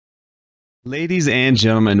Ladies and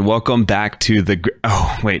gentlemen, welcome back to the...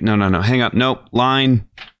 Oh, wait, no. Hang on. Nope. Line.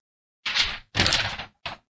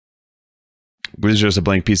 This is just a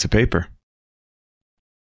blank piece of paper.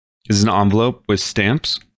 This is an envelope with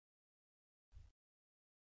stamps.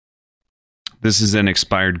 This is an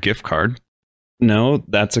expired gift card. No,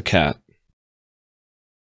 that's a cat.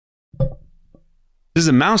 This is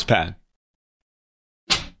a mouse pad.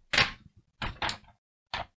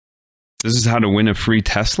 This is how to win a free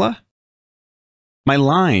Tesla? My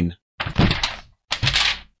line.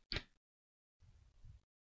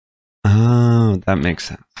 Oh, that makes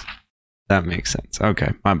sense.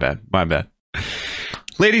 Okay, my bad.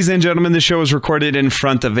 Ladies and gentlemen, the show is recorded in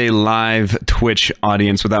front of a live Twitch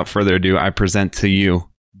audience. Without further ado, I present to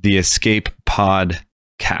you the Escape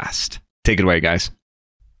Podcast. Take it away, guys.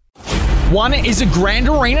 One is a Grand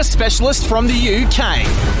Arena specialist from the UK.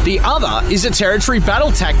 The other is a territory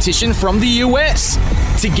battle tactician from the US.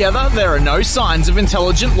 Together, there are no signs of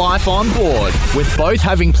intelligent life on board. With both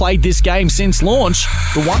having played this game since launch,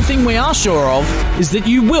 the one thing we are sure of is that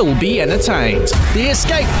you will be entertained. The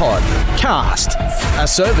Escape Pod Cast, a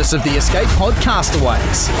service of the Escape Pod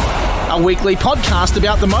Castaways. A weekly podcast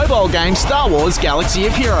about the mobile game Star Wars Galaxy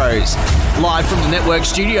of Heroes. Live from the network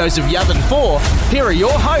studios of Yavin 4, here are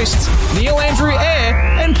your hosts, Neil Andrew Eyre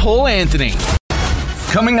and Paul Anthony.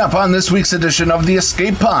 Coming up on this week's edition of the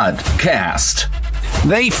Escape Pod Cast.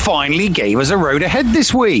 They finally gave us a road ahead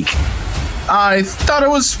this week. I thought it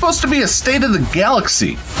was supposed to be a state of the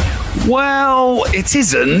galaxy. Well, it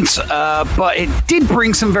isn't, but it did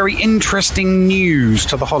bring some very interesting news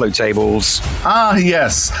to the holotables. Ah,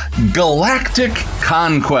 yes. Galactic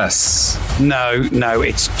conquests. No,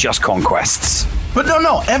 it's just conquests. But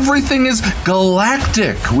no, everything is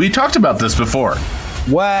galactic. We talked about this before.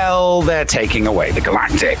 Well, they're taking away the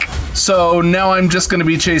galactic. So now I'm just going to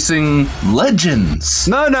be chasing legends.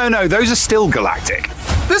 No, those are still galactic.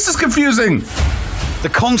 This is confusing. The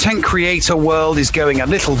content creator world is going a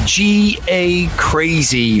little GA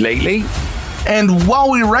crazy lately. And while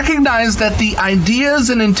we recognize that the ideas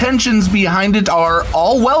and intentions behind it are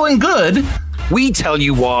all well and good, we tell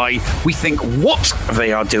you why we think what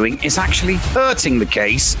they are doing is actually hurting the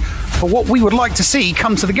case for what we would like to see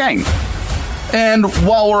come to the game. And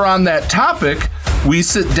while we're on that topic, we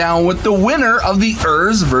sit down with the winner of the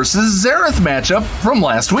Urz versus Xaereth matchup from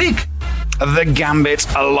last week. The Gambit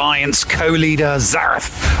Alliance co-leader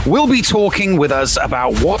Xaereth will be talking with us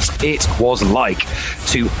about what it was like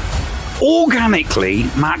to organically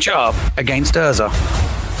match up against Urza.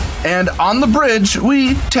 And on the bridge,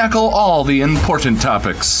 we tackle all the important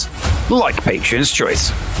topics. Like Patreon's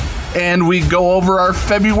Choice. And we go over our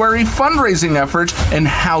February fundraising effort and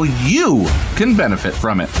how you can benefit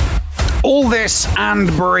from it. All this and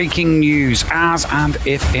breaking news as and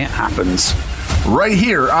if it happens. Right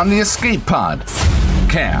here on the Escape Pod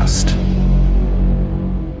Cast.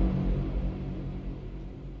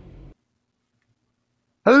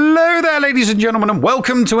 Hello there, ladies and gentlemen, and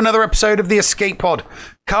welcome to another episode of the Escape Pod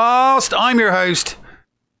Cast. I'm your host,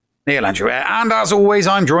 Neil Andrew Eyre, and as always,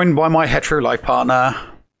 I'm joined by my hetero life partner,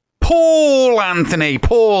 Paul Anthony.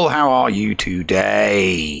 Paul, how are you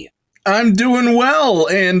today? I'm doing well,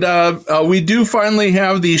 and we do finally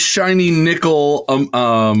have the shiny nickel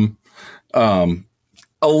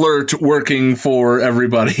alert working for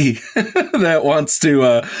everybody that wants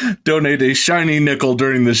to donate a shiny nickel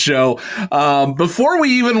during the show. Before we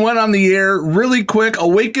even went on the air, really quick,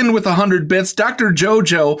 Awakened with 100 bits, Dr.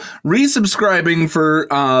 Jojo resubscribing for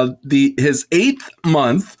his 8th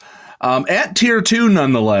month. At tier 2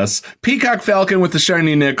 nonetheless. Peacock Falcon with the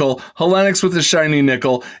shiny nickel, Helenix with the shiny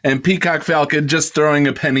nickel, and Peacock Falcon just throwing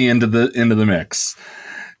a penny into the mix.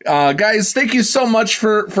 Guys, thank you so much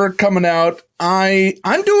for coming out.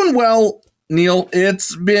 I'm doing well, Neil.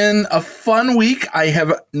 It's been a fun week. I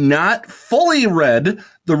have not fully read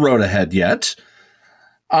The Road Ahead yet.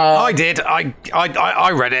 I did.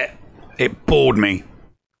 I read it. It bored me.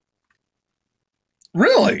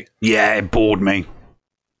 Really? Yeah, it bored me.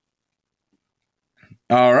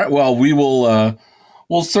 All right. Well,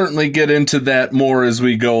 we'll certainly get into that more as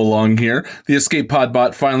we go along here. The Escape Pod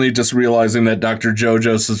bot finally just realizing that Dr.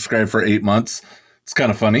 Jojo subscribed for 8 months. It's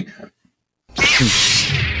kind of funny.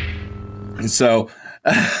 So,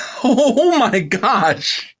 oh my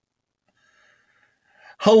gosh.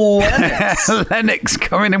 Helenix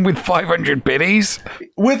coming in with 500 biddies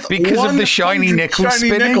because of the shiny nickels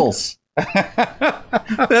spinning. Nickels.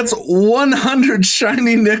 That's 100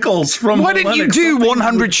 shiny nickels from Why didn't you do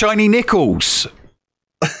 100 shiny nickels?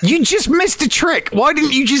 You just missed a trick. Why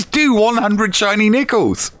didn't you just do 100 shiny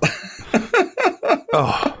nickels?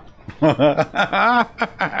 Oh. Oh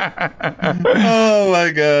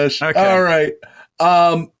my gosh. Okay. All right.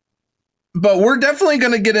 But we're definitely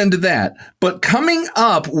going to get into that. But coming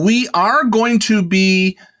up, we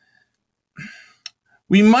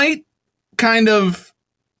might kind of,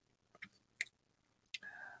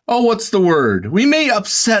 what's the word? We may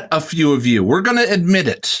upset a few of you. We're going to admit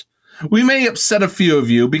it. We may upset a few of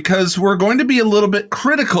you because we're going to be a little bit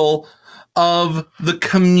critical of the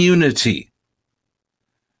community.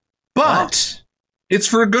 But it's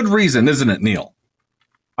for a good reason, isn't it, Neil?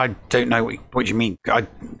 I don't know what you mean.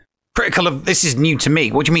 Critical of this is new to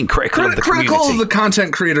me. What do you mean critical of the community? Critical of the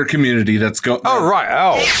content creator community that's going. Oh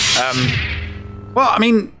right. Well, I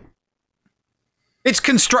mean, it's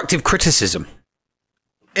constructive criticism.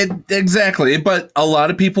 Exactly, but a lot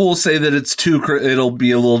of people will say that it's it'll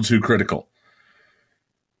be a little too critical.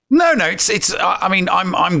 No, it's. I mean,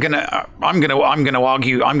 I'm gonna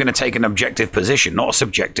argue. I'm gonna take an objective position, not a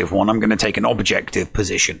subjective one. I'm gonna take an objective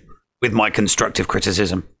position with my constructive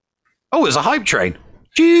criticism. Oh, it's a hype train.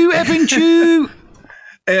 Choo effing choo.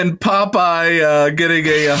 And Popeye getting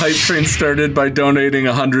a hype train started by donating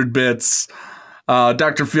 100 bits.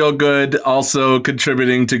 Dr. Feelgood also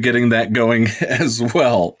contributing to getting that going as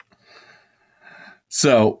well.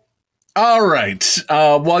 So, all right.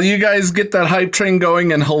 While you guys get that hype train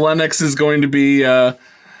going and Hellenix is going to be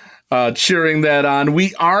cheering that on,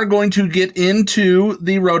 we are going to get into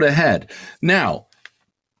the road ahead. Now,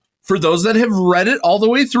 for those that have read it all the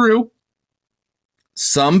way through,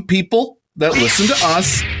 some people that listen to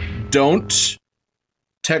us don't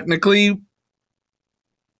technically,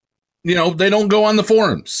 they don't go on the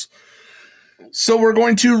forums. So we're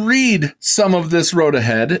going to read some of this road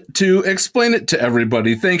ahead to explain it to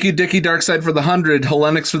everybody. Thank you, Dickie Darkside for the 100,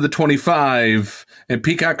 Hellenix for the 25, and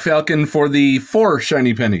Peacock Falcon for the 4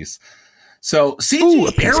 shiny pennies. So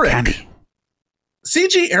CG Eric.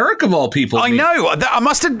 CG Eric of all people. I know. I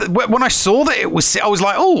must have. When I saw that I was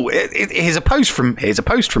like, oh, here's a post from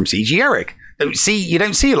CG Eric. You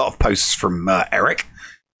don't see a lot of posts from Eric.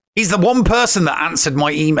 He's the one person that answered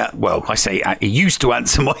my email. Well, I say he used to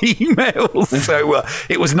answer my emails, so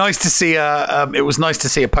it was nice to see a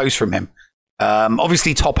post from him.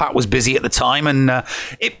 Obviously, Top Hat was busy at the time, and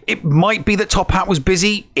it might be that Top Hat was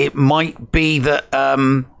busy. It might be that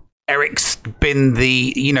Eric's been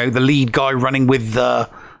the lead guy running with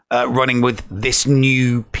this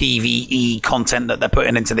new PvE content that they're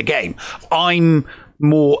putting into the game. I'm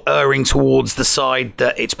more erring towards the side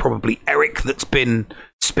that it's probably Eric that's been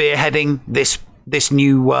spearheading this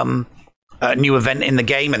new event in the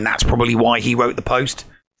game, and that's probably why he wrote the post.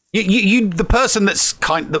 You the person that's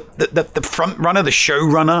kind of the front runner, the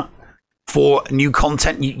showrunner for new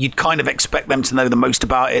content, you'd kind of expect them to know the most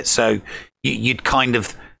about it, so you'd kind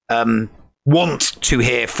of want to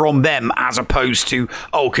hear from them as opposed to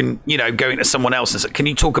going to someone else and say, can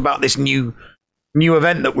you talk about this new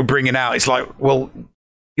event that we're bringing out? It's like, well,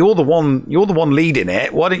 you're the one leading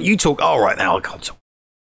it. Why don't you talk? All right, now I can't talk.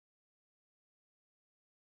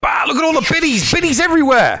 Wow, look at all the biddies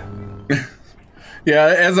everywhere. Yeah,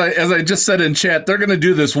 as I just said in chat, they're going to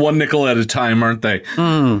do this 1 nickel at a time, aren't they?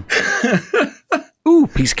 Ooh,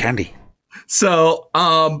 piece of candy. So,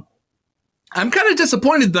 I'm kind of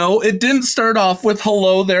disappointed though. It didn't start off with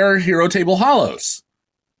 "Hello there, Hero Table Hollows."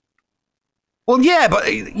 Well, yeah, but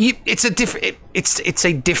it's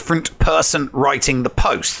a different person writing the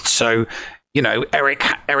post. So,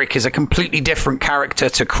 Eric is a completely different character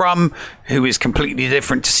to Crumb, who is completely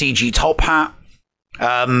different to CG Top Hat.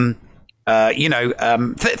 Think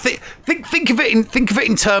of it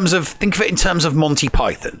in terms of Monty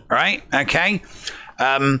Python, right? Okay.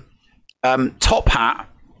 Top Hat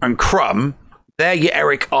and Crumb, they're your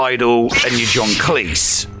Eric Idle and your John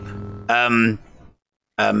Cleese.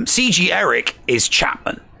 CG Eric is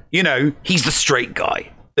Chapman. He's the straight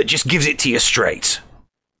guy that just gives it to you straight.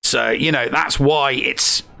 So, that's why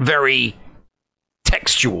it's very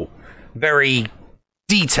textual, very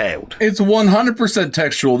detailed. It's 100%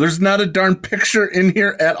 textual. There's not a darn picture in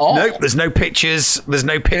here at all. Nope, there's no pictures. There's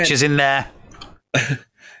no pictures in there.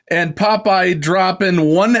 And Popeye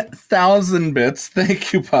dropping 1,000 bits.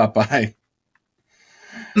 Thank you, Popeye.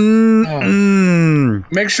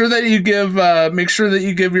 Make sure that you give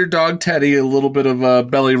your dog Teddy a little bit of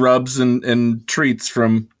belly rubs and treats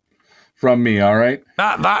from me. All right.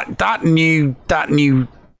 That new new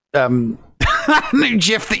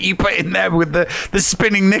GIF that you put in there with the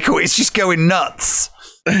spinning nickel is just going nuts.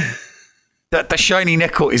 The shiny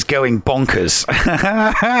nickel is going bonkers.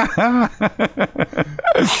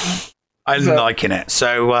 I'm liking it.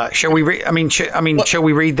 So, shall we read? Shall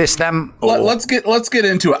we read this then? Let's get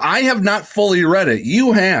into it. I have not fully read it.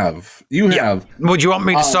 You have. Would you want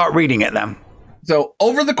me to start reading it then? So,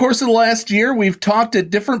 over the course of the last year, we've talked at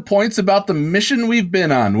different points about the mission we've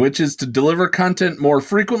been on, which is to deliver content more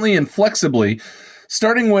frequently and flexibly,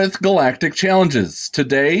 starting with galactic challenges.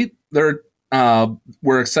 Today,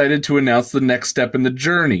 we're excited to announce the next step in the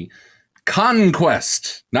journey.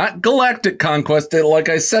 Conquest, not Galactic Conquest, like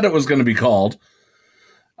I said it was going to be called.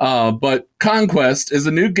 But Conquest is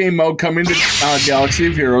a new game mode coming to Galaxy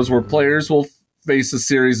of Heroes where players will face a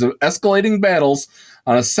series of escalating battles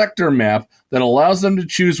on a sector map that allows them to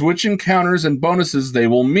choose which encounters and bonuses they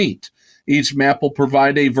will meet. Each map will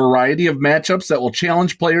provide a variety of matchups that will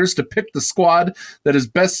challenge players to pick the squad that is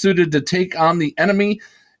best suited to take on the enemy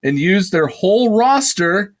and use their whole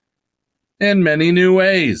roster in many new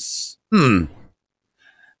ways. Didn't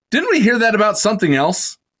we hear that about something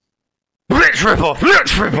else? Let's rip off.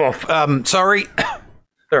 Sorry.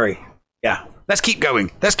 Yeah. Let's keep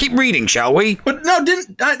going. Let's keep reading, shall we? But no,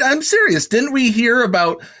 I'm serious. Didn't we hear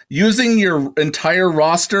about using your entire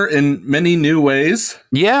roster in many new ways?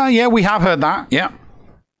 Yeah, we have heard that. Yeah.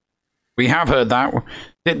 We have heard that.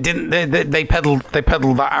 Didn't they peddled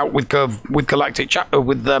that out with galactic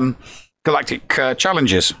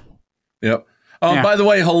challenges. Yep. By the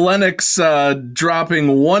way, Hellenic's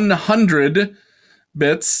dropping 100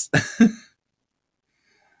 bits.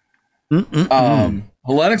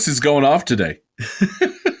 Hellenic's is going off today.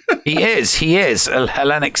 He is.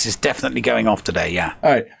 Hellenic's is definitely going off today, yeah.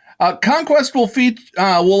 All right. Conquest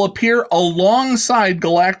will appear alongside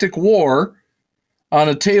Galactic War on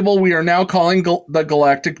a table we are now calling the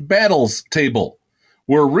Galactic Battles table.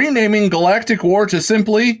 We're renaming Galactic War to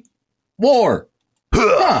simply War.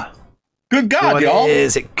 Huh. Good God, what y'all. What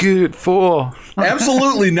is it good for?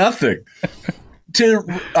 Absolutely nothing. To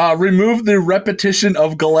remove the repetition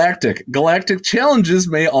of Galactic challenges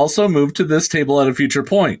may also move to this table at a future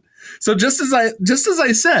point. So just as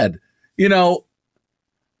I said,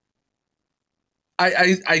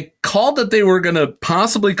 I called that they were going to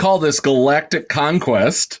possibly call this Galactic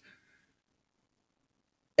Conquest.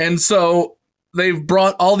 And so they've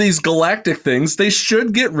brought all these galactic things. They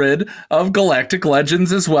should get rid of Galactic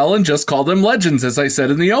Legends as well and just call them Legends, as I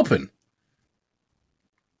said in the open.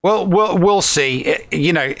 Well, we'll see.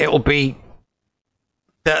 It'll be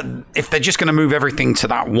that if they're just going to move everything to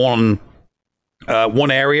that one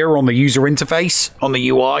area on the user interface, on the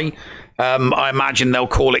UI, I imagine they'll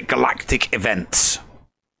call it Galactic Events.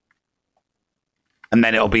 And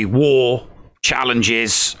then it'll be War,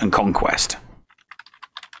 Challenges, and Conquest.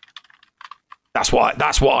 That's what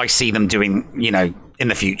I see them doing, in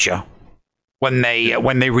the future when they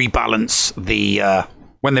rebalance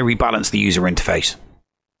the user interface.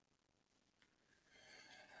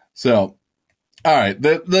 So, all right,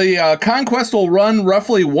 the Conquest will run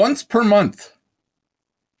roughly once per month.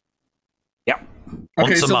 Yep.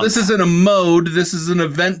 Okay, so this isn't a mode. This is an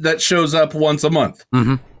event that shows up once a month.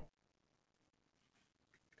 Mm-hmm.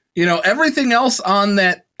 Everything else on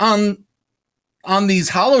that on these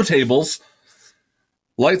holo tables.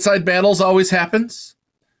 Light side battles always happens.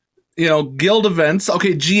 Guild events.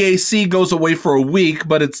 Okay, GAC goes away for a week,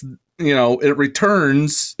 but it's, it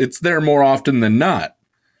returns. It's there more often than not.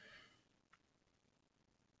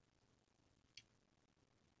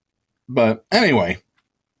 But anyway,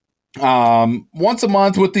 once a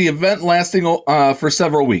month with the event lasting for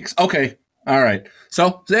several weeks. Okay, all right.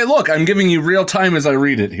 So, hey, look, I'm giving you real time as I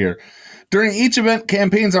read it here. During each event,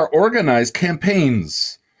 campaigns are organized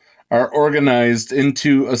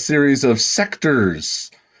into a series of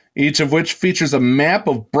sectors, each of which features a map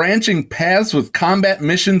of branching paths with combat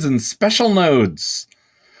missions and special nodes.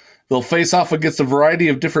 They'll face off against a variety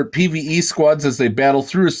of different PvE squads as they battle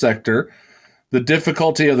through a sector. The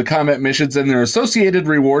difficulty of the combat missions and their associated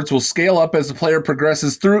rewards will scale up as the player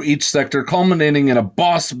progresses through each sector, culminating in a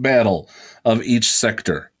boss battle of each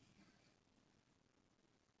sector.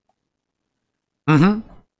 Mm-hmm.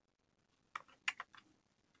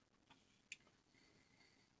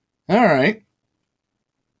 All right.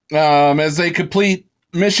 As they complete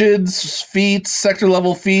missions, feats, sector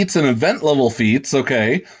level feats, and event level feats,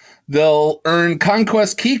 they'll earn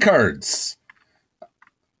conquest key cards.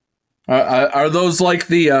 Are those like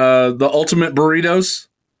the ultimate burritos?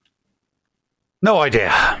 No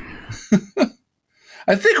idea.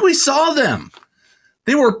 I think we saw them.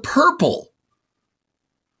 They were purple.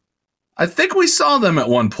 I think we saw them at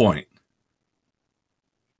one point.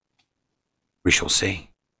 We shall see.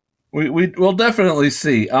 We'll definitely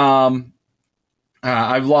see.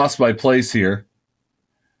 I've lost my place here.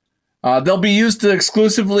 They'll be used to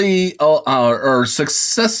exclusively or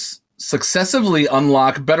successively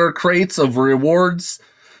unlock better crates of rewards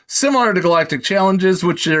similar to Galactic Challenges,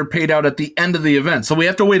 which are paid out at the end of the event. So we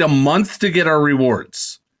have to wait a month to get our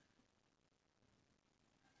rewards.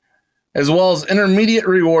 As well as intermediate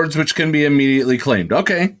rewards, which can be immediately claimed.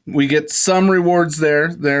 Okay, we get some rewards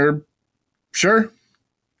there. Sure.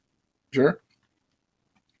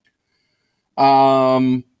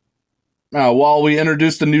 While we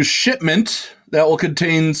introduced a new shipment that will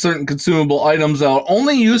contain certain consumable items that are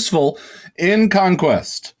only useful in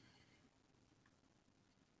Conquest.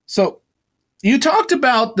 So, you talked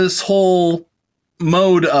about this whole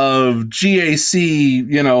mode of GAC,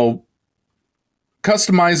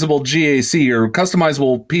 customizable GAC or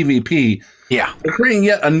customizable PvP. Yeah. They're creating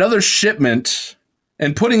yet another shipment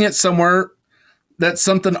and putting it somewhere that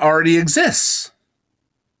something already exists.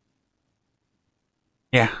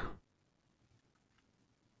 Yeah.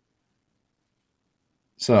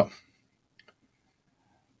 So,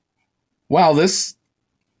 wow, this...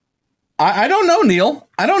 I don't know, Neil.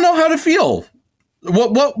 I don't know how to feel.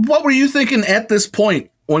 What were you thinking at this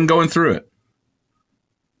point when going through it?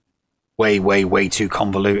 Way too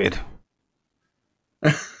convoluted.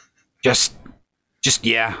 just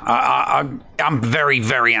yeah. I'm very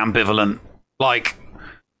very ambivalent.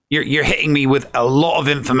 You're hitting me with a lot of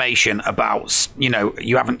information about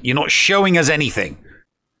you're not showing us anything.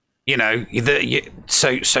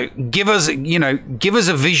 So give us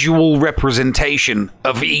a visual representation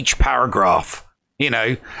of each paragraph.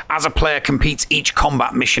 As a player competes each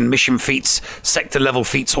combat mission feats, sector level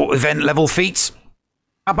feats, or event level feats.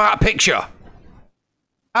 How about a picture?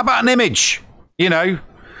 How about an image? We're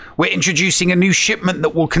introducing a new shipment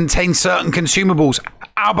that will contain certain consumables.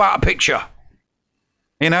 How about a picture?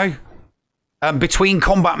 Between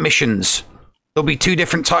combat missions, there'll be 2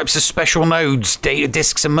 different types of special nodes, data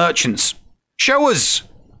disks and merchants. Show us.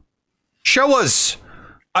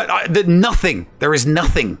 There is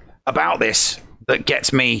nothing about this that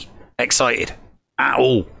gets me excited at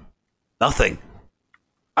all. Nothing.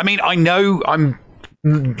 I mean, I know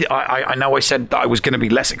I said that I was going to be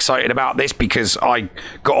less excited about this because I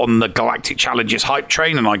got on the Galactic Challenges hype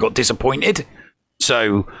train and I got disappointed.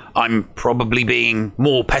 So I'm probably being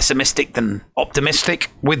more pessimistic than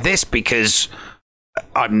optimistic with this because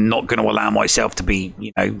I'm not going to allow myself to be,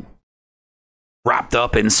 wrapped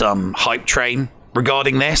up in some hype train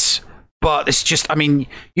regarding this. But it's just, I mean,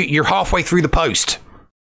 you're halfway through the post.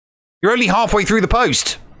 You're only halfway through the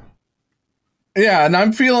post. Yeah, and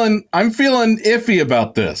I'm feeling iffy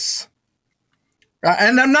about this.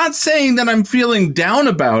 And I'm not saying that I'm feeling down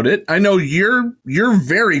about it. I know you're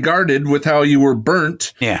very guarded with how you were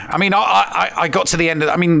burnt. Yeah, I mean, I got to the end of.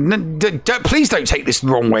 I mean, please don't take this the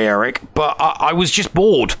wrong way, Eric. But I was just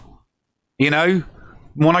bored. When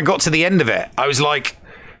I got to the end of it, I was like,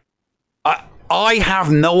 I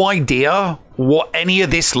have no idea what any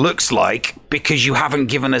of this looks like because you haven't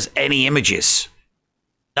given us any images.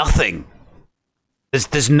 Nothing.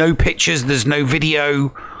 There's no pictures. There's no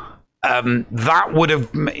video. That would have,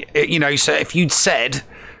 so if you'd said,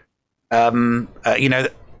 as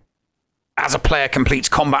a player completes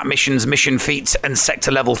combat missions, mission feats, and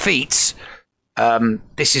sector level feats,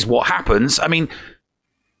 this is what happens. I mean,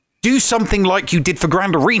 do something like you did for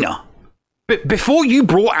Grand Arena. But before you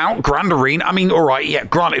brought out Grand Arena, I mean, all right, yeah,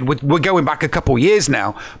 granted, we're going back a couple years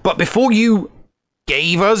now, but before you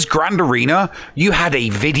gave us Grand Arena, you had a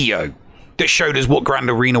video that showed us what Grand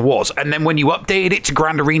Arena was. And then when you updated it to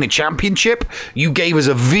Grand Arena Championship, you gave us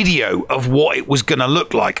a video of what it was going to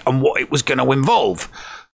look like and what it was going to involve.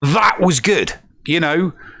 That was good.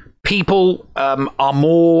 People are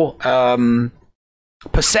more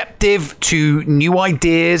perceptive to new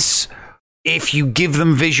ideas if you give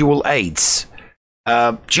them visual aids.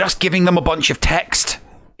 Just giving them a bunch of text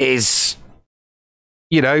is,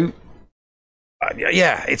 yeah,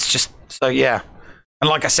 it's just, so yeah. And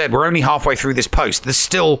like I said, we're only halfway through this post. There's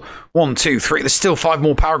still 1, 2, 3. There's still 5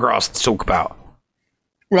 more paragraphs to talk about.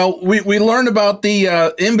 Well, we learned about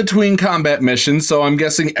the in-between combat missions, so I'm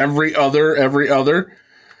guessing every other.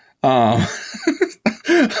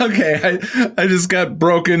 Okay, I just got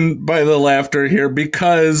broken by the laughter here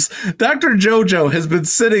because Dr. JoJo has been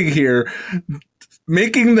sitting here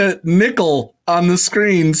making the nickel on the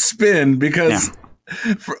screen spin because... Yeah.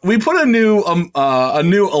 We put a new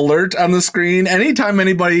alert on the screen anytime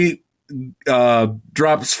anybody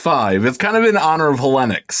drops 5. It's kind of in honor of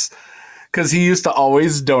Hellenix because he used to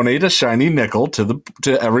always donate a shiny nickel to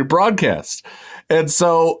every broadcast, and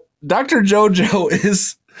so Dr. JoJo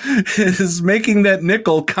is making that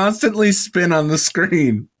nickel constantly spin on the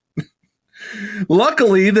screen.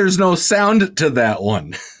 Luckily, there's no sound to that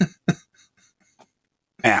one.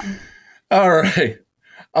 Yeah. All right.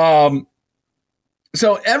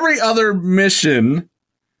 So every other mission,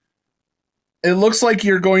 it looks like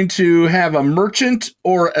you're going to have a merchant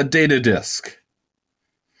or a data disk.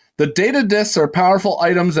 The data disks are powerful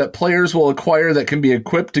items that players will acquire that can be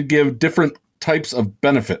equipped to give different types of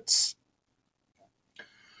benefits.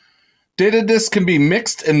 Data disks can be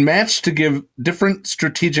mixed and matched to give different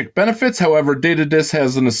strategic benefits. However, data disk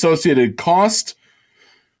has an associated cost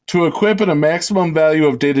to equip, and a maximum value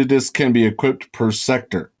of data disks can be equipped per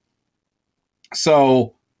sector.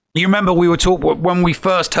 So, you remember we were talking when we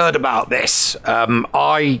first heard about this.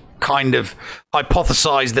 I kind of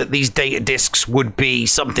hypothesized that these data disks would be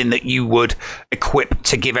something that you would equip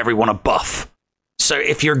to give everyone a buff. So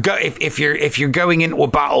if you're going into a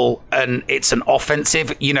battle and it's an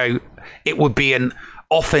offensive, it would be an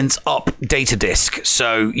offense up data disk.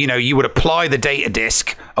 So you would apply the data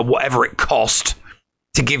disk at whatever it cost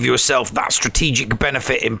to give yourself that strategic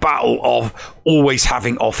benefit in battle of always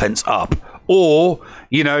having offense up. Or,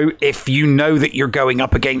 if you know that you're going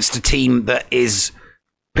up against a team that is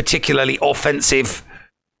particularly offensive,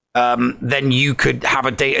 then you could have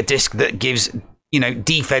a data disk that gives,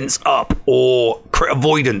 defense up or crit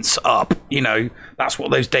avoidance up. That's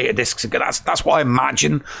what those data disks are going to. That's what I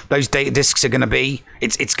imagine those data disks are going to be.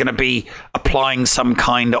 It's going to be applying some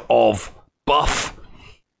kind of buff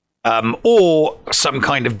or some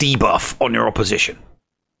kind of debuff on your opposition.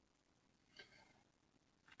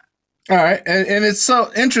 All right, and it's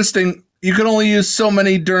so interesting. You can only use so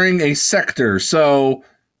many during a sector, so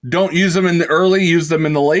don't use them in the early, use them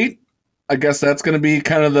in the late. I guess that's going to be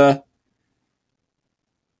kind of the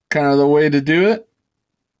way to do it.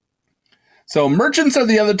 So merchants are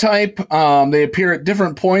the other type. They appear at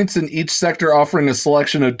different points in each sector, offering a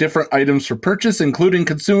selection of different items for purchase, including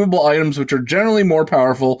consumable items, which are generally more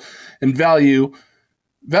powerful and valuable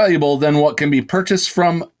than what can be purchased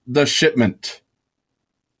from the shipment.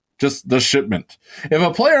 Just the shipment. If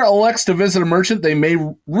a player elects to visit a merchant, they may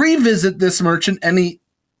revisit this merchant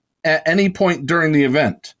at any point during the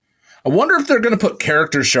event. I wonder if they're going to put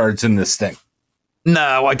character shards in this thing.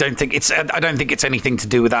 No, I don't think it's anything to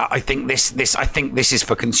do with that. I think this is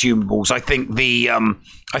for consumables. I think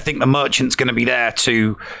the merchant's going to be there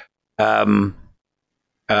to. I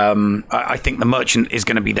think the merchant is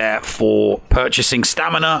going to be there for purchasing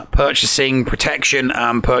stamina, purchasing protection,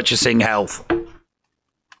 and purchasing health.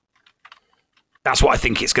 That's what I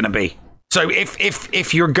think it's going to be. So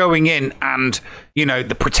if you're going in and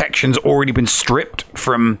the protection's already been stripped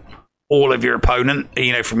from all of your opponent,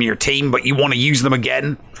 from your team, but you want to use them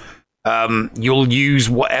again, you'll use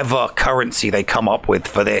whatever currency they come up with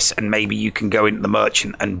for this, and maybe you can go into the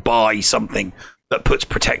merchant and buy something that puts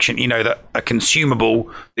protection, that a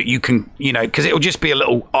consumable that you can, because it'll just be a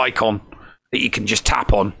little icon that you can just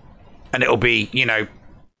tap on, and it'll be,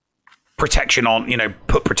 protection on,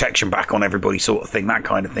 put protection back on everybody sort of thing, that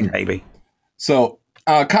kind of thing, maybe. So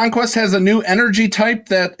Conquest has a new energy type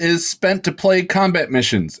that is spent to play combat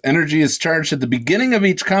missions. Energy is charged at the beginning of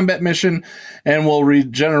each combat mission and will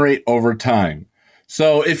regenerate over time.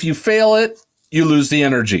 So if you fail it, you lose the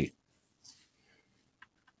energy.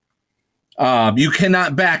 You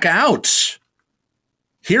cannot back out.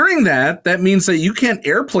 Hearing that means that you can't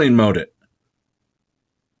airplane mode it.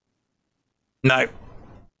 No.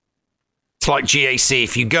 It's like GAC.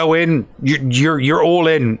 If you go in, you're all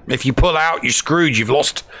in. If you pull out, you're screwed. You've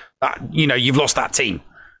lost that. You've lost that team.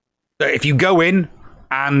 So if you go in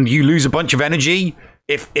and you lose a bunch of energy,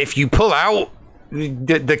 if you pull out,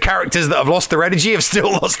 the characters that have lost their energy have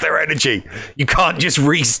still lost their energy. You can't just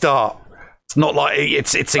restart. It's not like it's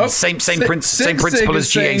same principle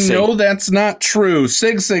as GAC. No, that's not true.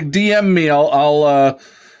 Sig, DM me. I'll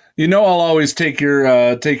always take your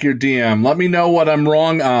DM. Let me know what I'm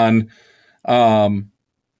wrong on.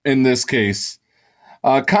 In this case,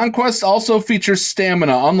 Conquest also features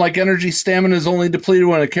stamina. Unlike energy, stamina is only depleted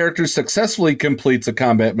when a character successfully completes a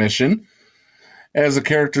combat mission. As a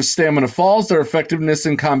character's stamina falls, their effectiveness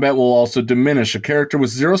in combat will also diminish. A character with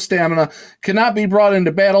 0 stamina cannot be brought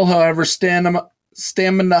into battle. However, stamina,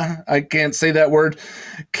 I can't say that word,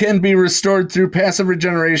 can be restored through passive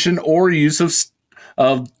regeneration or use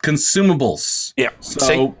of consumables. Yeah.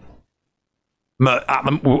 So.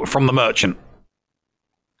 From the merchant.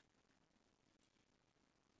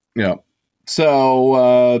 Yeah.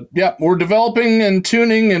 So, we're developing and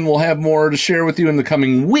tuning, and we'll have more to share with you in the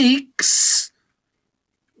coming weeks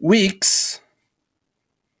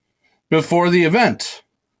before the event.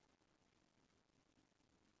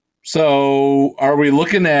 So, are we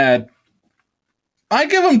looking at... I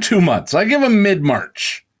give them 2 months. I give them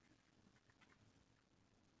mid-March.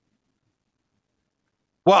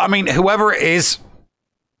 Well, I mean, whoever it is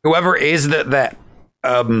that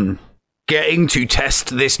getting to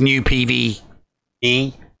test this new PvE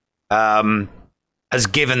has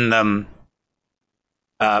given them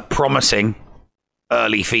promising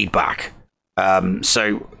early feedback.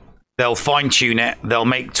 So they'll fine-tune it, they'll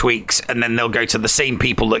make tweaks, and then they'll go to the same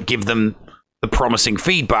people that give them the promising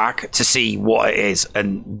feedback to see what it is,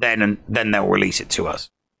 and then they'll release it to us.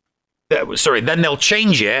 Then they'll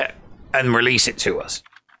change it and release it to us.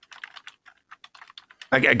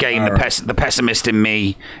 Again, the pessimist in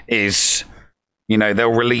me is,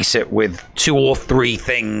 they'll release it with 2 or 3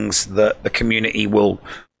 things that the community will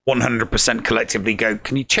 100% collectively go,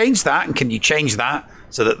 can you change that? And can you change that?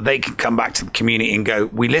 So that they can come back to the community and go,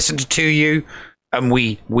 we listened to you and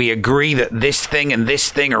we agree that this thing and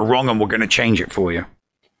this thing are wrong and we're going to change it for you.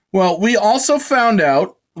 Well, we also found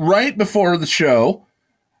out right before the show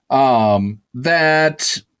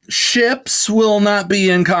that ships will not be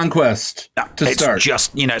in Conquest to start. It's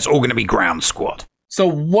just, it's all going to be ground squad. So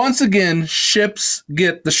once again, ships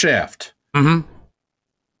get the shaft. Mm-hmm.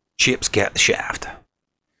 Ships get the shaft.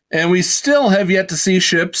 And we still have yet to see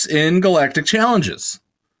ships in Galactic Challenges.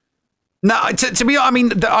 No, to be,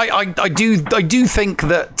 I do think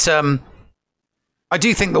that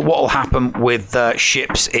what will happen with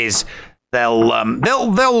ships is they'll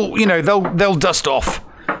dust off.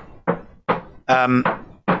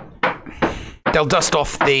 They'll dust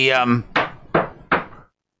off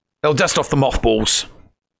the mothballs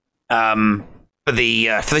for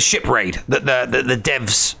the ship raid that the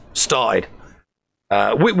devs started.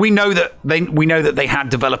 We know that they had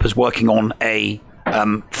developers working on a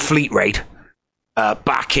fleet raid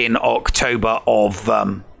back in October of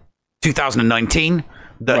 2019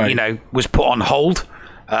 that right. Was put on hold.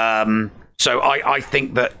 So I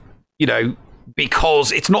think that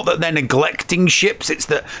because it's not that they're neglecting ships, it's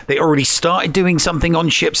that they already started doing something on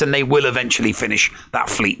ships and they will eventually finish that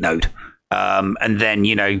fleet node and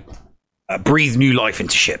then breathe new life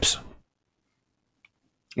into ships.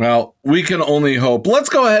 Well, we can only hope. Let's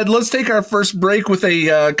go ahead. Let's take our first break with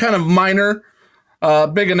a kind of minor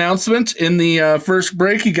big announcement in the first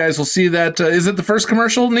break. You guys will see that. Is it the first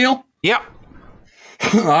commercial, Neil? Yep.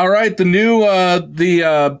 All right. The new,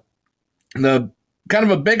 the kind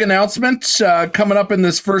of a big announcement coming up in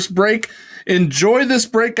this first break. Enjoy this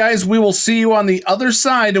break, guys. We will see you on the other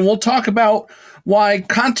side, and we'll talk about why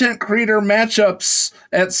content creator matchups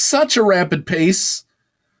at such a rapid pace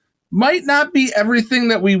might not be everything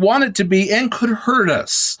that we want it to be and could hurt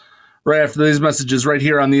us. Right after these messages right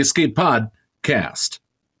here on the Escape Podcast.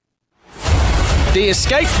 The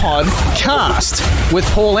Escape Pod Cast with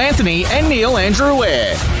Paul Anthony and Neil Andrew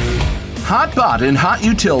Ware. Hotbot in Hot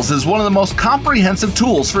Utils is one of the most comprehensive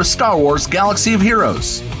tools for Star Wars Galaxy of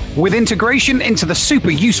Heroes. With integration into the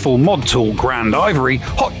super useful mod tool Grand Ivory,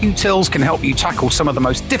 Hot Utils can help you tackle some of the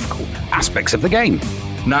most difficult aspects of the game.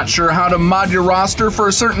 Not sure how to mod your roster for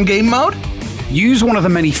a certain game mode? Use one of the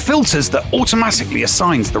many filters that automatically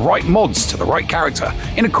assigns the right mods to the right character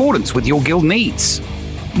in accordance with your guild needs.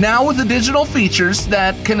 Now with the digital features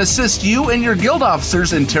that can assist you and your guild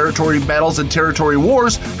officers in territory battles and territory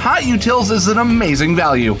wars, Hot Utils is an amazing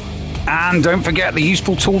value. And don't forget the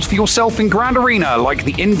useful tools for yourself in Grand Arena, like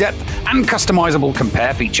the in-depth and customizable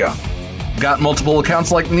compare feature. Got multiple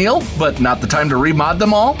accounts like Neil, but not the time to remod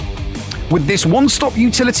them all? With this one-stop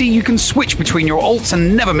utility, you can switch between your alts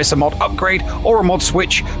and never miss a mod upgrade or a mod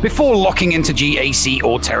switch before locking into GAC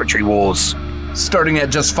or Territory Wars. Starting at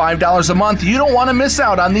just $5 a month, you don't want to miss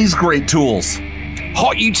out on these great tools.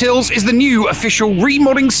 Hot Utils is the new official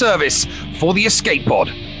remodding service for the Escape Pod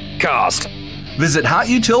Cast. Visit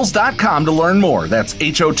hotutils.com to learn more. That's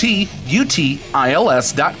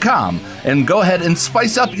HOTUTILS.com. And go ahead and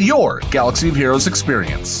spice up your Galaxy of Heroes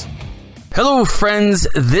experience. Hello, friends.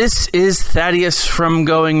 This is Thaddeus from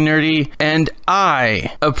Going Nerdy, and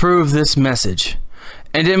I approve this message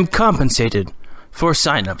and am compensated for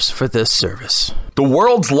signups for this service. The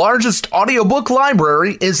world's largest audiobook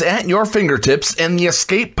library is at your fingertips, and the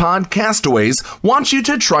Escape Pod Castaways wants you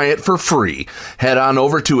to try it for free. Head on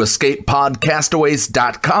over to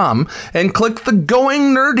escapepodcastaways.com and click the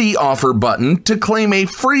Going Nerdy offer button to claim a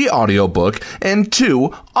free audiobook and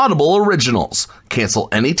 2 Audible originals. Cancel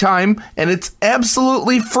anytime, and it's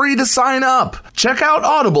absolutely free to sign up. Check out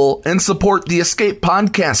Audible and support the Escape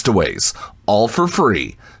Pod Castaways, all for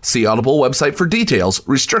free. See Audible website for details.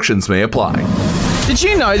 Restrictions may apply. Did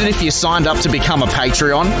you know that if you signed up to become a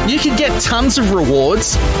Patreon, you could get tons of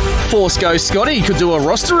rewards? Force Ghost Scotty could do a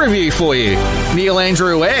roster review for you. Neil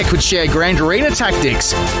Andrew Air could share Grand Arena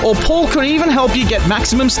tactics. Or Paul could even help you get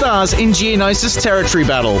maximum stars in Geonosis Territory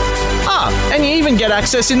Battle. And you even get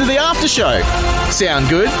access into the after show. Sound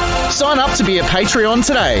good? Sign up to be a Patreon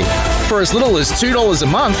today. For as little as $2 a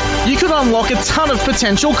month, you could unlock a ton of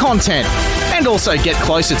potential content and also get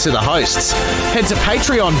closer to the hosts. Head to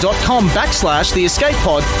patreon.com/The Escape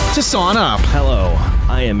Pod to sign up. Hello,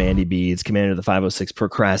 I am Andy Beeds, commander of the 506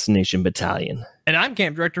 Procrastination Battalion. And I'm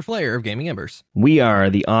Camp Director Flair of Gaming Embers. We are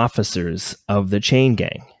the officers of the Chain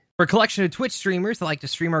Gang. We're a collection of Twitch streamers that like to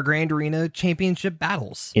stream our Grand Arena Championship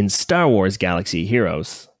battles. In Star Wars Galaxy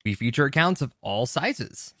Heroes, We feature accounts of all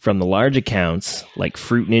sizes, from the large accounts like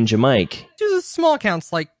Fruit Ninja Mike to the small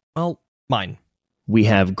accounts like, well, mine. We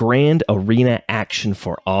have Grand Arena action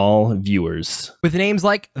for all viewers. With names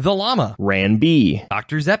like The Llama, Ran B,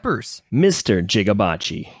 Dr. Zeppers, Mr.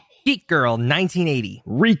 Jigabachi, Geek Girl 1980,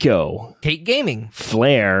 Rico, Kate Gaming,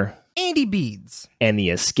 Flair, Andy Beads, and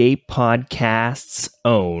the Escape Podcast's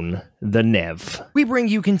own, The Nev. We bring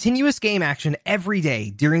you continuous game action every day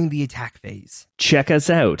during the attack phase. Check us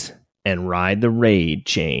out and ride the raid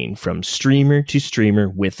chain from streamer to streamer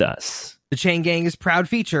with us. The Chain Gang is proud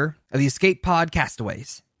feature of the Escape Pod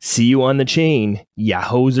Castaways. See you on the chain, ya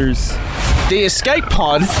hosers. The Escape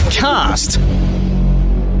Pod Cast.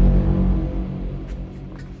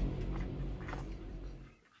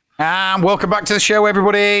 And welcome back to the show,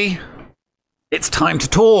 everybody. It's time to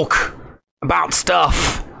talk about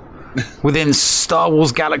stuff within Star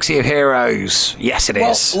Wars Galaxy of Heroes. Yes, it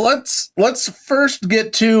is. Well, let's first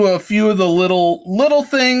get to a few of the little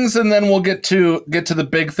things, and then we'll get to the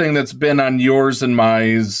big thing that's been on yours and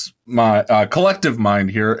my collective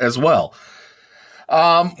mind here as well.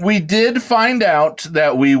 We did find out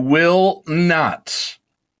that we will not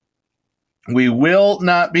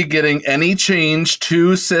be getting any change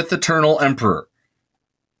to Sith Eternal Emperor.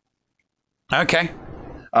 Okay.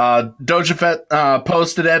 Doja Fett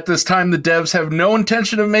posted, at this time, the devs have no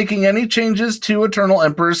intention of making any changes to Eternal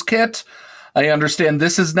Emperor's kit. I understand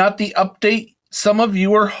this is not the update some of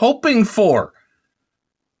you are hoping for.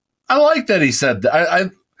 I like that he said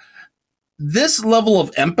that. This level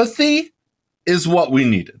of empathy is what we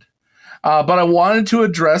needed. But I wanted to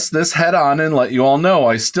address this head on and let you all know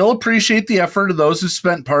I still appreciate the effort of those who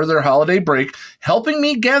spent part of their holiday break helping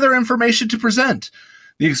me gather information to present.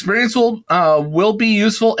 The experience will be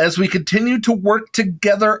useful as we continue to work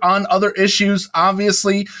together on other issues.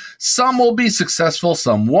 Obviously, some will be successful,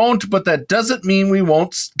 some won't, but that doesn't mean we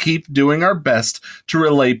won't keep doing our best to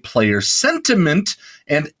relay player sentiment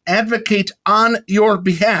and advocate on your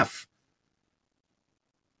behalf.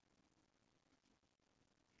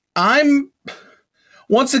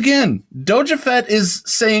 Once again, Doja Fett is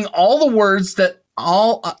saying all the words that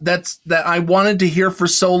I wanted to hear for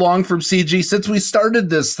so long from CG since we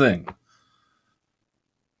started this thing.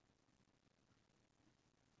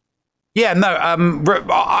 Yeah, no,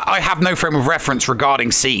 I have no frame of reference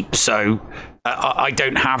regarding SEEP, so I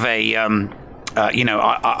don't have a,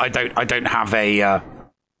 I don't have a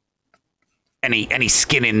any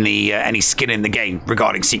skin in the game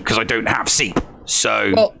regarding SEEP because I don't have SEEP.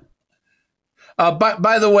 So. Well,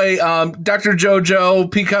 by the way, Dr. Jojo,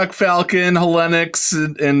 Peacock Falcon, Hellenix,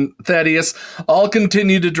 and Thaddeus all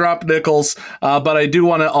continue to drop nickels, but I do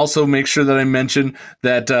want to also make sure that I mention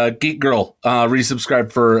that Geek Girl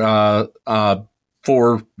resubscribed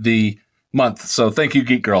for the month. So thank you,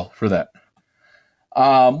 Geek Girl, for that.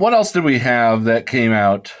 What else did we have that came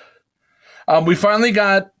out? We finally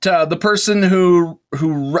got the person who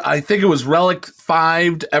I think it was Relic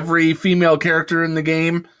 5'd every female character in the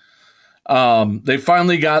game. They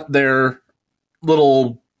finally got their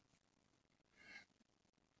little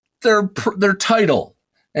their title,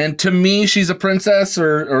 and to me, she's a princess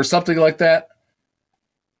or something like that.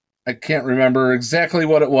 I can't remember exactly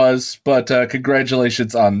what it was, but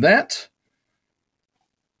congratulations on that.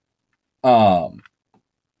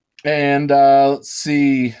 And let's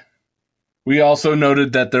see. We also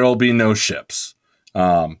noted that there will be no ships.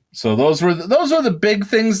 So those were the big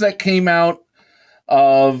things that came out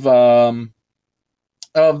of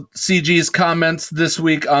CG's comments this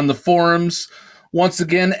week on the forums. Once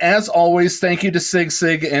again, as always, thank you to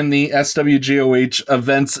Sig and the SWGOH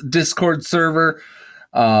Events Discord server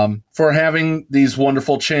for having these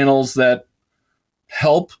wonderful channels that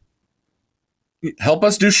help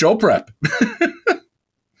us do show prep.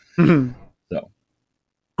 So,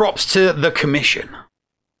 props to the commission.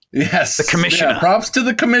 Yes, the commissioner. Yeah, props to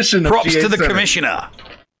the commission. Props to the commissioner.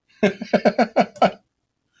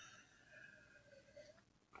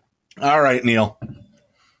 All right, Neil.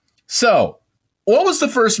 So, what was the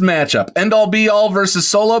first matchup? End All Be All versus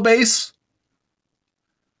Solo Base?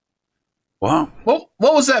 Wow. What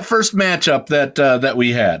was that first matchup that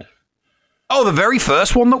we had? Oh, the very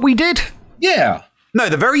first one that we did? Yeah. No,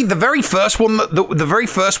 the very first one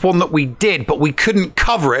that we did, but we couldn't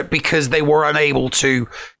cover it because they were unable to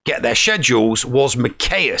get their schedules, was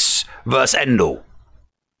Micaeus versus Endel.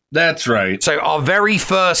 That's right. So our very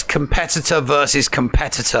first competitor versus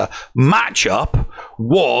competitor matchup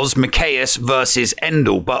was Micaeus versus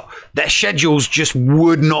Endel, but their schedules just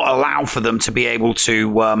would not allow for them to be able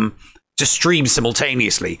to stream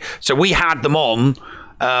simultaneously. So we had them on.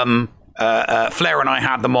 Flair and I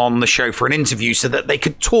had them on the show for an interview so that they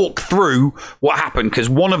could talk through what happened, because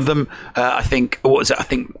one of them, I think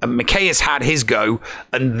Micaeus had his go,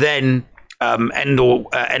 and then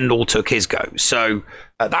Endel took his go. So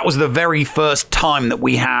that was the very first time that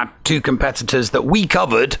we had two competitors that we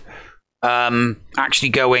covered actually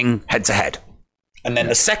going head to head. And then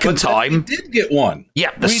the second time, we did get one.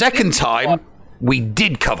 Yeah, the second time we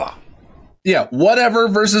did cover. Yeah, Whatever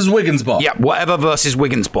versus Wiggensbog. Yeah, Whatever versus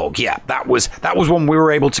Wiggensbog. Yeah, that was one we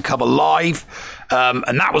were able to cover live,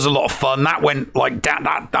 and that was a lot of fun. That went like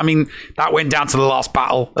that went down to the last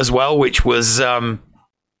battle as well, which was awesome.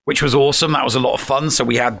 That was a lot of fun. So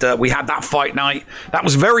we had that fight night. That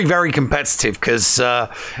was very, very competitive because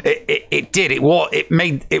it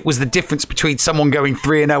was the difference between someone going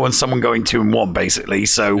 3-0 and someone going 2-1 basically.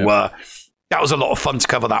 So that was a lot of fun to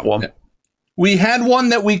cover that one. Yeah. We had one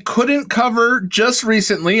that we couldn't cover just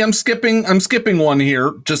recently. I'm skipping one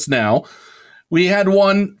here just now. We had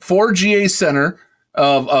one for GA Center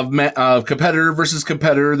of competitor versus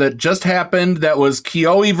competitor that just happened. That was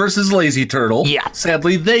Kioi versus Lazy Turtle. Yeah.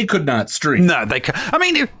 Sadly, they could not stream. No, they could. I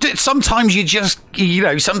mean, sometimes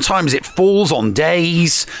sometimes it falls on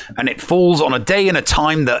days, and it falls on a day and a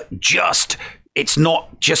time that it's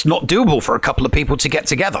not doable for a couple of people to get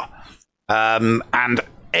together. And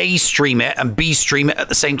A, stream it, and B, stream it at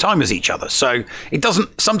the same time as each other. So it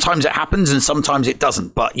doesn't. Sometimes it happens, and sometimes it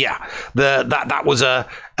doesn't. But yeah, that was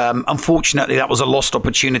unfortunately that was a lost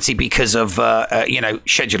opportunity because of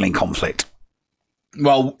scheduling conflict.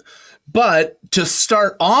 Well, but to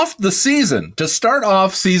start off season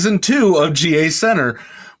 2 of GA Center,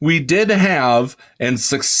 we did have, and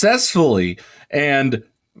successfully and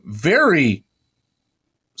very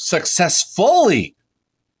successfully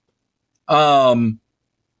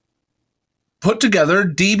put together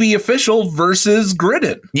DB Official versus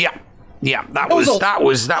Gridded. Yeah, that was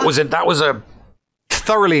a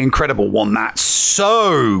thoroughly incredible one. That's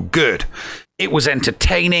so good. It was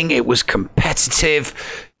entertaining. It was competitive.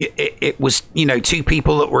 It was, two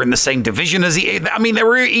people that were in the same division as they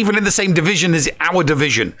were even in the same division as our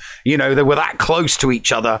division. They were that close to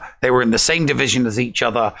each other. They were in the same division as each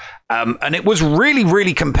other, and it was really,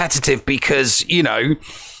 really competitive because it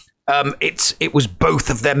was both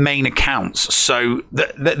of their main accounts, so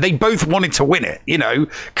they both wanted to win it,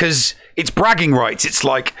 because it's bragging rights. It's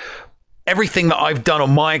like everything that I've done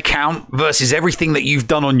on my account versus everything that you've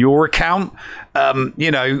done on your account.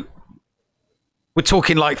 We're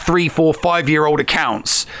talking like 3, 4, 5-year-old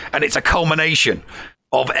accounts, and it's a culmination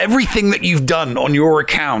of everything that you've done on your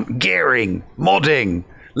account: gearing, modding,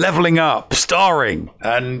 leveling up, starring,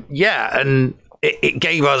 and it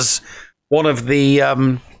gave us one of the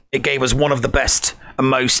best and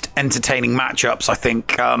most entertaining matchups I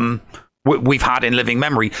think we've had in living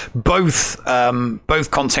memory. Both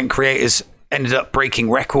content creators ended up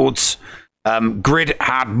breaking records. Grid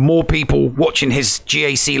had more people watching his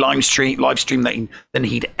GAC live stream than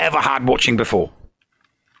he'd ever had watching before.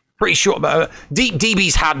 Pretty sure, but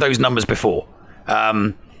DB's had those numbers before.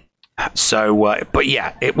 But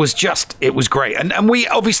yeah, it was great, and we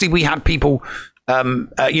had people,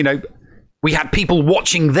 we had people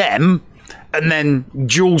watching them and then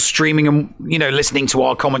dual streaming and, listening to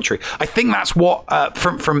our commentary. I think that's what,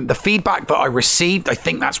 from the feedback that I received, I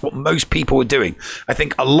think that's what most people were doing. I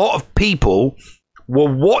think a lot of people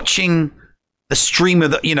were watching the streamer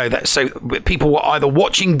so people were either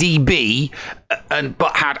watching DB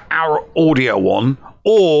but had our audio on,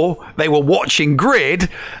 or they were watching Grid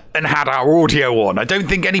and had our audio on. I don't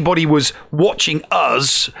think anybody was watching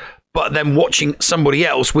us but then watching somebody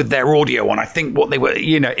else with their audio on. I think what they were,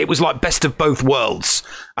 it was like best of both worlds.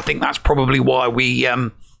 I think that's probably why we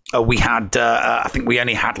had, I think we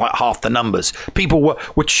only had like half the numbers. People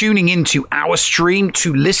were tuning into our stream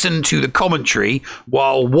to listen to the commentary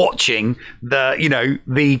while watching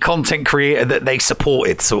the content creator that they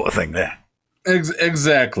supported, sort of thing there.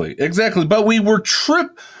 Exactly. But we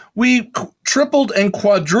tripled and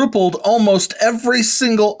quadrupled almost every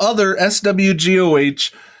single other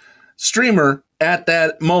SWGOH streamer at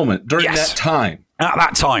that moment during that time. At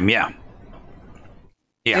that time, yeah.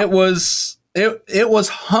 It was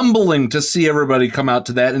humbling to see everybody come out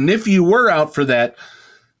to that. And if you were out for that,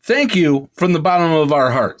 thank you from the bottom of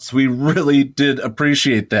our hearts. We really did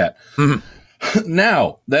appreciate that. Mm-hmm.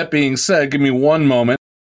 Now, that being said, give me one moment.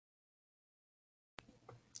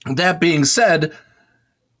 That being said,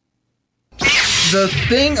 the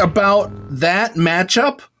thing about that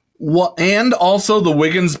matchup, and also the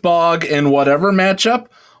Wiggins Bog and whatever matchup,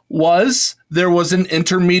 was there was an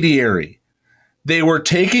intermediary. They were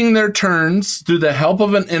taking their turns through the help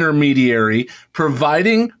of an intermediary,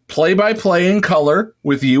 providing play-by-play in color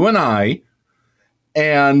with you and I.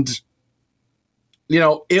 And,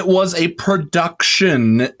 it was a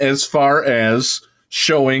production as far as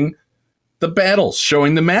showing the battles,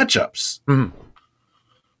 showing the matchups. Mm-hmm.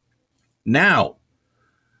 Now,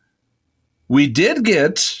 we did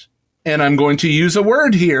get, and I'm going to use a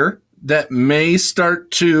word here that may start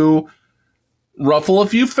to ruffle a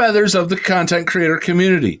few feathers of the content creator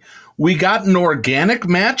community. We got an organic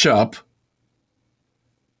matchup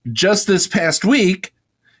just this past week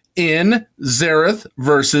in Xaereth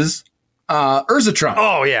versus Urzatron.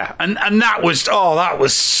 Oh yeah, and that was so. I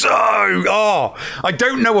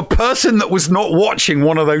don't know a person that was not watching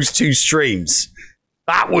one of those two streams.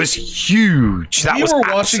 That was huge. We were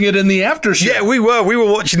watching it in the after show. Yeah, we were. We were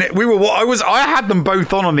watching it. I had them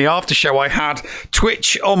both on the after show. I had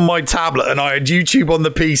Twitch on my tablet, and I had YouTube on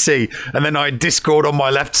the PC, and then I had Discord on my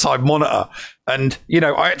left side monitor. And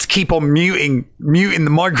I had to keep on muting the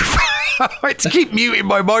microphone. I had to keep muting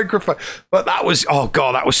my microphone. But that was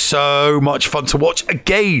that was so much fun to watch.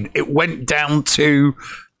 Again, it went down to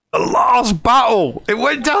the last battle. It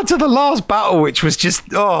went down to the last battle, which was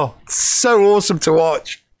just so awesome to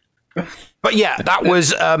watch. But yeah, that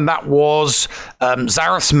was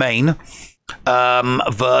Xaereth's main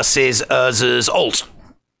versus Urza's alt.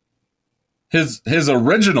 His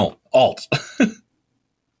original alt.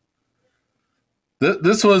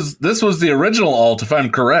 This was the original alt, if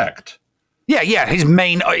I'm correct. Yeah, his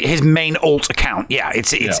main alt account. Yeah,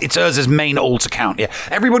 it's Urza's main alt account. Yeah,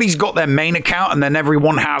 everybody's got their main account, and then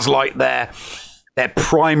everyone has like their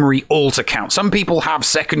primary alt account. Some people have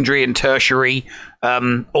secondary and tertiary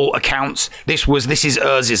alt accounts. This is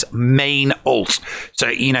Urza's main alt. So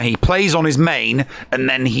he plays on his main, and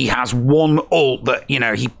then he has one alt that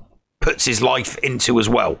he puts his life into as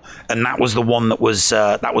well, and that was the one that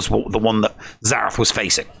the one that Xaereth was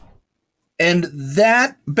facing. And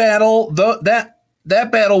that battle, that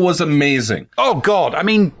battle was amazing. Oh God!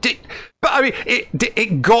 It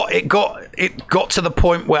got to the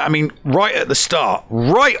point where right at the start,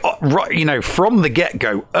 right, from the get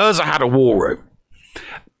go, Urza had a war room.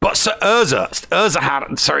 But so Urza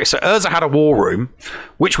had a war room,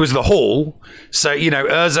 which was the hall. So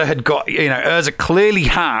Urza clearly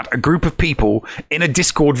had a group of people in a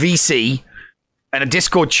Discord VC and a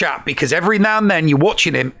Discord chat, because every now and then you're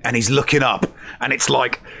watching him and he's looking up, and it's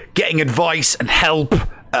like getting advice and help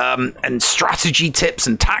and strategy tips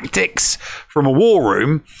and tactics from a war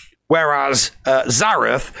room. Whereas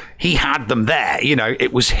Xaereth, he had them there.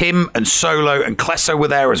 It was him and Solo and Klesso were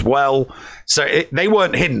there as well. So they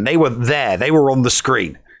weren't hidden. They were there. They were on the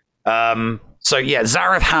screen.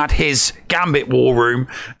 Xaereth had his Gambit war room,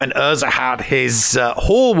 and Urza had his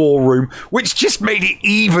Hall war room, which just made it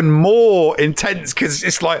even more intense, because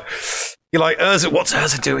it's like, you're like, Urza, what's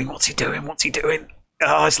Urza doing? What's he doing?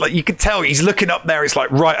 It's like, you could tell he's looking up there. It's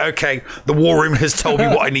like, right, okay, the war room has told me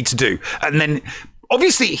what I need to do. And then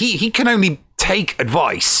obviously he can only take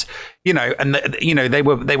advice, and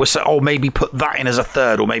they were saying, maybe put that in as a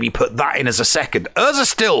third, or maybe put that in as a second. Urza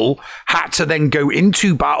still had to then go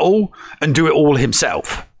into battle and do it all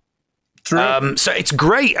himself. True. So it's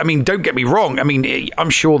great. Don't get me wrong. I'm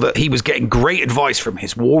sure that he was getting great advice from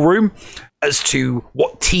his war room as to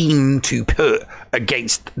what team to put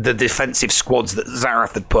against the defensive squads that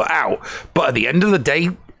Xaereth had put out. But at the end of the day,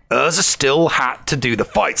 Urza still had to do the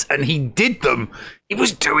fights, and he did them. He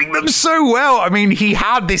was doing them so well. He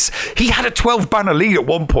had a 12 banner lead at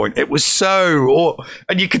one point. It was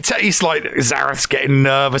and you could tell he's like, Xaereth's getting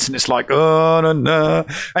nervous, and it's like, no.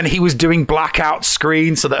 And he was doing blackout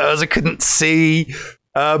screens so that Urza couldn't see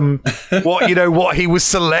what he was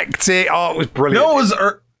selecting. Oh, it was brilliant. No, it was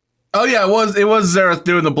it was Xaereth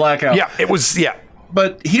doing the blackout. Yeah, it was, yeah.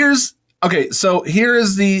 But here's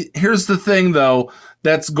the thing though,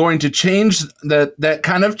 that's going to change, that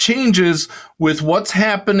kind of changes with what's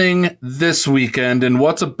happening this weekend and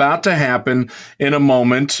what's about to happen in a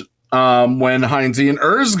moment when Heinze and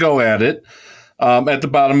Urz go at it at the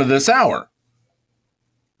bottom of this hour.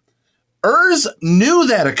 Urz knew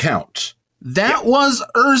that account. That was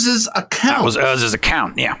Urz's account. That was Urz's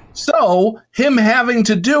account, yeah. So him having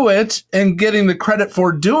to do it and getting the credit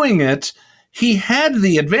for doing it, he had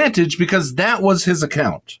the advantage because that was his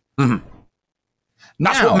account. Mm-hmm.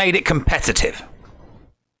 That's what made it competitive.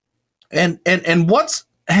 And what's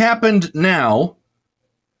happened now,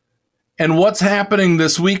 and what's happening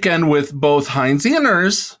this weekend with both Heinze and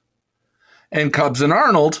Urz and Cubs and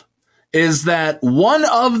Arnold, is that one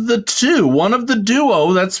of the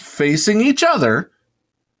duo that's facing each other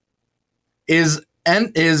is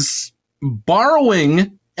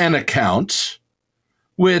borrowing an account,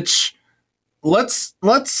 which let's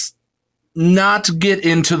not get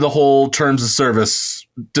into the whole terms of service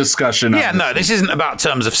discussion. Yeah, no, this isn't about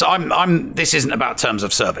terms of this isn't about terms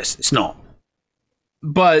of service. It's not.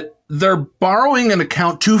 But they're borrowing an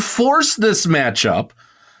account to force this matchup.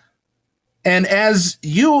 And as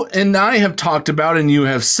you and I have talked about and you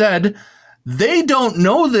have said, they don't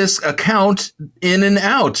know this account in and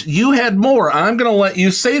out. You had more. I'm going to let you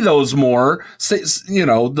say those more,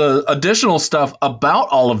 the additional stuff about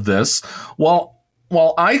all of this while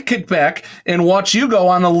I kick back and watch you go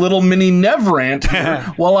on a little mini Nev rant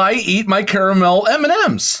while I eat my caramel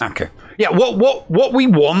M&Ms. Okay. Yeah, what we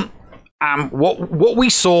want, what we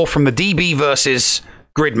saw from the DB versus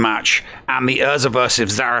Grid match and the Urza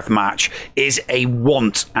versus Xaereth match is a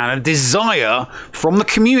want and a desire from the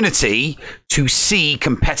community to see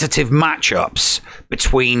competitive matchups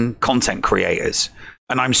between content creators.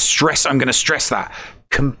 And I'm going to stress that.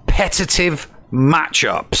 Competitive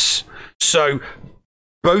matchups. So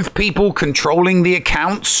both people controlling the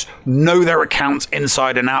accounts know their accounts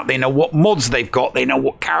inside and out. They know what mods they've got. They know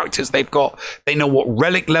what characters they've got. They know what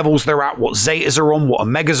relic levels they're at, what Zetas are on, what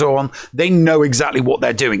Omegas are on. They know exactly what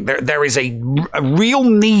they're doing. There is a real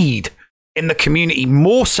need in the community,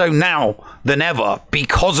 more so now than ever,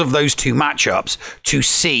 because of those two matchups, to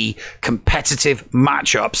see competitive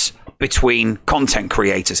matchups between content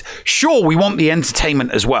creators. Sure, we want the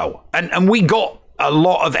entertainment as well. And we got a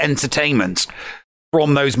lot of entertainment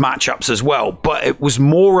from those matchups as well, but it was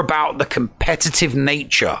more about the competitive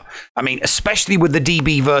nature. I mean, especially with the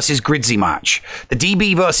DB versus Gridzy match. The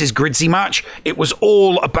DB versus Gridzy match, it was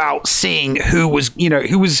all about seeing who was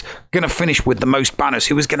going to finish with the most banners,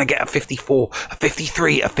 who was going to get a 54, a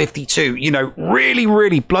 53, a 52, really,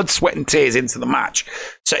 really blood, sweat and tears into the match.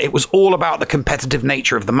 So it was all about the competitive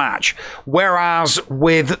nature of the match. Whereas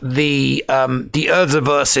with the Urza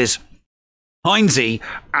versus Heinze,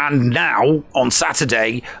 and now on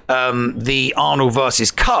Saturday, the Arnold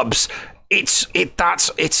versus Cubs,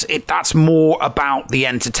 that's more about the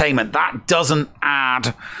entertainment. That doesn't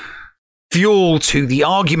add fuel to the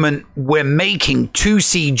argument we're making to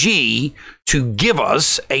CG to give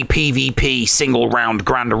us a PvP single round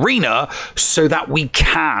Grand Arena so that we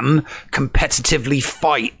can competitively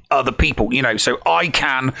fight other people. So I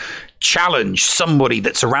can challenge somebody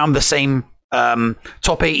that's around the same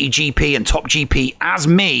top 80 GP and top GP as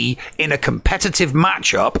me in a competitive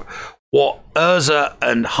matchup. What Urza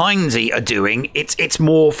and Heinze are doing, it's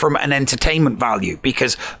more from an entertainment value,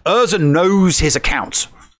 because Urza knows his accounts.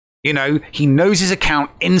 He knows his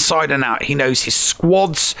account inside and out. He knows his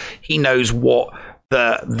squads. He knows what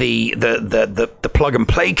the plug and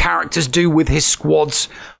play characters do with his squads.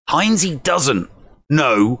 Heinze doesn't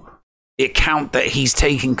know the account that he's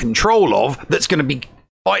taking control of that's going to be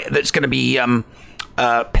matched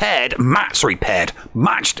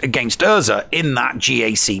against Urza in that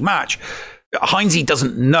GAC match. Heinze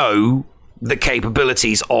doesn't know the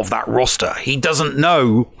capabilities of that roster. He doesn't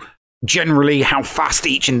know generally how fast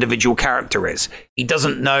each individual character is. He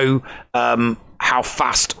doesn't know how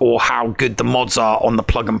fast or how good the mods are on the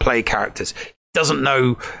plug and play characters. Doesn't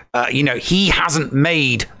know, he hasn't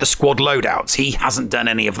made the squad loadouts. He hasn't done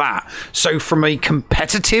any of that. So from a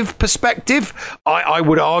competitive perspective, I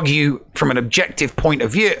would argue from an objective point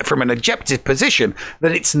of view, from an objective position,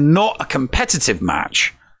 that it's not a competitive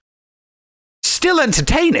match. Still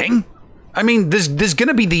entertaining. I mean, there's going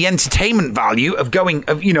to be the entertainment value of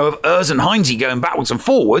Urza and Heinze going backwards and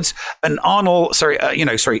forwards, and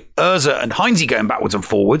Urza and Heinze going backwards and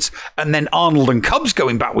forwards, and then Arnold and Cubs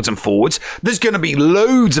going backwards and forwards. There's going to be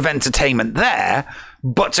loads of entertainment there,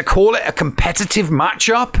 but to call it a competitive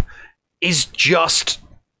matchup is just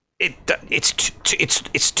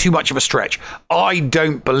it's too much of a stretch. I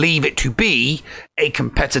don't believe it to be a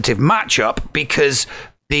competitive matchup because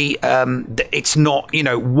it's not,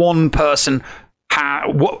 one person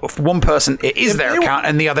it is their account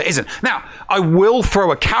and the other isn't. Now, I will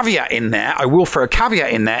throw a caveat in there.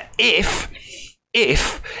 If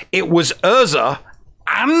it was Urza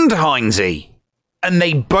and Heinze and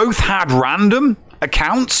they both had random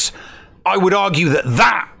accounts, I would argue that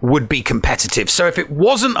that would be competitive. So if it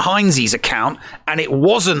wasn't Heinze's account and it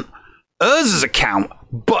wasn't Urz's account,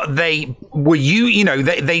 but they were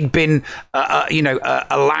they'd been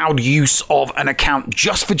allowed use of an account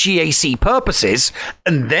just for GAC purposes,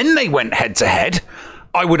 and then they went head to head,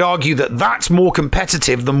 I would argue that that's more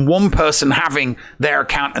competitive than one person having their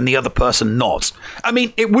account and the other person not. I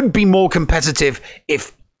mean, it would be more competitive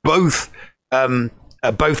if both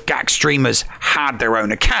GAC streamers had their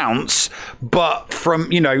own accounts, but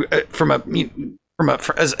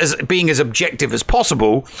as being as objective as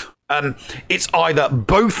possible, it's either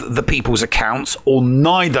both the people's accounts or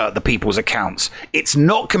neither the people's accounts. It's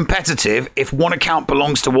not competitive if one account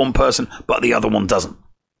belongs to one person but the other one doesn't.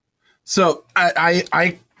 So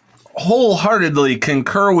I wholeheartedly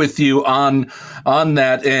concur with you on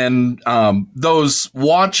that, and those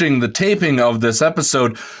watching the taping of this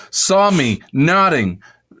episode saw me nodding,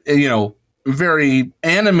 very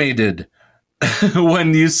animated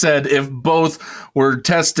when you said if both were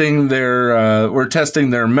testing their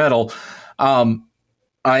metal.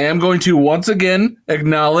 I am going to once again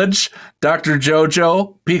acknowledge Dr.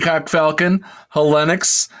 Jojo, Peacock Falcon,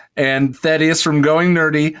 Helenix, and Thaddeus from Going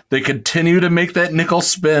Nerdy. They continue to make that nickel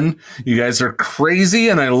spin. You guys are crazy,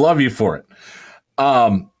 and I love you for it.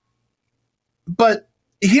 But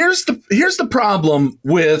here's the problem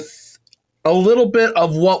with a little bit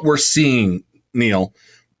of what we're seeing, Neil.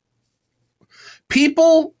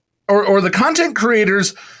 People or the content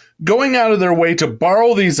creators going out of their way to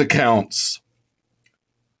borrow these accounts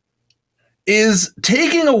is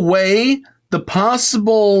taking away the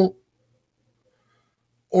possible,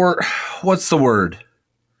 or what's the word?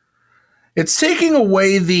 It's taking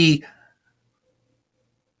away the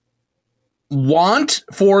want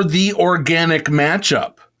for the organic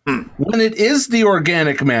matchup. When it is the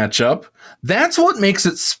organic matchup, that's what makes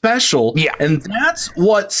it special. Yeah. And that's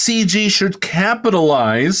what CG should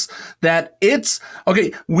capitalize, that it's,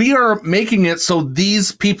 okay, we are making it so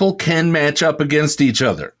these people can match up against each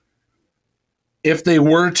other. If they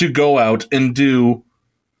were to go out and do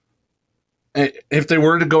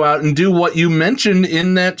what you mentioned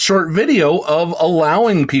in that short video of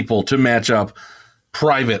allowing people to match up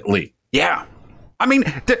privately. Yeah. I mean,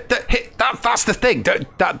 that's the thing.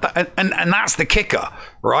 And that's the kicker,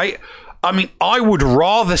 right? I mean, I would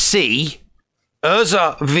rather see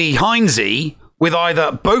Urza v. Heinze with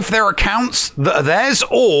either both their accounts that are theirs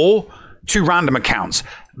or two random accounts.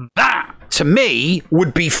 That, to me,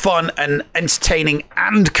 would be fun and entertaining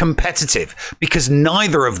and competitive, because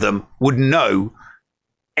neither of them would know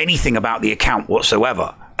anything about the account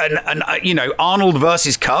whatsoever. And Arnold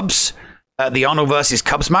versus Cubs, the Arnold versus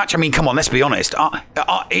Cubs match. I mean, come on, let's be honest.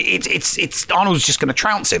 It's Arnold's just going to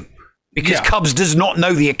trounce him, because Cubs does not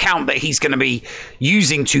know the account that he's going to be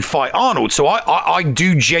using to fight Arnold. So I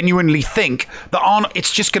do genuinely think that Arnold, he's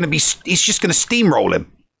just going to steamroll him.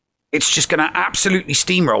 It's just going to absolutely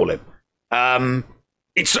steamroll him.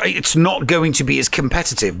 It's not going to be as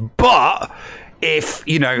competitive, but if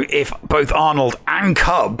both Arnold and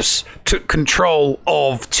Cubs took control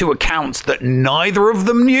of two accounts that neither of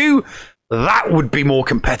them knew, that would be more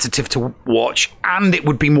competitive to watch, and it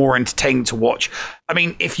would be more entertaining to watch. I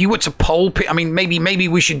mean, if you were to poll, I mean, maybe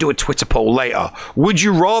we should do a Twitter poll later. Would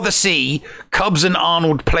you rather see Cubs and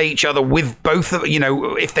Arnold play each other with both of,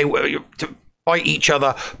 if they were to fight each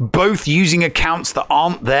other, both using accounts that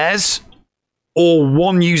aren't theirs, or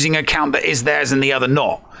one using an account that is theirs and the other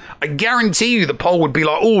not? I guarantee you the poll would be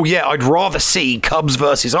like, oh yeah, I'd rather see Cubs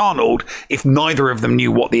versus Arnold if neither of them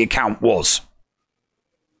knew what the account was.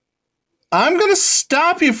 I'm going to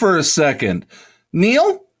stop you for a second.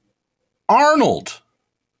 Neil, Arnold,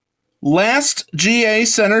 last GA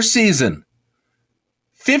Center season,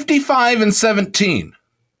 55-17.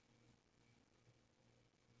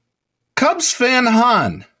 Cubs fan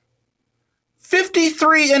Han,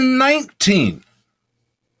 53-19.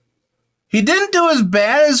 He didn't do as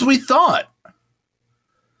bad as we thought.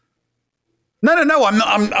 No. I'm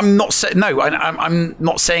not saying no. I'm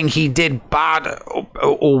not saying he did bad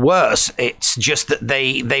or worse. It's just that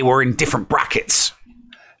they were in different brackets.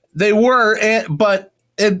 They were, but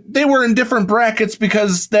they were in different brackets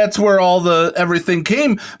because that's where all everything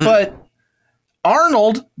came. But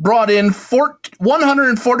Arnold brought in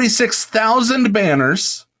 146,000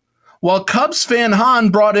 banners, while Cubs fan Han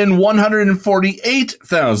brought in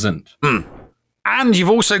 148,000. And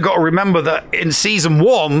you've also got to remember that in season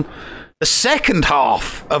 1, the second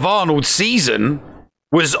half of Arnold's season,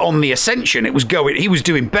 was on the ascension. He was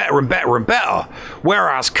doing better and better and better.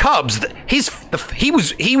 Whereas Cubs, he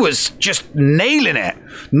was just nailing it,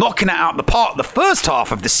 knocking it out the park the first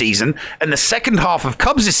half of the season, and the second half of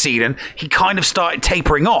Cubs' season, he kind of started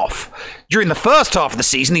tapering off. During the first half of the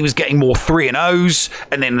season, he was getting more 3-0s,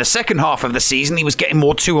 and then in the second half of the season, he was getting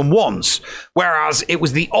more 2-1s. Whereas it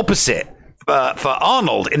was the opposite. For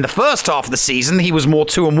Arnold, in the first half of the season, he was more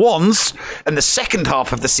 2-1s, and the second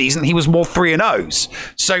half of the season, he was more 3-0s.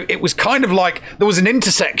 So it was kind of like there was an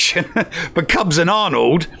intersection for Cubs and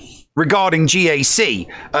Arnold regarding GAC.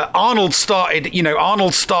 Arnold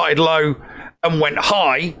started low and went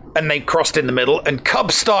high, and they crossed in the middle, and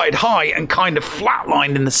Cubs started high and kind of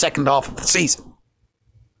flatlined in the second half of the season.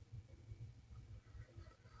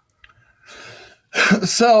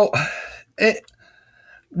 So,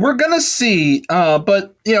 we're gonna see,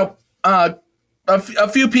 but a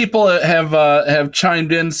few people have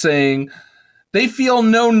chimed in saying they feel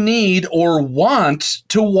no need or want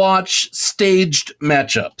to watch staged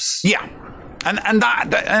matchups. Yeah,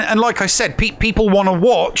 and like I said, people want to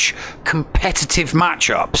watch competitive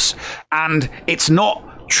matchups, and it's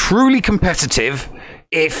not truly competitive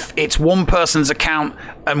if it's one person's account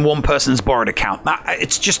and one person's borrowed account.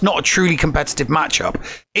 It's just not a truly competitive matchup.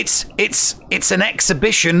 It's an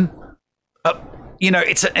exhibition.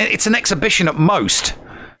 It's an exhibition at most,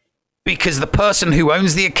 because the person who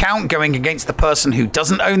owns the account going against the person who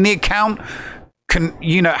doesn't own the account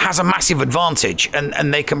has a massive advantage,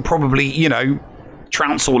 and they can probably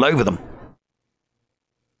trounce all over them.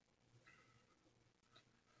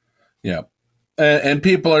 Yeah. And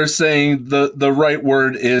people are saying the right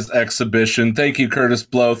word is exhibition. Thank you, Curtis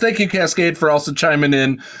Blow. Thank you, Cascade, for also chiming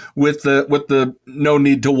in with the no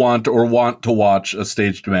need to want or want to watch a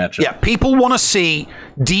staged matchup. Yeah, people want to see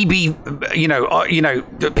DB.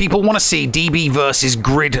 People want to see DB versus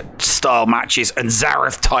grid style matches and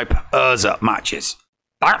Xaereth type Urza matches.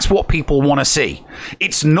 That's what people want to see.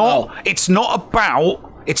 It's not. Oh. It's not about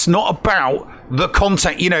the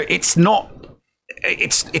content. It's not.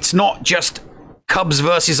 It's not just Cubs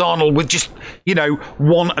versus Arnold with just,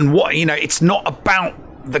 one and what, it's not about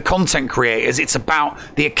the content creators. It's about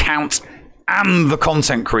the account and the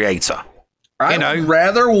content creator. I would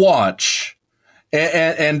rather watch,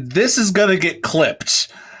 and this is going to get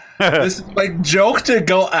clipped. This is my joke to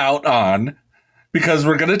go out on, because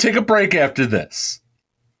we're going to take a break after this.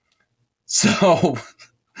 So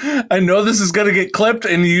I know this is going to get clipped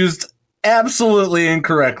and used absolutely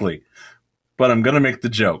incorrectly, but I'm going to make the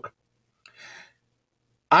joke.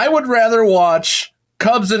 I would rather watch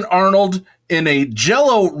Cubs and Arnold in a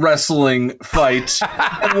Jello wrestling fight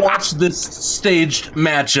and watch this staged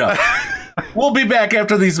matchup. We'll be back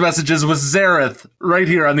after these messages with Xaereth right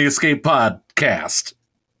here on the Escape Podcast.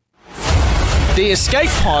 The Escape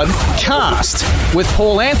Pod Cast with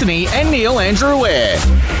Paul Anthony and Neil Andrew Ware.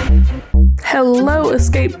 Hello,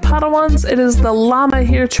 Escape Padawans. It is the Llama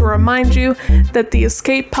here to remind you that the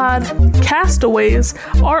Escape Pod castaways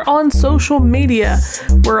are on social media.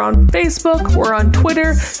 We're on Facebook, we're on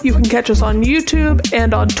Twitter, you can catch us on YouTube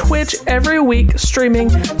and on Twitch every week, streaming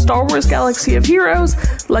Star Wars Galaxy of Heroes,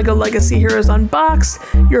 LEGO Legacy Heroes Unboxed,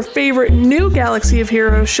 your favorite new Galaxy of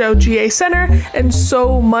Heroes show, GA Center, and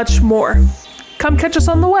so much more. Come catch us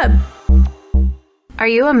on the web. Are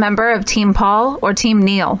you a member of Team Paul or Team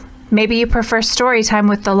Neil? Maybe you prefer story time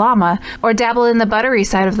with the llama, or dabble in the buttery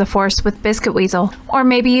side of the Force with Biscuit Weasel. Or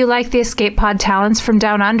maybe you like the Escape Pod talents from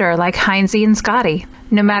Down Under like Heinzie and Scotty.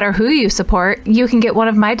 No matter who you support, you can get one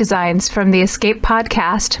of my designs from the Escape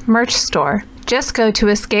Podcast merch store. Just go to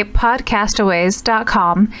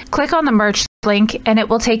escapepodcastaways.com, click on the merch link, and it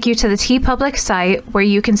will take you to the TeePublic site where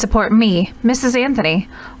you can support me, Mrs. Anthony,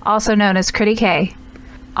 also known as Critty K.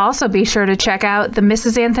 Also be sure to check out the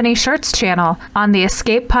Mrs. Anthony Shirts channel on the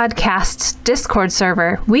Escape Podcast's Discord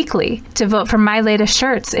server weekly to vote for my latest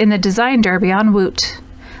shirts in the Design Derby on Woot.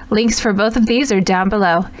 Links for both of these are down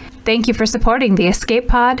below. Thank you for supporting the Escape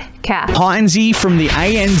Pod cast. Heinzie from the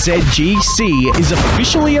ANZGC is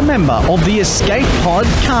officially a member of the Escape Pod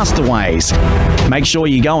Castaways. Make sure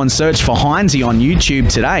you go and search for Heinzie on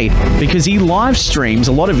YouTube today, because he live streams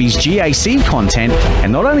a lot of his GAC content,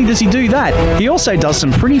 and not only does he do that, he also does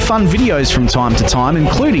some pretty fun videos from time to time,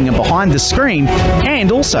 including a behind the screen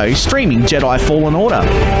and also streaming Jedi Fallen Order.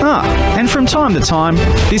 And from time to time,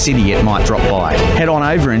 this idiot might drop by. Head on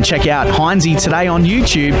over and check out Heinzie today on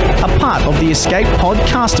YouTube, a part of the Escape Pod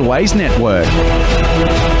Castaways Network. The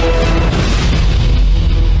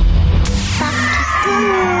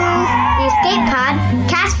Escape Pod,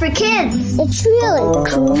 cast for kids. It's really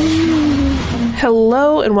cool.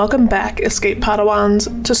 Hello and welcome back, Escape Padawans,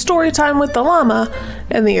 to Storytime with the Llama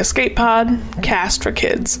and the Escape Pod Cast for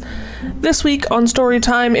Kids. This week on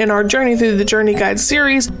Storytime, in our Journey Through the Journey Guide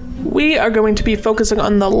series, we are going to be focusing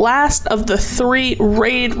on the last of the 3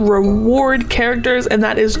 raid reward characters, and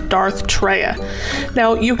that is Darth Traya.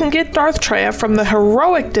 Now, you can get Darth Traya from the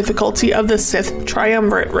heroic difficulty of the Sith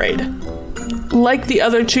Triumvirate raid. Like the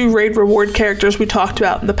other 2 raid reward characters we talked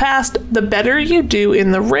about in the past, the better you do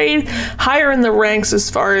in the raid, higher in the ranks as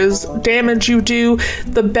far as damage you do,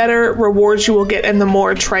 the better rewards you will get and the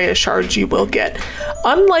more Traya shards you will get.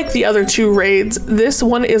 Unlike the other 2 raids, this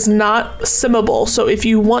one is not simmable, so if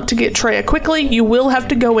you want to get Traya quickly, you will have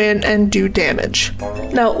to go in and do damage.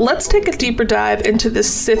 Now, let's take a deeper dive into the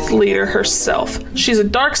Sith leader herself. She's a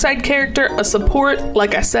dark side character, a support,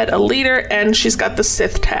 like I said, a leader, and she's got the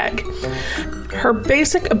Sith tag. Her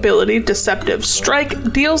basic ability, Deceptive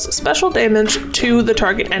Strike, deals special damage to the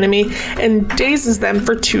target enemy and dazes them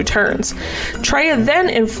for 2 turns. Traya then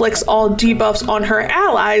inflicts all debuffs on her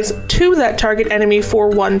allies to that target enemy for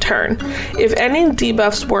 1 turn. If any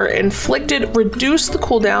debuffs were inflicted, reduce the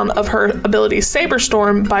cooldown of her ability Saber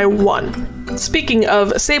Storm by 1. Speaking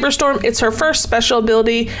of Saber Storm, it's her first special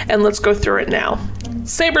ability, and let's go through it now.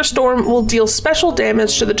 Saber Storm will deal special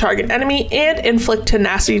damage to the target enemy and inflict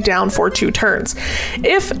tenacity down for 2 turns.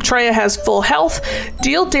 If Traya has full health,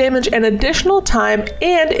 deal damage an additional time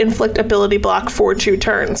and inflict ability block for 2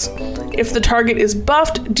 turns. If the target is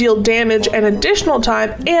buffed, deal damage an additional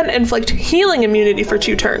time and inflict healing immunity for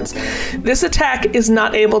 2 turns. This attack is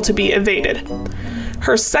not able to be evaded.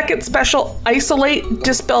 Her second special, Isolate,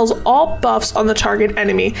 dispels all buffs on the target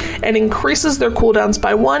enemy and increases their cooldowns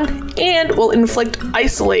by 1 and will inflict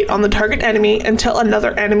Isolate on the target enemy until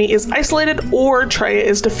another enemy is isolated or Traya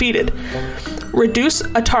is defeated. Reduce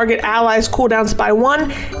a target ally's cooldowns by 1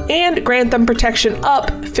 and grant them protection up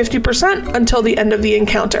 50% until the end of the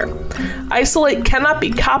encounter. Isolate cannot be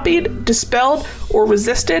copied, dispelled, or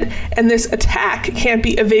resisted, and this attack can't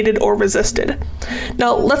be evaded or resisted.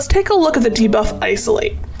 Now, let's take a look at the debuff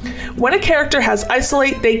Isolate. When a character has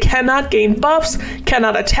Isolate, they cannot gain buffs,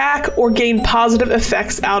 cannot attack, or gain positive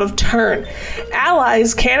effects out of turn.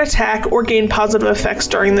 Allies can't attack or gain positive effects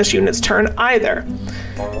during this unit's turn either.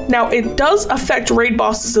 Now, it does affect raid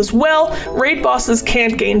bosses as well. Raid bosses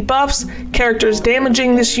can't gain buffs. Characters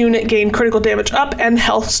damaging this unit gain critical damage up and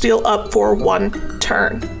health steal up for 1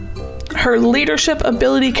 turn. Her leadership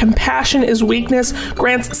ability, Compassion is Weakness,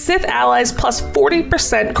 grants Sith allies plus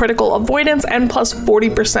 40% critical avoidance and plus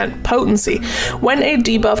 40% potency. When a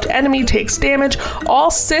debuffed enemy takes damage,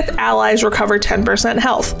 all Sith allies recover 10%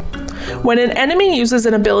 health. When an enemy uses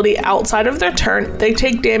an ability outside of their turn, they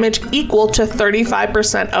take damage equal to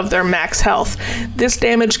 35% of their max health. This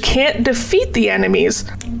damage can't defeat the enemies,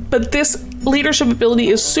 but this leadership ability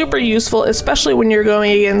is super useful, especially when you're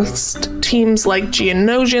going against teams like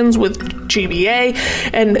Geonosians with GBA,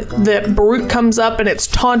 and the Baruch comes up and it's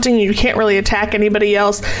taunting, you can't really attack anybody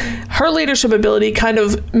else. Her leadership ability kind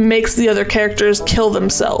of makes the other characters kill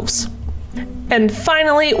themselves. And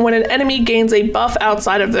finally, when an enemy gains a buff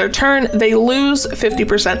outside of their turn, they lose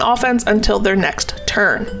 50% offense until their next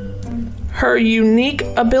turn. Her unique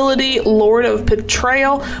ability, Lord of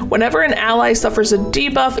Betrayal. Whenever an ally suffers a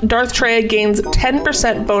debuff, Darth Traya gains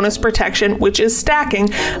 10% bonus protection, which is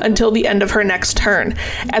stacking, until the end of her next turn.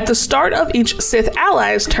 At the start of each Sith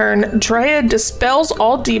ally's turn, Traya dispels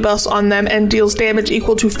all debuffs on them and deals damage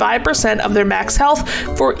equal to 5% of their max health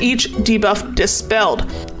for each debuff dispelled.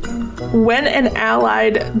 When an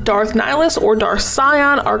allied Darth Nihilus or Darth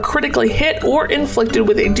Scion are critically hit or inflicted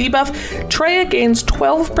with a debuff, Traya gains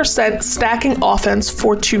 12% stacking offense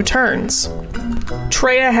for 2 turns.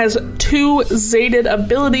 Traya has 2 zated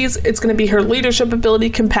abilities. It's going to be her leadership ability,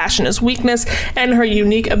 Compassion is Weakness, and her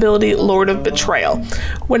unique ability, Lord of Betrayal.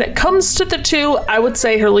 When it comes to the 2, I would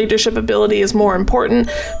say her leadership ability is more important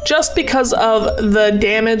just because of the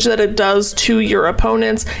damage that it does to your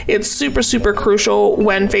opponents. It's super, super crucial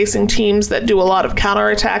when facing teams that do a lot of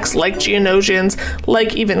counterattacks like Geonosians,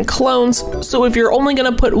 like even clones. So if you're only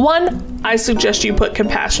going to put 1, I suggest you put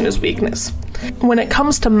Compassion is Weakness. When it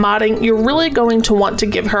comes to modding, you're really going to want to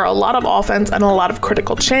give her a lot of offense and a lot of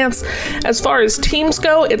critical chance. As far as teams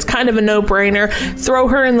go, it's kind of a no-brainer. Throw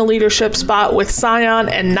her in the leadership spot with Scion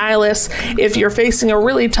and Nihilus. If you're facing a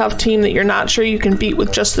really tough team that you're not sure you can beat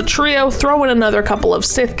with just the trio, throw in another couple of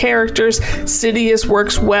Sith characters. Sidious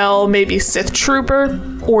works well, maybe Sith Trooper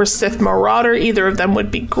or Sith Marauder, either of them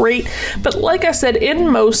would be great. But like I said, in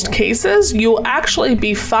most cases, you'll actually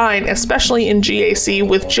be fine, especially in GAC,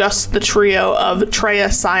 with just the trio of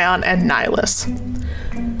Traya, Scion, and Nihilus.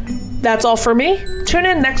 That's all for me. Tune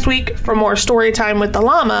in next week for more story time with the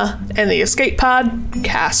llama and the Escape Pod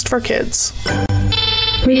cast for kids.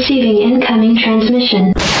 Receiving incoming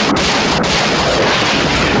transmission.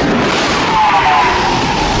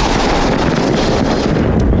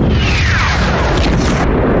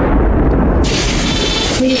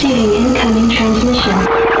 Receiving incoming transmission.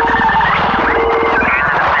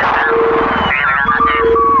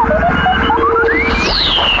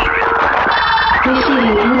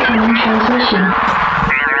 Receiving incoming transmission.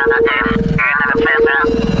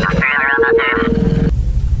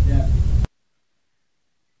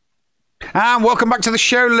 And welcome back to the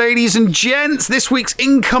show, ladies and gents. This week's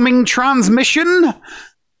incoming transmission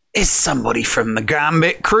is somebody from the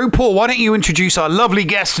Gambit crew. Paul, why don't you introduce our lovely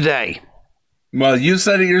guest today? Well, you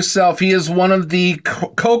said it yourself. He is one of the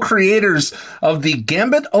co-creators of the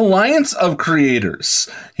Gambit Alliance of Creators.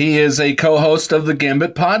 He is a co-host of the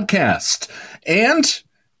Gambit podcast. And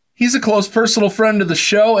he's a close personal friend of the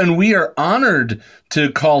show, and we are honored to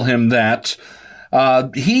call him that.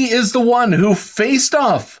 He is the one who faced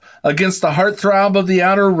off against the heartthrob of the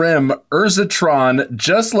Outer Rim, Urzatron.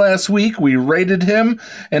 Just last week, we rated him,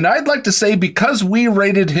 and I'd like to say because we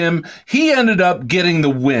rated him, he ended up getting the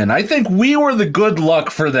win. I think we were the good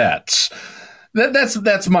luck for that.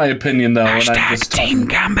 That's my opinion, though. Hashtag and I'm just Team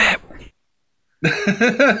Gambit.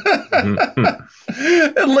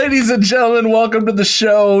 And ladies and gentlemen, welcome to the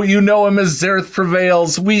show. You know him as Xaereth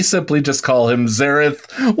Prevails. We simply just call him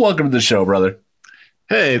Xaereth. Welcome to the show, brother.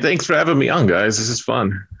 Hey, thanks for having me on, guys. This is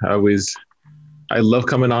fun. I love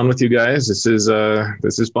coming on with you guys. This is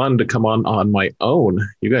fun to come on my own.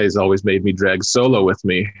 You guys always made me drag solo with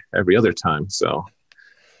me every other time. So,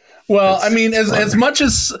 well, I mean, as much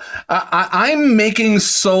as I'm making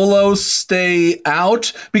Solo stay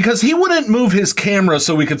out because he wouldn't move his camera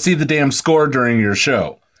so we could see the damn score during your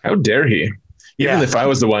show. How dare he? Even if I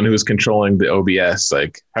was the one who was controlling the OBS,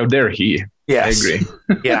 like, how dare he? Yes. I agree.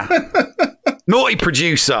 Yeah. Naughty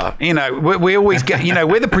producer, we always get, I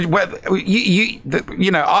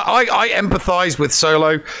empathize with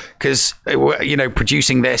Solo because,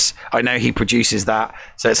 producing this, I know he produces that.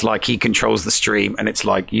 So it's like he controls the stream and it's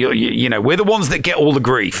like, we're the ones that get all the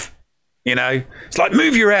grief, it's like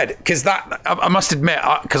move your head. Cause I must admit,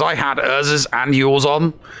 cause I had Urza's and yours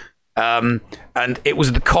on. And it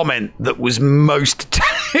was the comment that was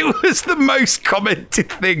it was the most commented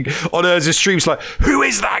thing on Urza's streams. Like, who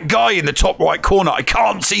is that guy in the top right corner? I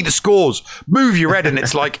can't see the scores. Move your head. And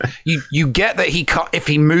it's like, you get that if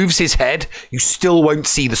he moves his head, you still won't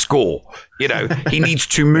see the score. He needs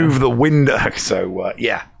to move the window. So,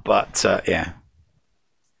 yeah.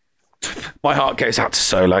 My heart goes out to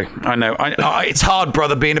Solo. I know. It's hard,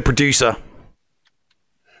 brother, being a producer.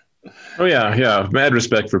 Oh yeah. Mad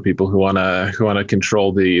respect for people who wanna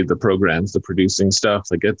control the programs, the producing stuff.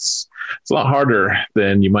 Like it's a lot harder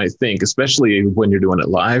than you might think, especially when you're doing it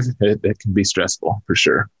live. It can be stressful for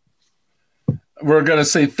sure. We're gonna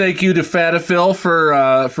say thank you to Fatafil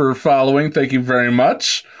for following. Thank you very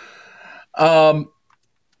much. Let's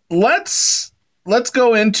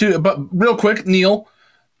go into, but real quick, Neil.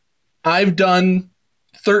 I've done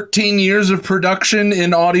 13 years of production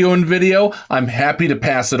in audio and video. I'm happy to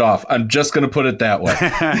pass it off. I'm just going to put it that way.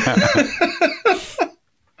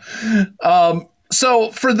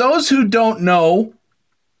 So for those who don't know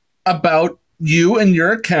about you and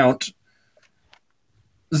your account,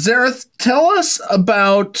 Xaereth, tell us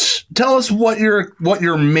what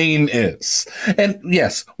your main is. And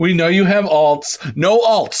yes, we know you have alts. No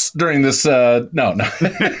alts during this. No.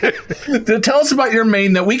 Tell us about your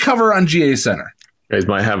main that we cover on GA Center. You guys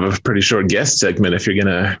might have a pretty short guest segment if you're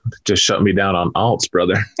gonna just shut me down on alts,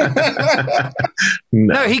 brother.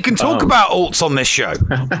 No, he can talk about alts on this show.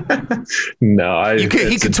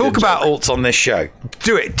 He can talk about alts on this show.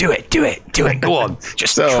 Do it. Go on,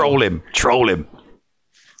 just troll him.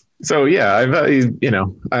 So yeah,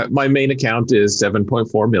 my main account is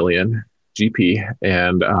 7.4 million GP,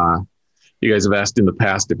 and you guys have asked in the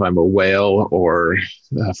past if I'm a whale or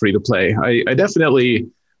free to play. I definitely.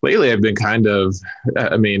 Lately, I've been I've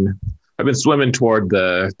been swimming toward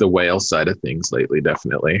the whale side of things lately,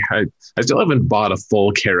 definitely. I still haven't bought a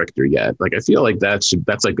full character yet. Like, I feel like that's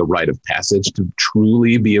like a rite of passage to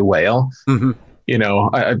truly be a whale. Mm-hmm.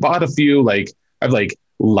 I bought a few, I've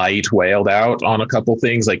light whaled out on a couple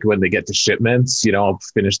things, like when they get to shipments, I'll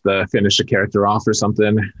finish a character off or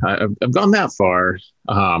something. I've gone that far,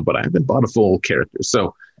 but I haven't bought a full character.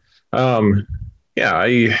 So,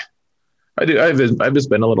 I do. I've been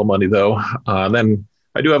spending a little money though. Then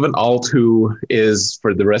I do have an alt who is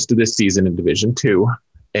for the rest of this season in Division 2,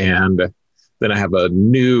 and then I have a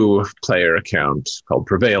new player account called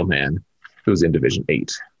Prevail Man, who's in Division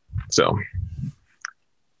 8. So,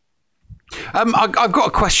 I've got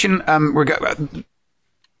a question.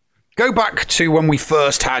 Go back to when we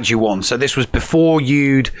first had you on. So this was before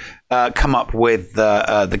you'd come up with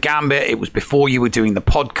the Gambit. It was before you were doing the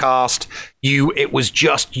podcast. It was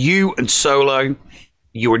just you and Solo.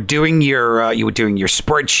 You were doing your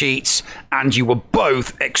spreadsheets, and you were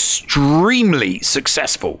both extremely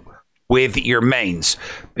successful with your mains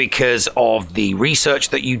because of the research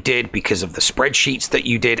that you did, because of the spreadsheets that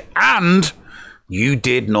you did, and you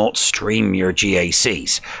did not stream your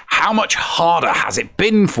GACs. How much harder has it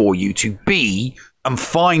been for you to be and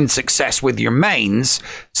find success with your mains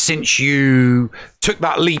since you took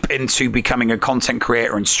that leap into becoming a content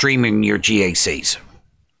creator and streaming your GACs?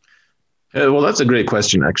 Well, that's a great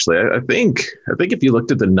question, actually. I think if you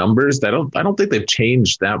looked at the numbers, I don't think they've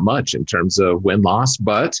changed that much in terms of win-loss,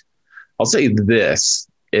 but I'll say this,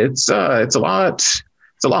 it's a lot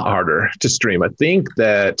harder to stream. I think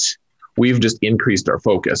that we've just increased our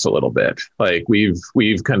focus a little bit. Like we've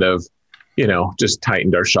kind of, just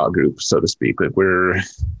tightened our shot group, so to speak. Like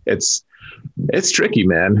it's tricky,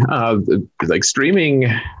 man. Like streaming,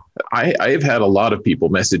 I've had a lot of people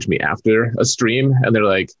message me after a stream and they're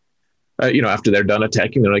like, after they're done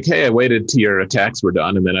attacking, they're like, hey, I waited till your attacks were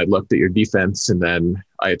done. And then I looked at your defense and then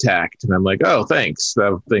I attacked. And I'm like, oh, thanks.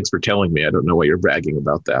 Thanks for telling me. I don't know why you're bragging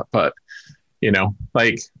about that. But,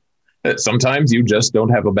 sometimes you just don't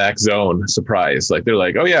have a back zone surprise. Like they're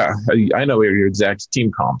like, oh yeah, I know your exact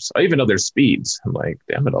team comps. I even know their speeds. I'm like,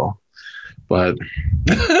 damn it all. But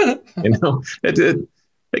it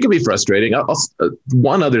can be frustrating.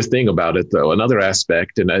 One other thing about it though, another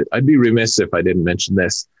aspect, and I'd be remiss if I didn't mention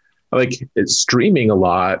this. Like it's streaming a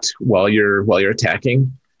lot while you're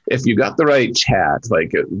attacking. If you got the right chat,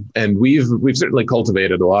 and we've certainly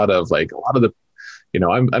cultivated a lot of the.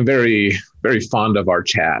 I'm very, very fond of our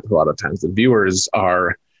chat. A lot of times the viewers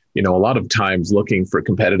are, a lot of times looking for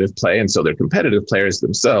competitive play. And so they're competitive players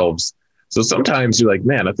themselves. So sometimes you're like,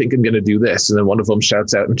 man, I think I'm going to do this. And then one of them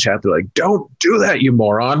shouts out in chat, they're like, don't do that, you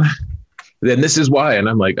moron. Then this is why. And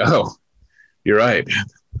I'm like, oh, you're right.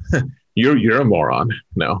 You're a moron.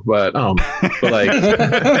 No, but like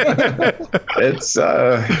it's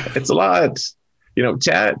a lot,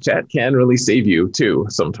 chat can really save you too.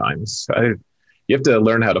 Sometimes you have to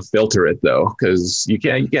learn how to filter it though, because you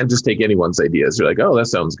can't just take anyone's ideas. You're like, oh, that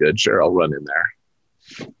sounds good. Sure, I'll run in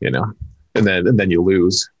there, and then you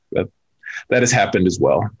lose. That has happened as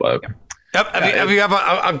well. But have you ever?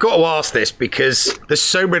 I've got to ask this because there's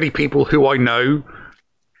so many people who I know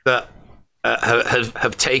that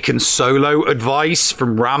have taken solo advice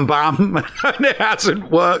from Rambam and it hasn't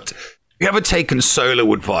worked. Have you ever taken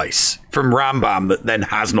solo advice from Rambam that then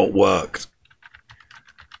has not worked?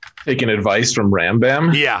 Taking advice from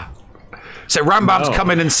Rambam? Yeah. So Rambam's come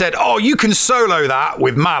in and said, oh, you can solo that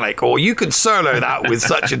with Malik, or you can solo that with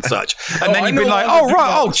such and such. And then you've been like, oh,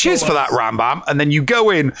 right, oh, cheers for that, Rambam. And then you go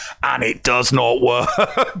in and it does not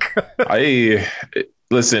work.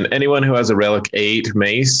 Listen, anyone who has a Relic 8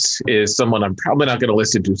 mace is someone I'm probably not going to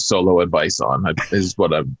listen to solo advice on, is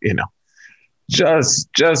what I'm, just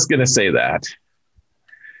going to say that,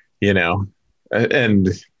 and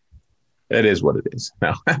it is what it is.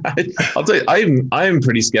 Now, I'll tell you, I'm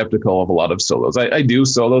pretty skeptical of a lot of solos. I do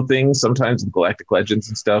solo things sometimes with Galactic Legends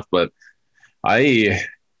and stuff, but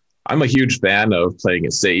I'm a huge fan of playing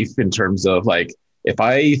it safe in terms of if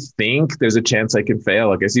I think there's a chance I can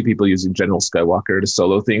fail, I see people using General Skywalker to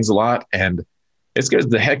solo things a lot, and it scares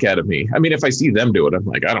the heck out of me. I mean, if I see them do it, I'm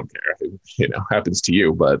like, I don't care, happens to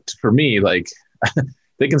you. But for me,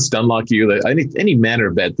 they can stun lock you. Any manner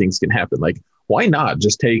of bad things can happen. Why not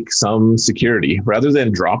just take some security rather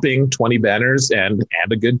than dropping 20 banners and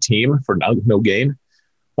a good team for no gain?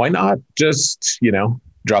 Why not just,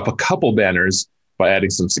 drop a couple banners by adding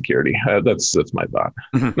some security? That's my thought.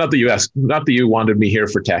 Mm-hmm. Not that you wanted me here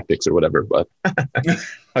for tactics or whatever, but I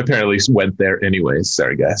apparently went there anyways.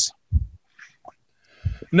 Sorry, guys.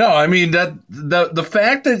 No, I mean that the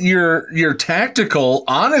fact that you're tactical,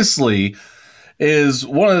 honestly, is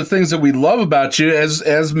one of the things that we love about you.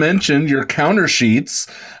 As mentioned, your counter sheets.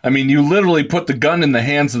 I mean, you literally put the gun in the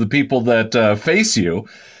hands of the people that face you.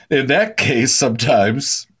 In that case,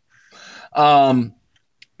 sometimes,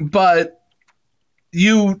 but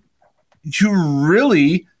you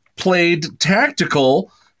really played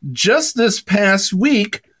tactical just this past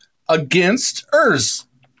week against Urz.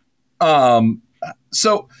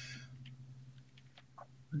 So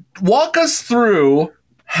walk us through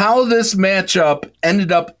how this matchup ended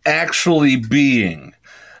up actually being.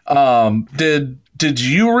 Did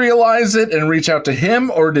you realize it and reach out to him,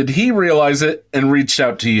 or did he realize it and reached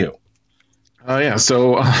out to you? Yeah.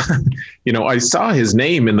 So, I saw his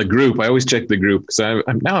name in the group. I always check the group because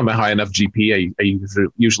I'm a high enough GP. I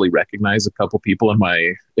usually recognize a couple people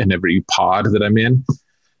in every pod that I'm in.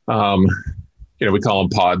 We call them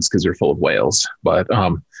pods because they're full of whales. But,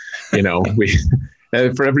 we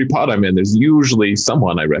for every pod I'm in, there's usually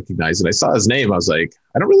someone I recognize. And I saw his name. I was like,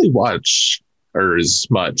 I don't really watch as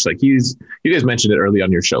much. Like you guys mentioned it early on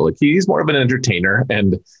your show. Like he's more of an entertainer,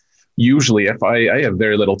 and usually if I have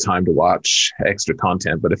very little time to watch extra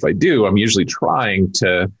content, but if I do, I'm usually trying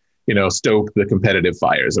to, stoke the competitive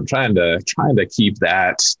fires. I'm trying to keep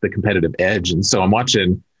the competitive edge. And so I'm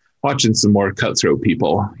watching some more cutthroat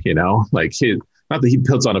people, like not that he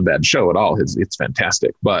puts on a bad show at all. It's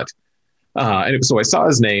fantastic. But, and so I saw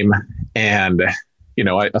his name and,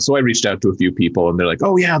 I reached out to a few people and they're like,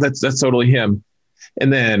 oh yeah, that's totally him.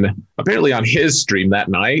 And then apparently on his stream that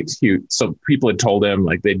night, some people had told him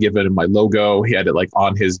like they'd given him my logo. He had it like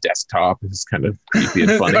on his desktop. It's kind of creepy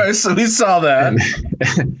and funny. So we saw that,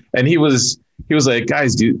 and he was like,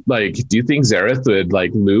 guys, do you think Xaereth would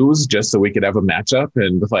like lose just so we could have a matchup?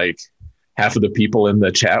 And like half of the people in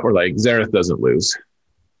the chat were like, Xaereth doesn't lose,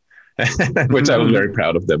 which I was very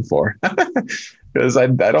proud of them for. Because I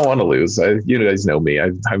don't want to lose. You guys know me.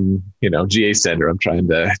 I'm GA Sender. I'm trying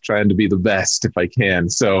to be the best if I can.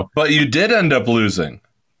 So, but you did end up losing.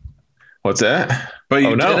 What's that? But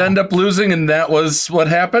you did end up losing, and that was what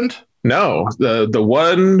happened. No, the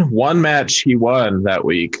one match he won that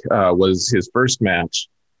week was his first match.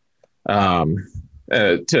 And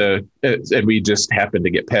we just happened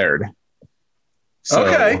to get paired. So,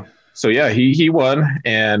 okay. So yeah, he won,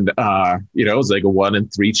 and it was like a 1 in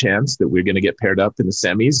 3 chance that we're going to get paired up in the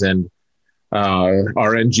semis, and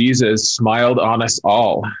RNGesus smiled on us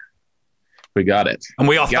all. We got it, and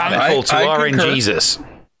we are thankful to RNGesus.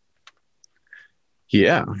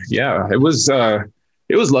 Yeah, it was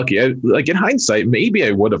lucky. Like in hindsight, maybe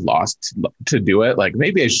I would have lost to do it. Like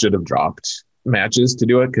maybe I should have dropped matches to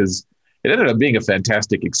do it because it ended up being a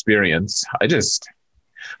fantastic experience.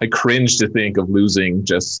 I cringe to think of losing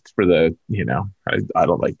just for the, I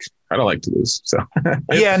don't like to lose. So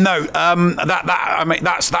yeah, no,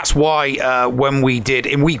 that's why when we did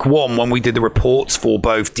in week 1, when we did the reports for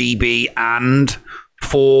both DB and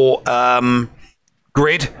for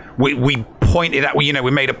Grid, we pointed out, we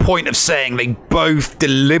made a point of saying they both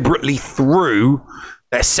deliberately threw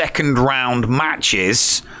their second round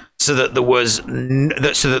matches so that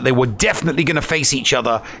they were definitely going to face each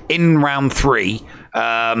other in round 3.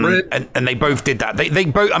 And they both did that. They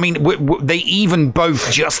both, they even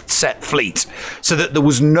both just set fleet so that there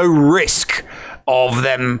was no risk of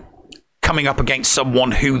them coming up against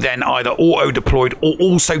someone who then either auto-deployed or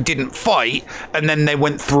also didn't fight, and then they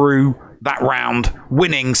went through that round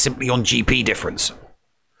winning simply on GP difference.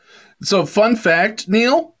 So fun fact,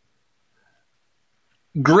 Neil,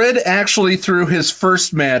 Grid actually threw his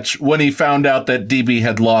first match when he found out that DB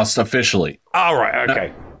had lost officially. All right,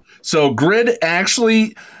 okay. So Grid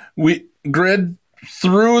threw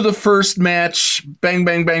the first match, bang,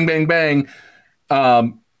 bang, bang, bang, bang,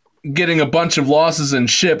 getting a bunch of losses in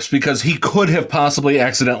ships because he could have possibly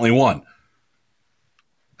accidentally won.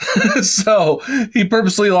 So he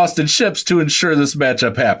purposely lost in ships to ensure this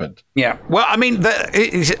matchup happened. Yeah. Well,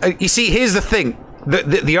 you see, here's the thing.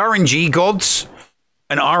 The RNG gods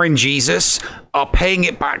and RNGesus are paying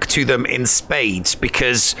it back to them in spades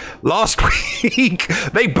because last week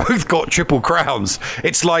they both got triple crowns.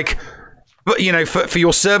 It's like, for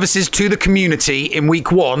your services to the community in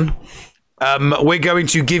week 1, we're going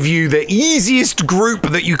to give you the easiest group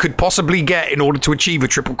that you could possibly get in order to achieve a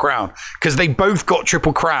triple crown, because they both got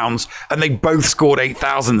triple crowns and they both scored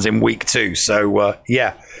 8,000s in week 2. So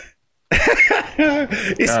yeah.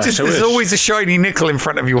 There's always a shiny nickel in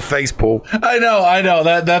front of your face, Paul. I know.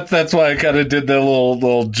 That's why I kind of did the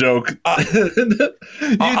little joke.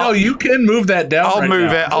 You can move that down.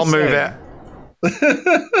 I'll move it.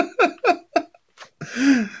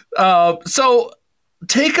 So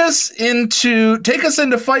take us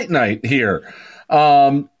into fight night here.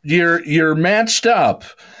 You're matched up,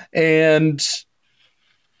 and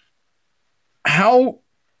what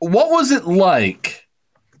was it like?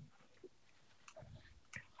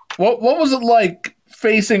 What was it like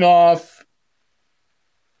facing off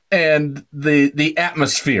and the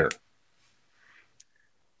atmosphere?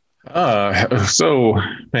 So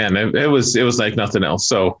man, it was like nothing else.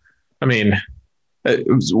 So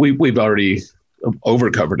we've already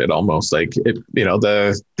overcovered it almost. Like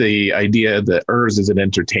the idea that Urs is an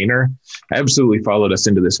entertainer absolutely followed us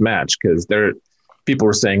into this match because people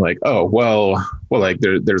were saying like, oh, well, like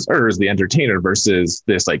there's Urs, the entertainer, versus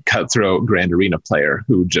this like cutthroat Grand Arena player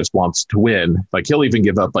who just wants to win. Like he'll even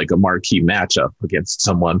give up like a marquee matchup against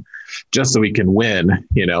someone just so he can win,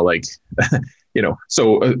 like,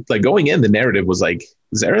 so like going in, the narrative was like,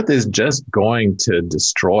 Xaereth is just going to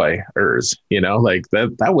destroy Urs, like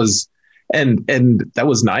that was, and that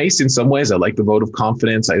was nice in some ways. I like the vote of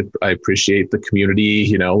confidence. I appreciate the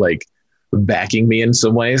community, like backing me in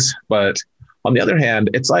some ways. But on the other hand,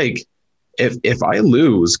 it's like, if I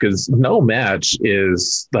lose, because no match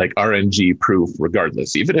is like RNG proof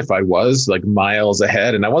regardless, even if I was like miles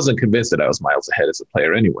ahead, and I wasn't convinced that I was miles ahead as a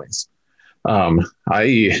player anyways.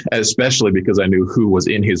 Especially because I knew who was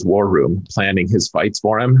in his war room planning his fights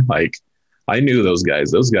for him. Like I knew those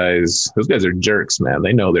guys are jerks, man.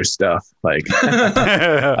 They know their stuff. Like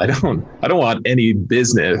I don't want any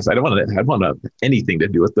business. I don't want anything to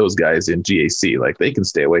do with those guys in GAC. Like they can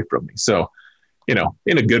stay away from me. So, in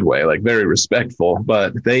a good way, like very respectful,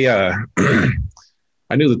 but they, I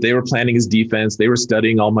knew that they were planning his defense. They were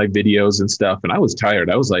studying all my videos and stuff. And I was tired.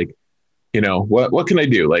 I was like, what can I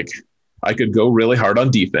do? Like, I could go really hard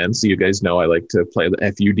on defense. You guys know I like to play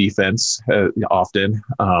the FU defense often.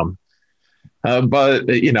 But,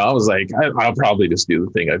 I was like, I'll probably just do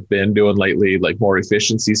the thing I've been doing lately, like more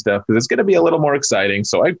efficiency stuff, because it's going to be a little more exciting.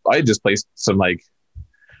 So I just placed some like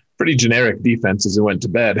pretty generic defenses and went to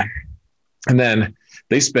bed. And then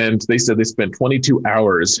they said they spent 22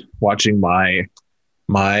 hours watching my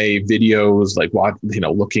videos, like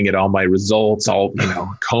looking at all my results, all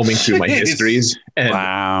combing through my histories and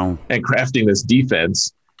crafting this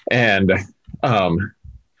defense. And I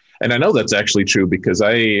know that's actually true because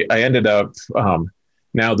I ended up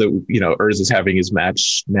now that Urs is having his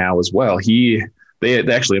match now as well. They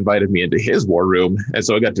actually invited me into his war room, and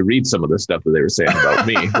so I got to read some of the stuff that they were saying about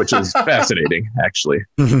me, which is fascinating actually.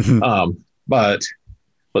 But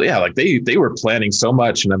yeah, like they were planning so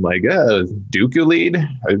much, and I'm like, Dooku lead?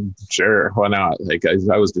 Sure, why not? Like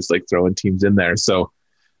I was just like throwing teams in there. So,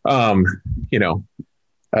 I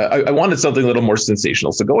wanted something a little more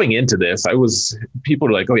sensational. So going into this, people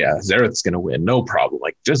were like, oh yeah, Xaereth's gonna win, no problem.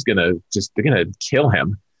 Like they're gonna kill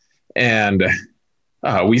him. And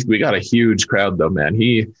we got a huge crowd though, man.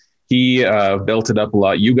 He built it up a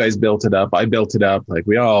lot. You guys built it up. I built it up. Like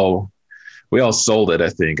we all sold it. I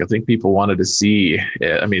think people wanted to see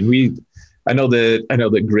it. I mean, I know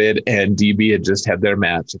that Grid and DB had just had their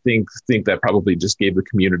match. I think that probably just gave the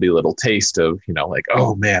community a little taste of, like,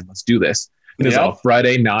 oh man, let's do this. It was all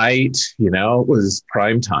Friday night, it was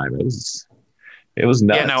prime time. It was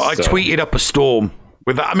nuts. Yeah, no, I tweeted up a storm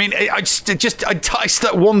with that. I mean, I typed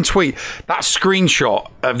that one tweet, that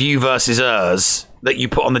screenshot of you versus Urs that you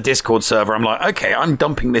put on the Discord server. I'm like, okay, I'm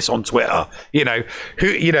dumping this on Twitter. Are you hashtag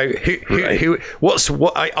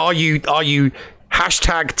are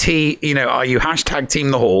you hashtag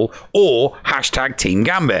Team the Hall or hashtag Team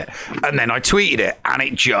Gambit? And then I tweeted it and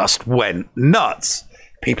it just went nuts.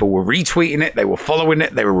 People were retweeting it, they were following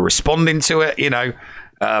it, they were responding to it.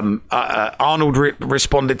 Arnold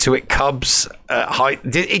responded to it. Cubs,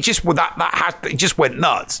 it just went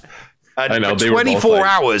nuts. I know, for 24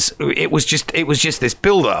 hours, it was just this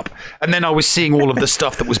build up, and then I was seeing all of the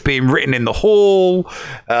stuff that was being written in the hall,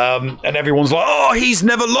 and everyone's like, "Oh, he's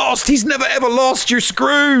never lost. He's never ever lost. You're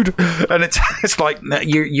screwed." And it's like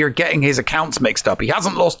you're getting his accounts mixed up. He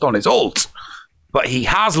hasn't lost on his ult, but he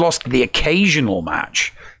has lost the occasional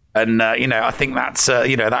match. And I think that's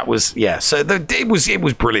that was So it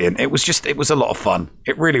was brilliant. It was a lot of fun.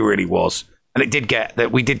 It really, really was, and it did get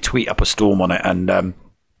that. We did tweet up a storm on it, and.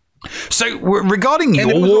 So regarding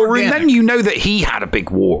your war room, then that he had a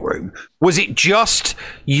big war room. Was it just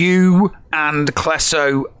you and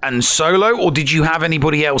Klesso and Solo, or did you have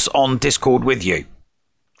anybody else on Discord with you?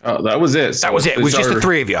 Oh, that was it. That was it. It was just the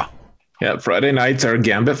three of you. Yeah, Friday nights are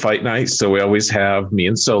Gambit fight nights, so we always have me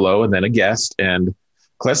and Solo and then a guest. And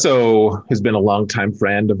Klesso has been a longtime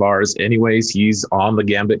friend of ours anyways. He's on the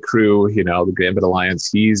Gambit crew, the Gambit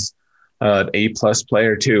Alliance. He's an A+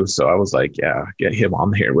 player too. So I was like, yeah, get him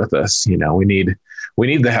on here with us. We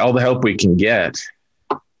need all the help we can get.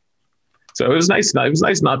 So it was nice. It was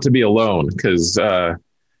nice not to be alone because,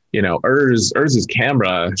 Urz's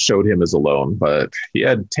camera showed him as alone, but he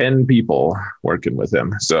had 10 people working with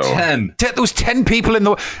him. So 10. There was 10 people in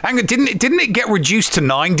the. Hang on, didn't it get reduced to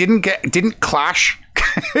 9? Didn't Clash?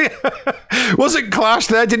 Wasn't Clash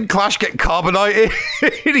there? Didn't Clash get carbonated?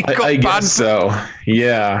 He got I banned. Guess so.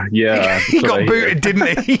 Yeah. He got booted,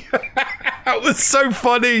 didn't he? That was so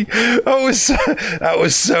funny. That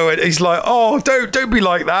was so. He's like, oh, don't be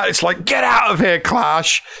like that. It's like, get out of here,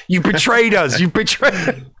 Clash. You betrayed us. You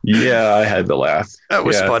betrayed. Yeah, I had to laugh. That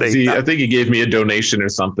was funny. I think he gave me a donation or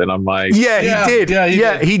something on my. Yeah, he did.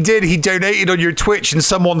 Yeah, he did. He donated on your Twitch, and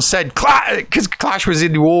someone said, because Clash was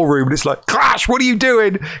in the war room, and it's like, Clash, what are you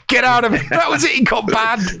doing? Get out of it. That was it. He got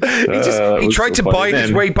banned. He tried to bite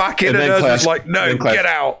his way back in, and Clash was like, no, get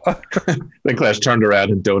out. Then Clash turned around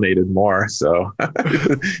and donated more, so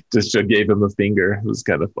just gave him a finger. It was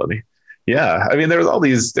kind of funny. Yeah, I mean, there's all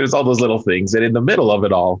those little things, and in the middle of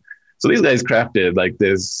it all, so these guys crafted like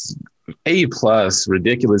this A+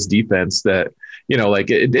 ridiculous defense that, you know, like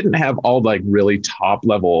it didn't have all like really top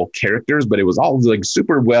level characters, but it was all like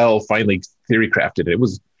super well finely theory crafted. It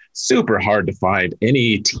was super hard to find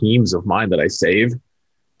any teams of mine that I saved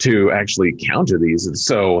to actually counter these, and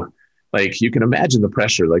so like you can imagine the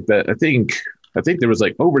pressure. Like that, I think there was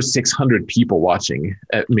like over 600 people watching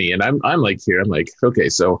at me, and I'm like here. I'm like, okay,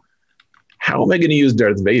 so how am I going to use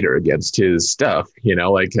Darth Vader against his stuff? You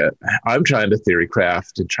know, like I'm trying to theory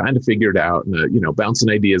craft and trying to figure it out, and you know, bouncing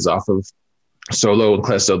ideas off of Solo and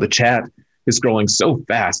Klesto. The chat is scrolling so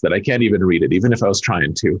fast that I can't even read it, even if I was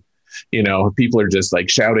trying to. You know, people are just like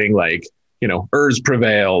shouting, like, you know, Urz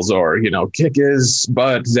prevails, or, you know, kick his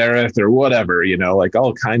butt, Xaereth, or whatever. You know, like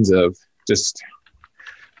all kinds of just.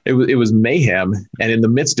 It was mayhem, and in the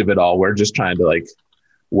midst of it all, we're just trying to like.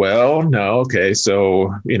 Well, no, okay.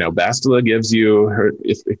 So, you know, Bastila gives you her,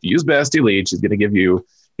 if you use Basti Lead, she's going to give you,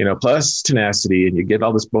 you know, plus tenacity, and you get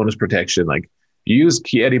all this bonus protection. Like you use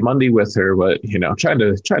Kieti Mundi with her, but, you know, trying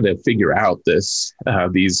to figure out this,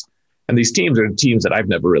 these teams are teams that I've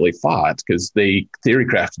never really fought because they theory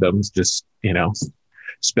crafted them just, you know,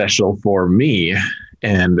 special for me.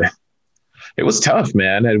 And it was tough,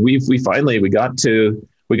 man. And we finally got through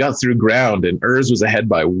ground, and Urz was ahead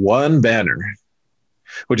by one banner,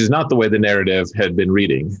 which is not the way the narrative had been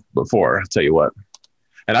reading before. I'll tell you what.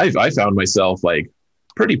 And I found myself like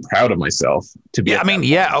pretty proud of myself to be. Yeah, I mean,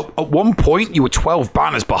 at one point you were 12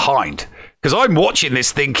 banners behind. Because I'm watching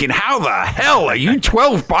this thinking, how the hell are you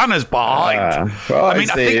 12 banners behind? Well, I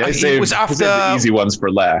think it was after the easy ones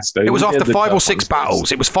for last. It was after 5 or 6 battles.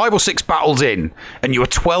 First. It was 5 or 6 battles in, and you were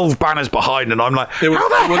 12 banners behind, and I'm like, how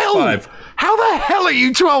the hell? 5. How the hell are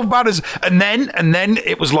you 12 banners? And then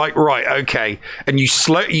it was like, right, okay. And you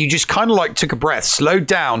just kind of like took a breath, slowed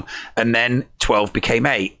down, and then 12 became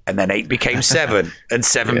 8, and then 8 became 7, and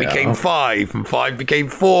 7 became 5, and 5 became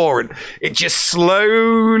 4, and it just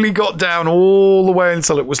slowly got down all the way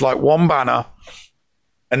until it was like one banner.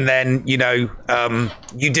 And then, you know,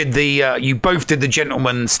 you both did the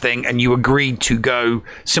gentleman's thing, and you agreed to go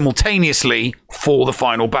simultaneously for the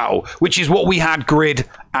final battle, which is what we had Grid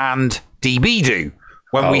and DB do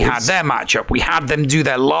when we had their matchup. We had them do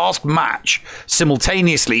their last match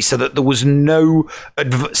simultaneously, so that there was no,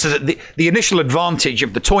 so that the initial advantage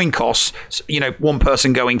of the coin costs, you know, one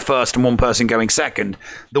person going first and one person going second,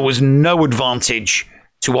 there was no advantage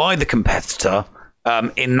to either competitor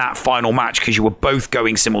in that final match because you were both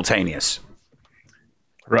going simultaneous.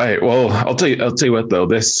 Right. Well, I'll tell you what though,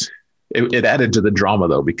 it added to the drama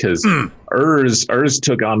though, because Urz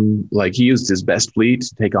took on, like, he used his best fleet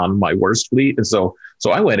to take on my worst fleet, and so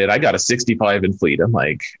I went in. I got a 65 in fleet. I'm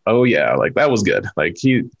like, oh yeah, like that was good. Like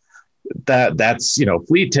that's you know,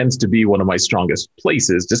 fleet tends to be one of my strongest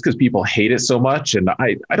places just because people hate it so much, and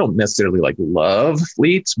I don't necessarily like love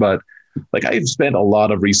fleets, but like I've spent a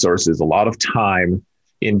lot of resources, a lot of time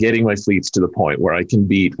in getting my fleets to the point where I can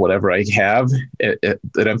beat whatever I have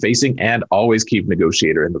that I'm facing, and always keep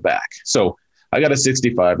negotiator in the back. So I got a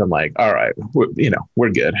 65. I'm like, all right, we're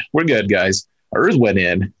good. We're good, guys. Urz went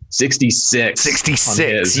in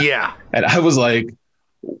 66. Yeah. And I was like,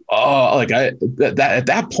 oh, like at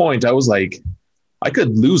that point, I was like, I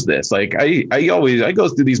could lose this. Like I go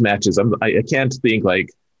through these matches. I can't think like,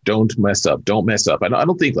 don't mess up. I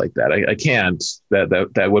don't think like that. I can't.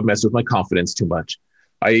 That would mess with my confidence too much.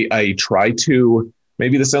 I try to,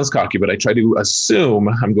 maybe this sounds cocky, but I try to assume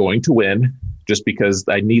I'm going to win just because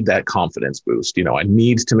I need that confidence boost. You know, I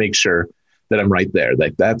need to make sure that I'm right there.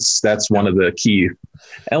 Like that's one of the key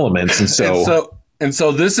elements. And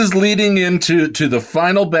so this is leading into the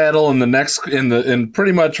final battle in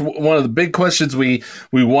pretty much one of the big questions we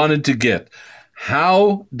wanted to get.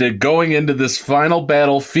 How did going into this final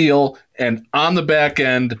battle feel? And on the back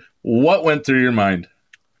end, what went through your mind?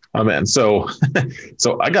 Oh man, so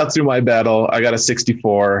I got through my battle. I got a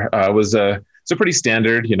 64. It was pretty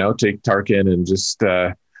standard, you know, take Tarkin and just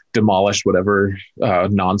demolish whatever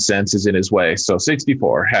nonsense is in his way. So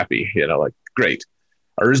 64, happy, you know, like great.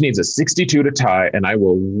 Ours needs a 62 to tie, and I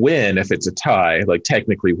will win if it's a tie, like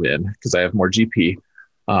technically win because I have more GP.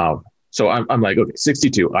 So I'm like, okay,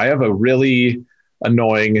 62. I have a really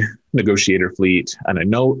annoying negotiator fleet, and I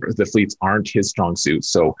know the fleets aren't his strong suit.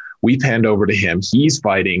 So we panned over to him. He's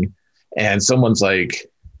fighting, and someone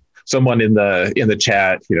in the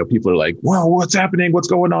chat, people are like, "Whoa, what's happening? What's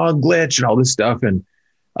going on? Glitch and all this stuff." And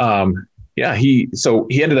he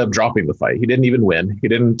ended up dropping the fight. He didn't even win. He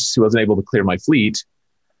wasn't able to clear my fleet.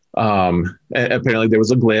 Apparently there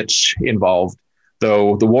was a glitch involved,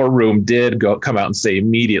 though the war room did come out and say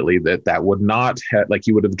immediately that would not have, like,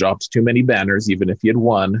 he would have dropped too many banners even if he had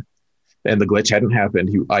won and the glitch hadn't happened.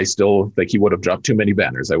 He would have dropped too many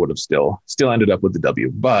banners. I would have still ended up with the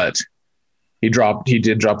W, but he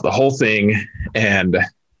did drop the whole thing. And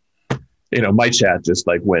my chat just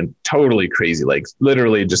like went totally crazy, like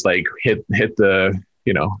literally just like hit the,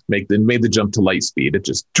 made the jump to light speed. It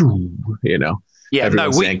just,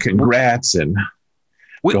 everyone's saying congrats and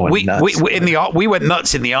we went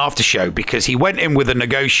nuts in the after show because he went in with a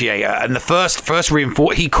negotiator, and the first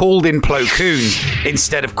he called in Plo Koon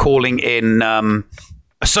instead of calling in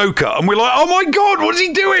Ahsoka, and we're like, oh my god, what is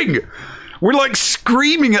he doing? We're like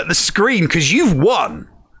screaming at the screen because you've won.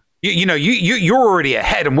 You're already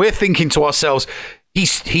ahead, and we're thinking to ourselves,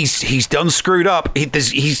 he's done screwed up. It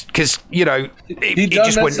just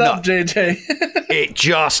went nuts. JJ. It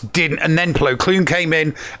just didn't. And then Plo Koon came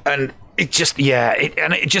in, and it just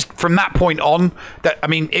from that point on,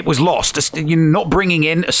 it was lost. Not bringing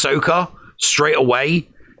in Ahsoka straight away.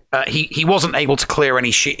 He wasn't able to clear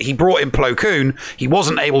any shit. He brought in Plo Koon. He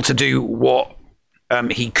wasn't able to do what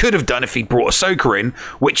he could have done if he'd brought Ahsoka in,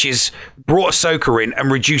 which is brought Ahsoka in and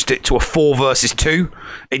reduced it to a 4 versus 2.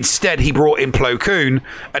 Instead, he brought in Plo Koon,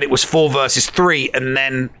 and it was 4 versus 3, and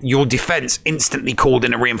then your defense instantly called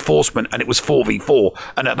in a reinforcement, and it was 4v4.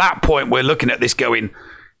 And at that point, we're looking at this going,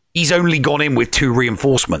 he's only gone in with 2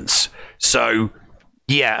 reinforcements. So,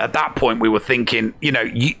 yeah, at that point, we were thinking,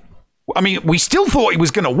 we still thought he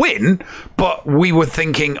was going to win, but we were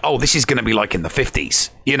thinking, oh, this is going to be like in the 50s,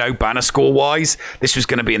 banner score wise, this was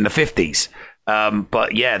going to be in the 50s.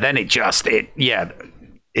 But yeah, then it just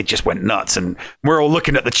went nuts. And we're all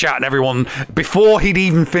looking at the chat, and everyone, before he'd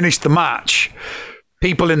even finished the match,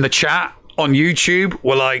 people in the chat on YouTube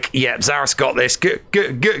were like, yeah, Xaereth's got this. Good.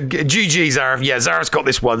 GG, Xaereth. Yeah, Xaereth's got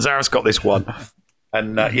this one. Xaereth's got this one.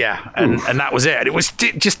 And and that was it. And it was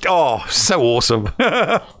just, so awesome.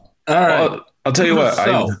 All right, well, I'll tell you what.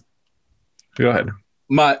 Go ahead.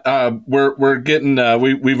 We're getting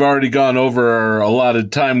we've already gone over our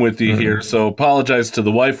allotted time with you here, so apologize to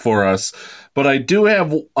the wife for us. But I do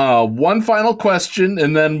have one final question,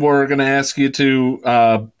 and then we're going to ask you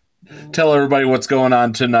to tell everybody what's going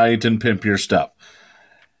on tonight and pimp your stuff.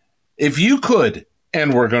 If you could,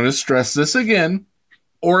 and we're going to stress this again,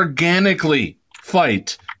 organically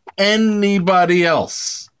fight anybody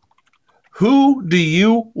else, who do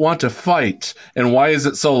you want to fight, and why is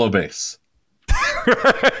it solo base?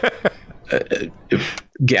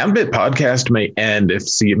 Gambit podcast may end if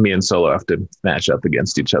me and Solo have to match up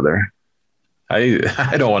against each other.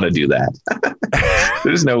 I don't want to do that.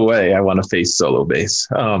 There's no way I want to face solo base.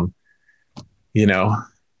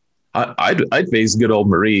 I'd face good old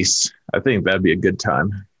Maurice. I think that'd be a good time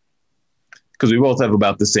because we both have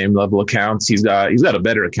about the same level accounts. He's got a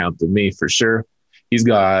better account than me for sure. He's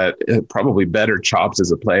got probably better chops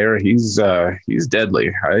as a player. He's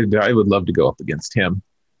deadly. I would love to go up against him.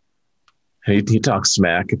 He talks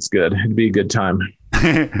smack. It's good. It'd be a good time.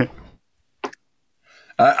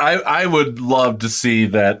 I would love to see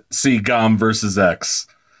Gom versus X.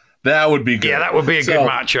 That would be good. Yeah, that would be a good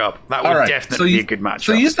matchup. That would definitely be a good matchup.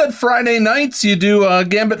 So you said Friday nights you do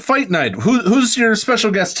Gambit Fight Night. Who's your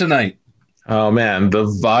special guest tonight? Oh man, the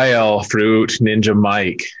vile fruit ninja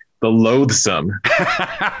Mike. The loathsome.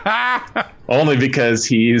 Only because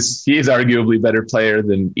he's arguably better player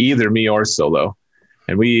than either me or Solo.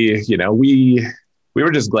 And we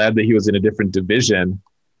were just glad that he was in a different division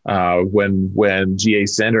when GA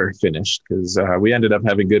Center finished, because we ended up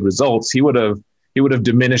having good results. He would have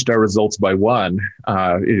diminished our results by 1,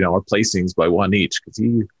 our placings by 1 each,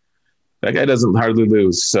 because that guy doesn't hardly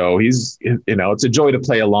lose. So it's a joy to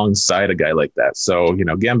play alongside a guy like that. So,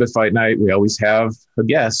 Gambit Fight Night, we always have a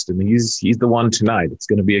guest, and he's the one tonight. It's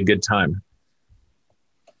going to be a good time.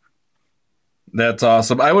 That's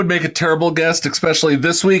awesome. I would make a terrible guest, especially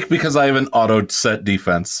this week, because I have an auto set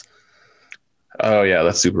defense. Oh yeah,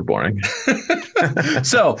 that's super boring.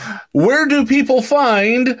 So where do people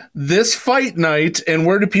find this fight night, and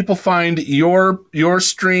where do people find your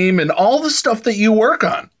stream and all the stuff that you work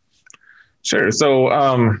on? Sure. So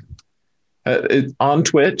On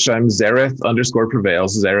Twitch, I'm Xaereth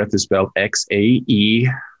 _prevails. Xaereth is spelled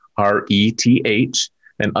Xaereth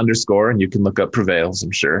and underscore, and you can look up prevails.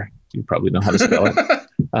 I'm sure you probably know how to spell it.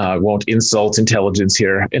 Won't insult intelligence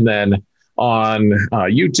here. And then on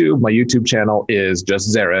YouTube, my YouTube channel is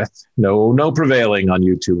just Xaereth. No prevailing on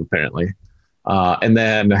YouTube apparently. And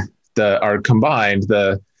then our combined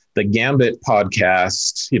the Gambit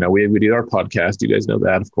podcast. We do our podcast. You guys know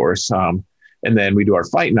that, of course. And then we do our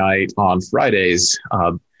fight night on Fridays.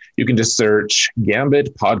 You can just search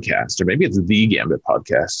Gambit Podcast, or maybe it's the Gambit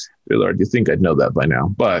Podcast. Dear Lord, you think I'd know that by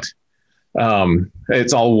now. But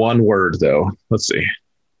it's all one word, though. Let's see.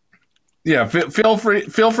 Yeah, feel free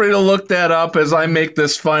to look that up as I make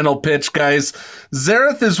this final pitch, guys.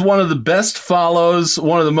 Xaereth is one of the best follows,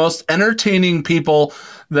 one of the most entertaining people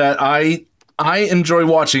that I enjoy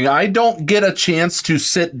watching. I don't get a chance to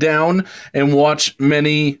sit down and watch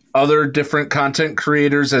many other different content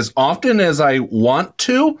creators as often as I want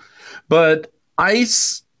to, but I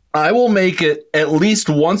will make it at least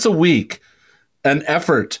once a week an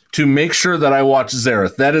effort to make sure that I watch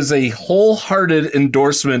Xaereth. That is a wholehearted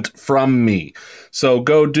endorsement from me. So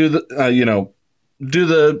go do the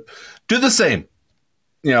same.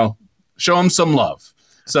 Show him some love.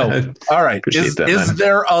 So, all right. Is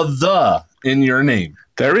there a the in your name?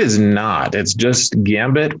 There is not. It's just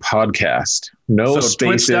Gambit Podcast. No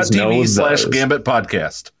spaces, no those. Gambit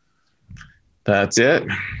Podcast. That's it.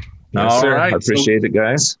 Yes, all sir. right. I appreciate it,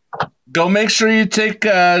 guys. Go make sure you check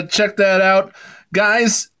that out.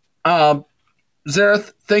 Guys,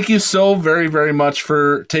 Xaereth, thank you so very, very much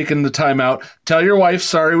for taking the time out. Tell your wife,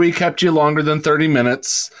 sorry we kept you longer than 30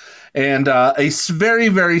 minutes. And a very,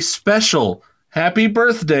 very special happy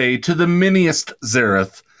birthday to the miniest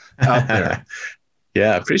Xaereth out there.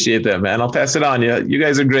 Yeah, appreciate that, man. I'll pass it on. Yeah, you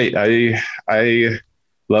guys are great. I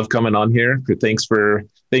love coming on here. Thank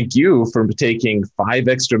you for taking 5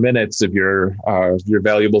 extra minutes of your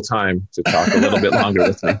valuable time to talk a little bit longer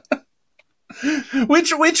with me.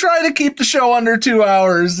 We try to keep the show under 2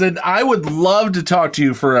 hours, and I would love to talk to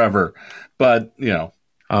you forever, but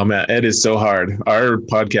Oh man, it is so hard. Our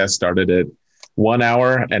podcast started at 1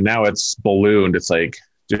 hour, and now it's ballooned. It's like,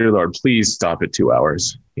 dear Lord, please stop at 2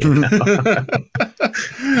 hours. Yeah,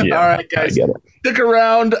 all right, guys, stick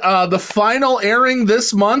around. The final airing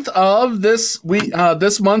this month of this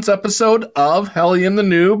month's episode of Helly and the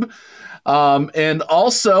Noob, and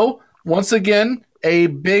also once again, a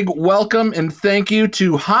big welcome and thank you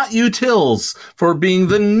to Hot Utils for being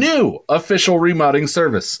the new official remodding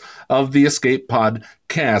service of the Escape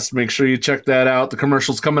Podcast. Make sure you check that out. The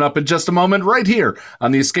commercial's coming up in just a moment right here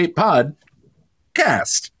on the Escape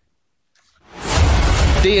Podcast.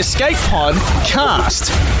 The Escape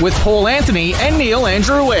Podcast with Paul Anthony and Neil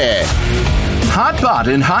Andrew Ware. Hotbot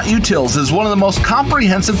in Hot Utils is one of the most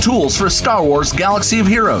comprehensive tools for Star Wars Galaxy of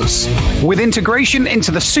Heroes. With integration into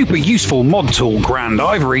the super useful mod tool Grand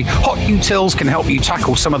Ivory, Hot Utils can help you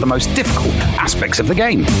tackle some of the most difficult aspects of the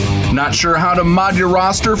game. Not sure how to mod your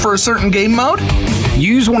roster for a certain game mode?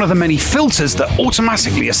 Use one of the many filters that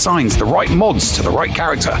automatically assigns the right mods to the right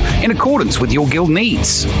character in accordance with your guild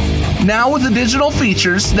needs. Now with the digital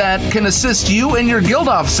features that can assist you and your guild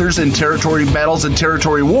officers in territory battles and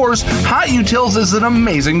territory wars, Hot Utils is an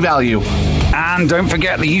amazing value. And don't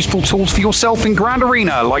forget the useful tools for yourself in Grand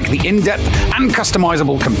Arena, like the in-depth and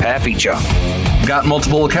customizable compare feature. Got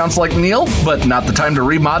multiple accounts like Neil, but not the time to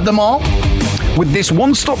remod them all? With this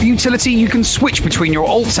one-stop utility, you can switch between your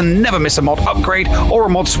alts and never miss a mod upgrade or a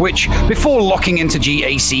mod switch before locking into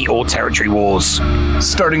GAC or Territory Wars.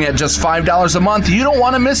 Starting at just $5 a month, you don't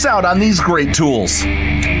want to miss out on these great tools.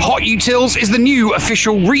 Hot Utils is the new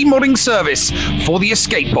official remodding service for the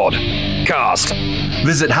Escape Pod Cast.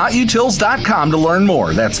 Visit hotutils.com to learn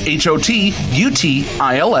more. That's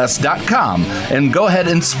HOTUTILS.com. And go ahead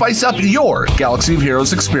and spice up your Galaxy of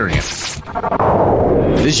Heroes experience.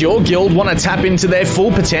 Does your guild want to tap into their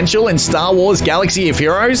full potential in Star Wars Galaxy of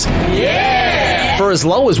Heroes? Yeah! For as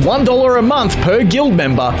low as $1 a month per guild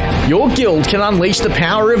member, your guild can unleash the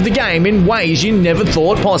power of the game in ways you never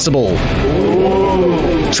thought possible.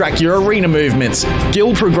 Ooh. Track your arena movements,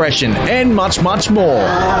 guild progression, and much, much more.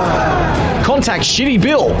 Contact Shitty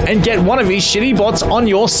Bill and get one of his shitty bots on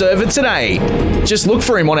your server today. Just look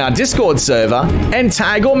for him on our Discord server and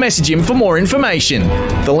tag or message him for more information.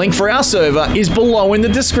 The link for our server is below in the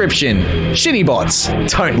description. Shitty bots,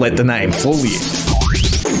 don't let the name fool you.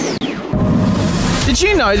 Did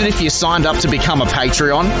you know that if you signed up to become a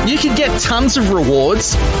Patreon, you could get tons of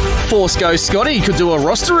rewards? Force Ghost Scotty could do a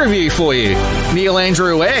roster review for you. Neil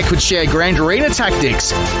Andrew Air could share Grand Arena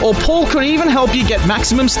tactics. Or Paul could even help you get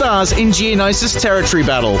maximum stars in Geonosis Territory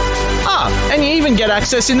Battle. And you even get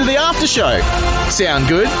access into the after show. Sound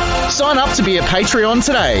good? Sign up to be a Patreon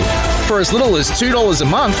today. For as little as $2 a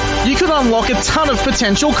month, you could unlock a ton of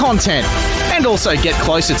potential content and also get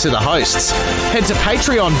closer to the hosts. Head to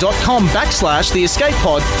patreon.com/The Escape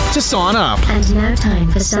Pod to sign up. And now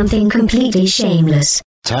time for something completely shameless.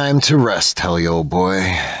 Time to rest, Helly, old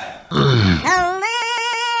boy. Hellenics!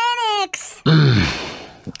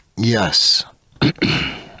 Yes.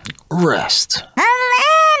 Rest.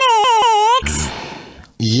 Hellenics!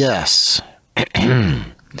 Yes.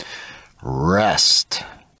 Rest.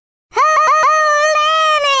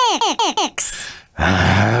 Hellenics!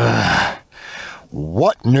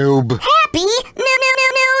 What, noob? Happy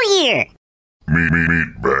New Year!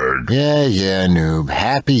 Meat bag. Yeah, noob.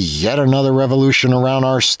 Happy yet another revolution around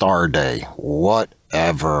our star day.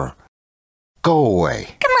 Whatever. Go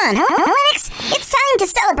away. Come on, Hellenics! It's time to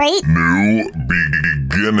celebrate new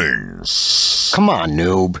beginnings. Come on,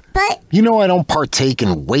 noob. But you know I don't partake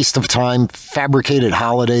in waste of time, fabricated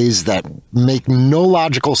holidays that make no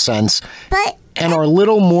logical sense and are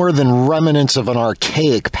little more than remnants of an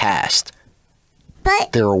archaic past.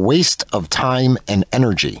 But they're a waste of time and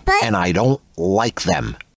energy, and I don't like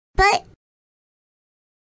them. But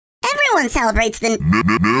everyone celebrates the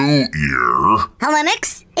New Year.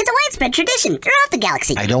 Hellenics. It's a widespread tradition throughout the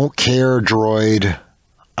galaxy. I don't care, droid.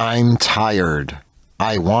 I'm tired.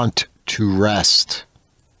 I want to rest.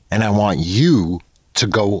 And I want you to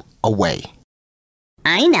go away.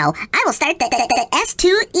 I know. I will start the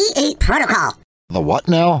S4E12 protocol. The what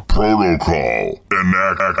now? Protocol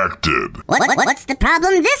enacted. What's the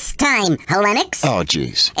problem this time, Hellenics? Oh,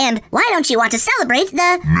 jeez. And why don't you want to celebrate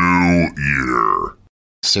the New Year?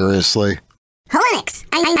 Seriously? Hellenics,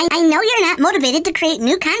 I know you're not motivated to create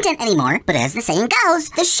new content anymore, but as the saying goes,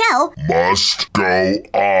 the show must go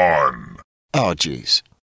on. Oh, jeez.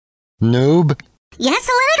 Noob? Yes,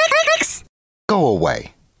 Hellenics? Go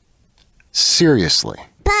away. Seriously.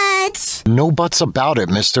 But no buts about it,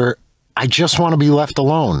 mister. I just want to be left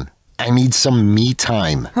alone. I need some me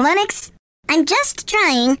time. Hellenics, I'm just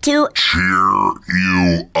trying to cheer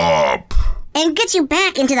you up and get you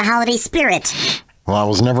back into the holiday spirit. Well, I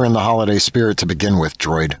was never in the holiday spirit to begin with,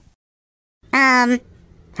 droid.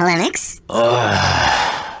 Hellenics?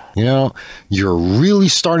 You know, you're really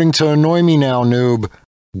starting to annoy me now, noob.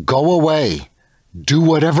 Go away. Do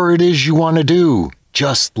whatever it is you want to do.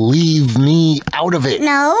 Just leave me out of it.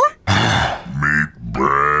 No? Meat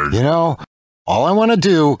bag. You know, all I want to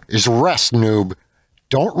do is rest, noob.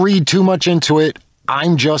 Don't read too much into it.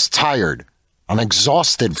 I'm just tired. I'm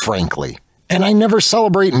exhausted, frankly. And I never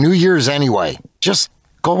celebrate New Year's anyway. Just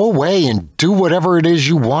go away and do whatever it is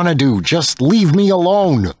you want to do. Just leave me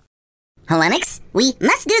alone. Hellenics, we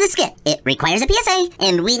must do the skit. It requires a PSA,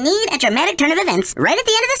 and we need a dramatic turn of events right at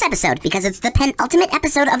the end of this episode because it's the penultimate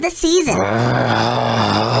episode of the season.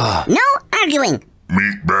 No arguing.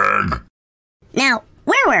 Meat bag. Now,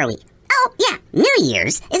 where were we? Oh, yeah, New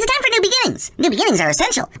Year's is a time for new beginnings. New beginnings are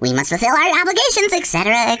essential. We must fulfill our obligations,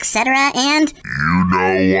 etc., and... You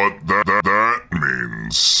know what that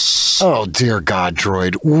means. Oh, dear God,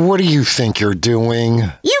 droid. What do you think you're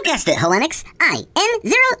doing? You guessed it, Hellenics. I,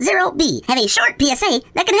 N00B, have a short PSA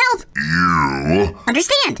that can help you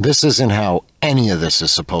understand. This isn't how any of this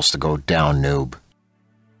is supposed to go down, noob.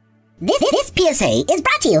 This PSA is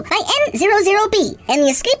brought to you by N00B and the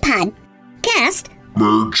Escape Pod cast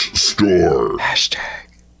merch store.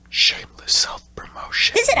 # shameless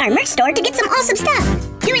self-promotion. Visit our merch store to get some awesome stuff.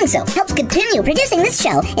 Doing so helps continue producing this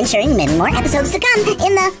show, ensuring many more episodes to come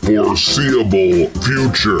in the foreseeable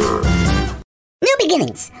future. New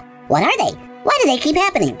beginnings. What are they? Why do they keep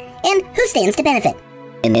happening? And who stands to benefit?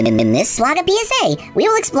 In this Slaga PSA, we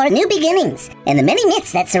will explore new beginnings and the many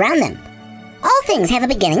myths that surround them. All things have a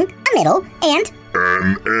beginning, a middle, and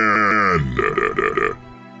an end.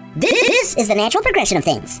 This is the natural progression of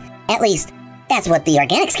things. At least, that's what the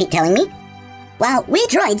organics keep telling me. While we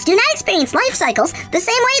droids do not experience life cycles the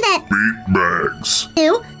same way that meat bags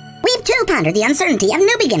do, we've too pondered the uncertainty of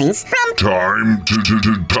new beginnings from time to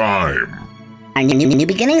time. Are new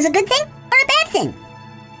beginnings a good thing or a bad thing?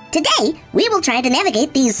 Today, we will try to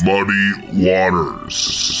navigate these muddy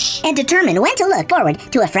waters and determine when to look forward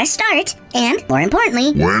to a fresh start and, more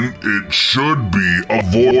importantly, when it should be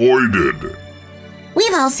avoided.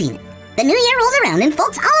 We've all seen it. The new year rolls around and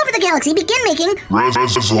folks all over the galaxy begin making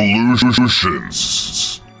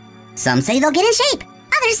resolutions. Some say they'll get in shape.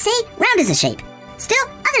 Others say round is a shape. Still,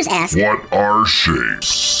 others ask, what are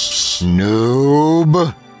shapes?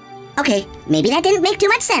 Noob. Okay, maybe that didn't make too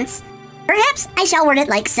much sense. Perhaps I shall word it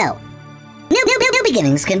like so. New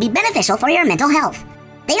beginnings can be beneficial for your mental health.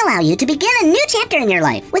 They allow you to begin a new chapter in your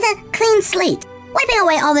life with a clean slate, wiping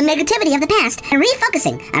away all the negativity of the past and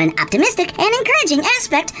refocusing on an optimistic and encouraging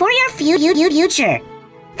aspect for your future.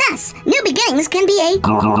 Thus, new beginnings can be a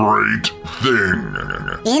great thing.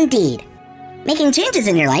 Indeed. Making changes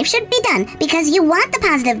in your life should be done because you want the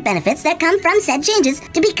positive benefits that come from said changes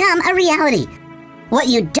to become a reality. What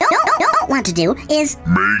you don't want to do is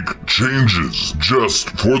make changes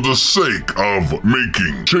just for the sake of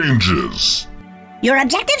making changes. Your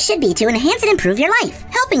objective should be to enhance and improve your life,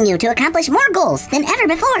 helping you to accomplish more goals than ever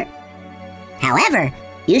before. However,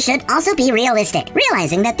 you should also be realistic,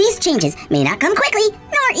 realizing that these changes may not come quickly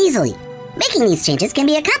nor easily. Making these changes can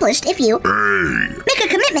be accomplished if you A. Make a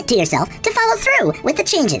commitment to yourself to follow through with the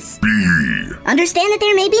changes. B. Understand that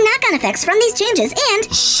there may be knock-on effects from these changes and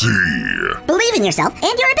C. Believe in yourself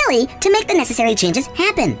and your ability to make the necessary changes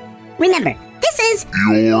happen. Remember, this is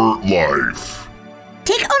your life.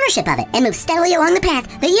 Take ownership of it and move steadily along the path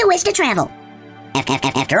that you wish to travel.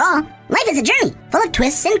 After all, life is a journey full of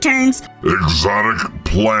twists and turns, exotic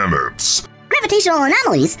planets, gravitational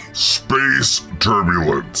anomalies, space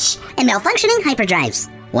turbulence, and malfunctioning hyperdrives.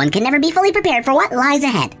 One can never be fully prepared for what lies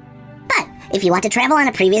ahead. But if you want to travel on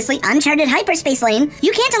a previously uncharted hyperspace lane,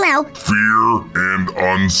 you can't allow fear and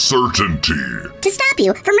uncertainty to stop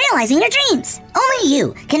you from realizing your dreams. Only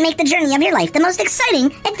you can make the journey of your life the most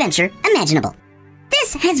exciting adventure imaginable.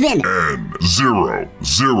 This has been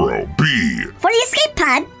N00B for the Escape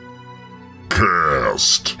Pod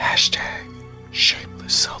Cast.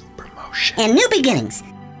 #shameless self-promotion. And new beginnings.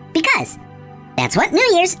 Because that's what New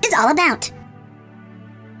Year's is all about.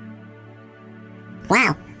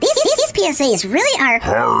 Wow, these PSAs really are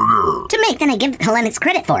harder to make than I give Hellenix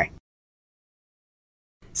credit for.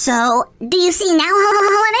 So, do you see now,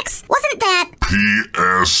 Hellenix? Wasn't that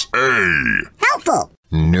PSA helpful?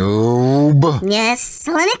 Noob. Yes,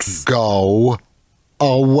 Hellenix? Go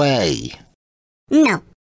away. No.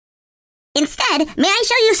 Instead, may I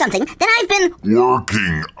show you something that I've been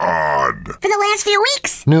working on for the last few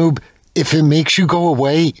weeks? Noob, if it makes you go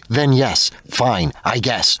away, then yes, fine, I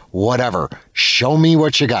guess, whatever. Show me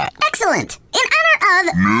what you got. Excellent. In honor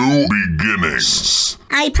of new beginnings,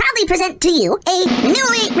 I proudly present to you a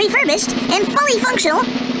newly refurbished and fully functional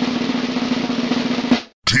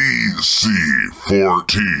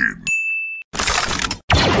TC14.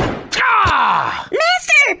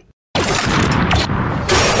 Master!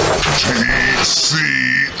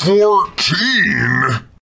 TC14?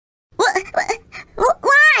 Why?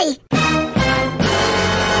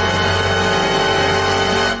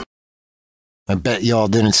 I bet y'all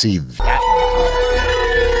didn't see that.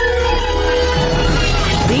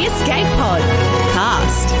 The Escape Pod.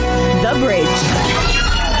 Cast. The Bridge.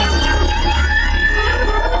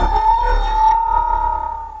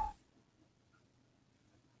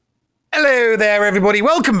 Hello there, everybody.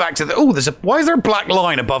 Welcome back to the... Oh, why is there a black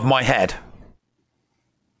line above my head?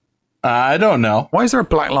 I don't know. Why is there a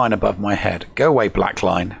black line above my head? Go away, black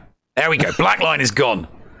line. There we go. Black line is gone.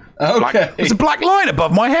 Okay. There's a black line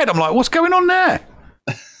above my head. I'm like, what's going on there?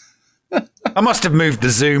 I must have moved the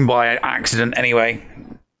Zoom by accident anyway.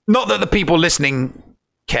 Not that the people listening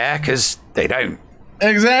care, because they don't.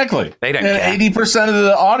 Exactly. They don't care. 80% of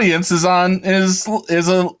the audience is a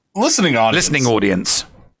listening audience. Listening audience.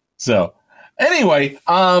 So, anyway,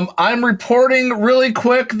 I'm reporting really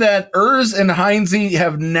quick that Urs and Heinze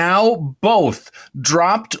have now both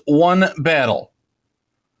dropped one battle.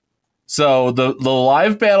 So, the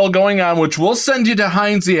live battle going on, which we'll send you to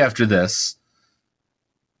Heinze after this.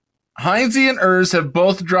 Heinze and Urs have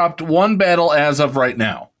both dropped one battle as of right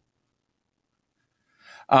now.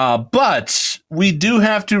 But we do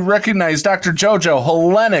have to recognize Dr. Jojo,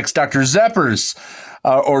 Hellenix, Dr. Zeppers,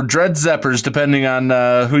 or Dread Zeppers, depending on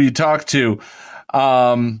who you talk to.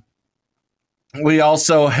 We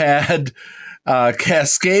also had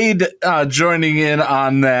Cascade joining in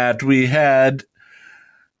on that. We had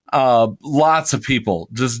lots of people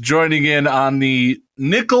just joining in on the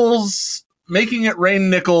nickels, making it rain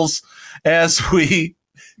nickels as we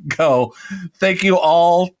go. Thank you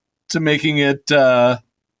all to making it a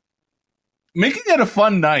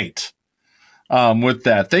fun night. With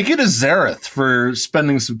that, thank you to Xaereth for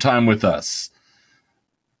spending some time with us.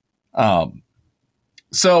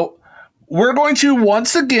 So we're going to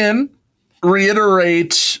once again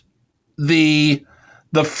reiterate the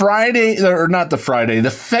Friday, or not the Friday, the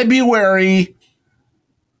February.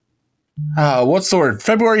 What's the word?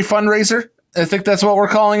 February fundraiser. I think that's what we're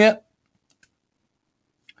calling it.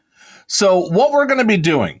 So what we're going to be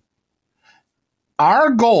doing, our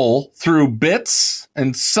goal through bits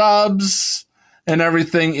and subs and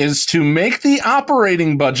everything is to make the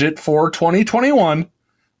operating budget for 2021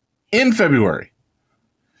 in February.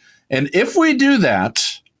 And if we do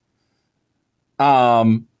that,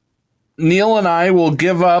 Neil and I will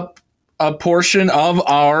give up a portion of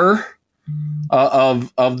our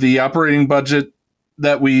of the operating budget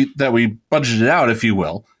that we budgeted out, if you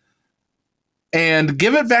will, and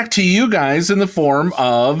give it back to you guys in the form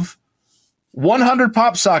of 100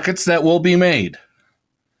 pop sockets that will be made.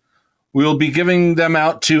 We will be giving them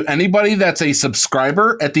out to anybody that's a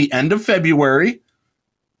subscriber at the end of February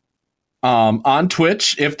on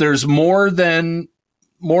Twitch. If there's more than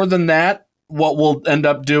that, what we'll end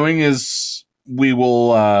up doing is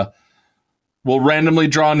we'll randomly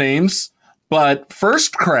draw names. But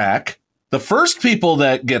first crack, the first people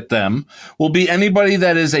that get them will be anybody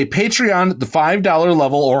that is a Patreon at the $5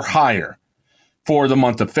 level or higher for the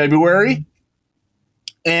month of February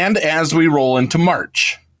and as we roll into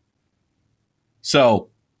March. So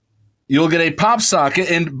you'll get a pop socket.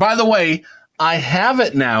 And by the way, I have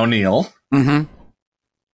it now, Neil. Mm-hmm.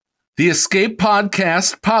 The Escape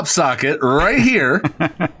Podcast pop socket right here.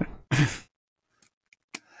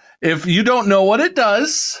 If you don't know what it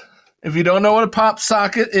does, if you don't know what a pop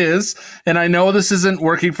socket is, and I know this isn't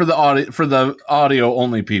working for the audio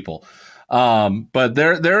only people, but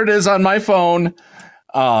there it is on my phone.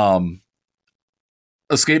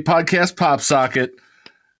 Escape Podcast pop socket.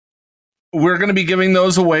 We're going to be giving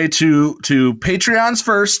those away to Patreons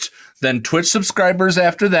first, then Twitch subscribers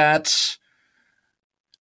after that.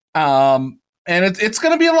 And it's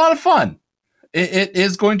going to be a lot of fun. It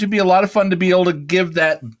is going to be a lot of fun to be able to give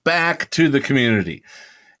that back to the community.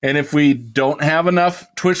 And if we don't have enough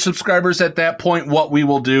Twitch subscribers at that point, what we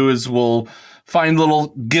will do is we'll find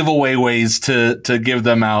little giveaway ways to give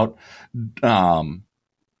them out. But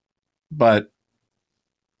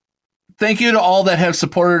thank you to all that have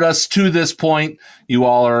supported us to this point. You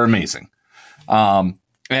all are amazing. And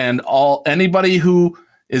anybody who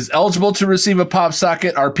is eligible to receive a pop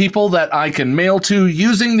socket are people that I can mail to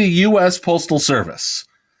using the U.S. Postal Service.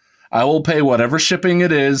 I will pay whatever shipping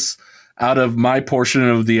it is out of my portion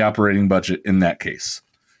of the operating budget in that case.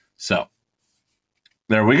 So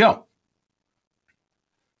there we go.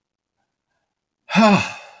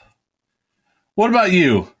 What about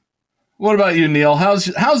you? What about you, Neil?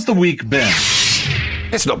 How's the week been?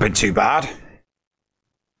 It's not been too bad.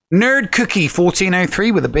 Nerd Cookie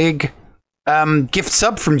 1403 with a big gift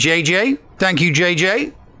sub from JJ. Thank you,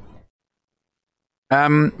 JJ.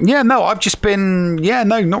 I've just been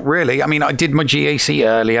not really. I mean, I did my GAC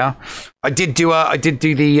earlier. I did do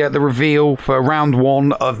the reveal for round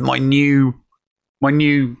 1 of my new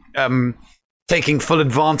taking full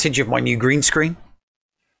advantage of my new green screen.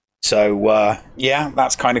 So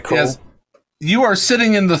that's kind of cool. Yes. You are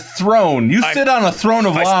sitting in the throne. You sit on a throne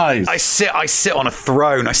of lies. I sit on a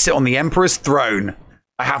throne. I sit on the Emperor's throne.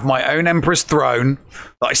 I have my own Emperor's throne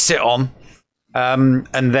that I sit on. And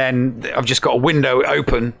then I've just got a window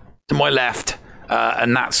open to my left.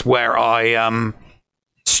 And that's where I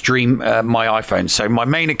stream my iPhone. So my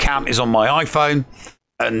main account is on my iPhone.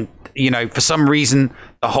 And, for some reason,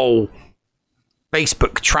 the whole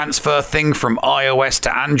Facebook transfer thing from iOS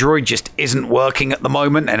to Android just isn't working at the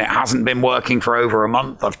moment, and it hasn't been working for over a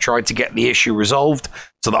month. I've tried to get the issue resolved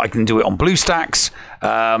so that I can do it on BlueStacks,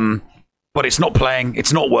 but it's not playing,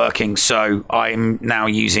 it's not working. So I'm now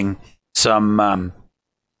using some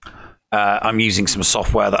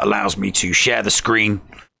software that allows me to share the screen,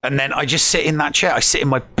 and then I just sit in that chair. I sit in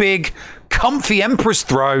my big, comfy Emperor's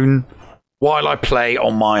throne while I play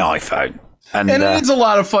on my iPhone. And it's a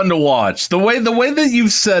lot of fun to watch. The way that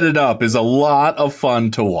you've set it up is a lot of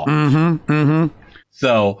fun to watch. Mm-hmm, mm-hmm.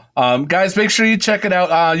 So, guys, make sure you check it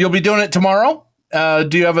out. You'll be doing it tomorrow. Do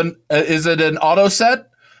you have is it an auto set,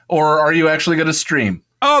 or are you actually going to stream?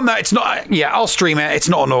 Oh, no, it's not. Yeah, I'll stream it. It's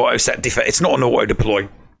not an auto set. It's not an auto deploy.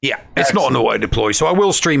 Yeah, it's Excellent. Not an auto deploy. So I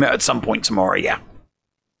will stream it at some point tomorrow. Yeah,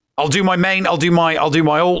 I'll do my main. I'll do my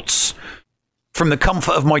alts from the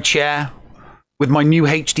comfort of my chair with my new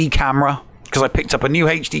HD camera. Because I picked up a new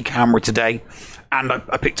HD camera today, and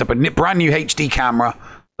I picked up a brand new HD camera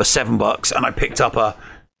for $7, and I picked up a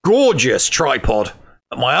gorgeous tripod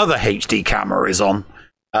that my other HD camera is on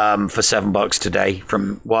for $7 today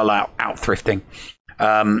from while out thrifting.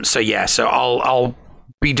 So I'll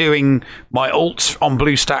be doing my alts on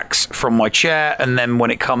BlueStacks from my chair, and then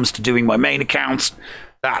when it comes to doing my main accounts,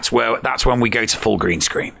 that's when we go to full green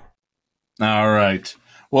screen. All right.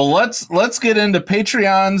 Well, let's get into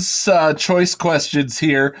Patreon's choice questions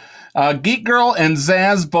here. Geek Girl and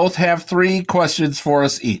Zaz both have 3 questions for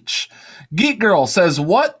us each. Geek Girl says,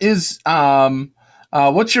 what's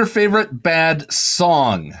your favorite bad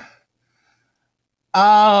song?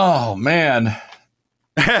 Oh, man.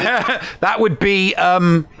 That would be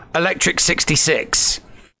Electric 66.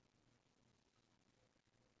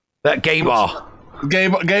 That gay bar.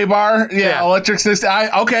 Gay bar? Yeah. Electric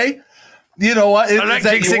 66. Okay. You know what?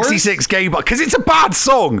 Electric 66 gay bar. Because it's a bad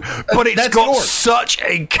song, but it's got yours. such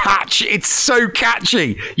a catch. It's so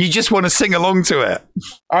catchy. You just want to sing along to it.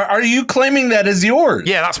 Are you claiming that as yours?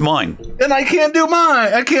 Yeah, that's mine. Then I can't do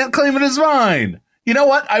mine. I can't claim it as mine. You know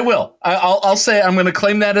what? I will. I'll say I'm going to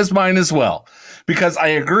claim that as mine as well. Because I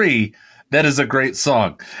agree that is a great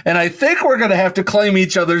song. And I think we're going to have to claim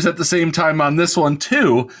each other's at the same time on this one,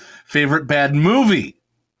 too. Favorite bad movie?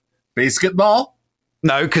 Basketball?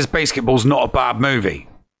 No, because Basketball's not a bad movie.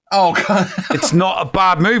 Oh, God. It's not a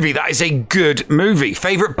bad movie. That is a good movie.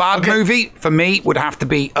 Favorite bad movie for me would have to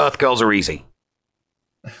be Earth Girls Are Easy.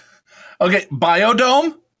 Okay,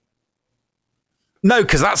 Biodome? No,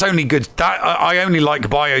 because that's only good. I only like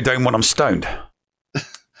Biodome when I'm stoned.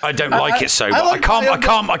 I don't like it sober. I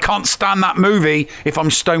can't stand that movie if I'm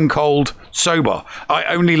stone cold sober.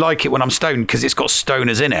 I only like it when I'm stoned because it's got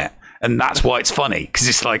stoners in it, and that's why it's funny. Because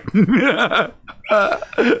it's like, all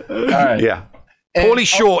right, yeah. Pauly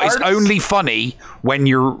Shore is only funny when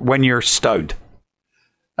you're stoned.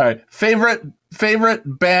 All right, favorite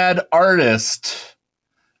bad artist.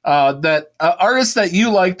 Artist that you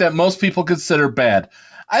like that most people consider bad.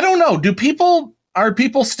 I don't know. Are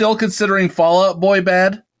people still considering Fall Out Boy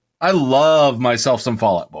bad? I love myself some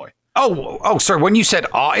Fall Out Boy. Oh, sorry. When you said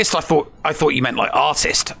artist, I thought you meant like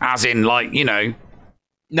artist, as in like, you know,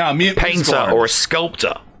 no, painter or a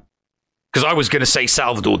sculptor. Because I was going to say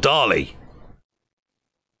Salvador Dali,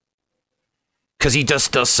 because he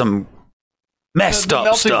just does some messed up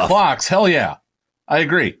melting stuff. Clocks, hell yeah, I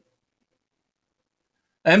agree.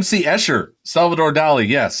 MC Escher, Salvador Dali,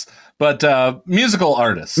 yes, but musical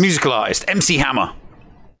artist, MC Hammer.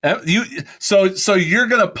 So you're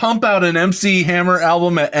gonna pump out an MC Hammer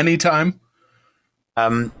album at any time?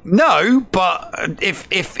 No, but if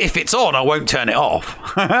it's on, I won't turn it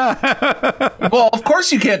off. Well, of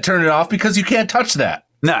course you can't turn it off because you can't touch that.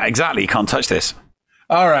 No, exactly. You can't touch this.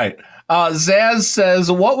 All right. Zaz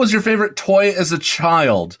says, "What was your favorite toy as a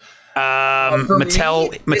child?"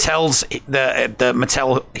 Mattel's the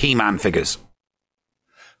Mattel He-Man figures.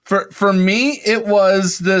 For me, it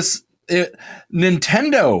was this.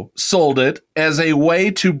 Nintendo sold it as a way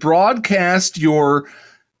to broadcast your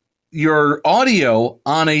audio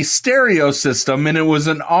on a stereo system, and it was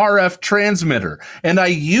an RF transmitter. And I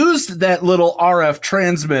used that little RF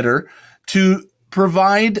transmitter to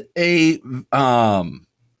provide a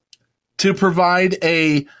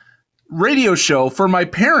radio show for my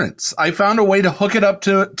parents. I found a way to hook it up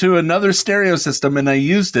to another stereo system, and I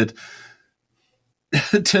used it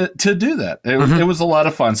to do that. It was a lot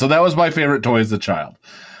of fun. So that was my favorite toy as a child.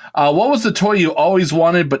 What was the toy you always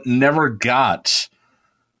wanted but never got?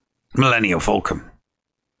 Millennium Falcon.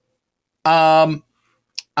 I'm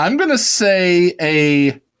gonna say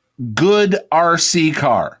a good RC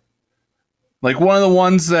car, like one of the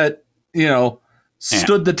ones that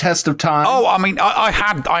stood the test of time. Oh, I mean, I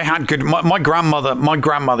had good. My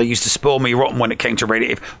grandmother used to spoil me rotten when it came to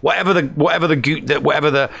radio. Whatever the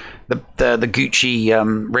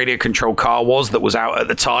Gucci radio control car was that was out at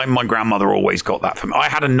the time, my grandmother always got that for me. I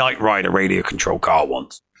had a Knight Rider radio control car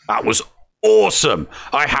once. That was awesome.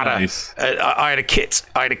 I had a kit.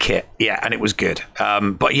 Yeah, and it was good.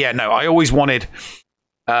 But yeah, no, I always wanted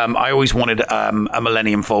a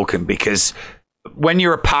Millennium Falcon because when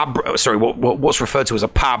you're a what's referred to as a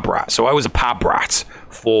pab rat. So I was a pab rat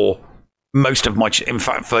for most of for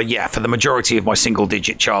the majority of my single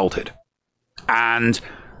digit childhood. And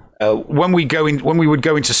when we would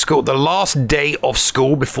go into school, the last day of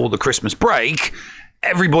school before the Christmas break,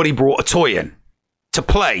 everybody brought a toy in to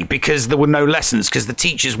play because there were no lessons because the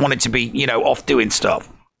teachers wanted to be, off doing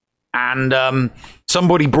stuff. And one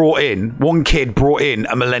kid brought in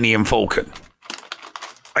a Millennium Falcon.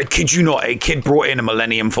 I kid you not, a kid brought in a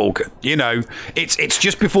Millennium Falcon. It's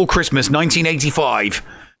just before Christmas, 1985,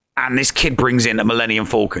 and this kid brings in a Millennium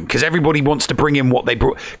Falcon because everybody wants to bring in what they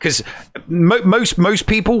brought. Because most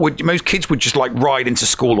kids would just like ride into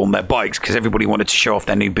school on their bikes because everybody wanted to show off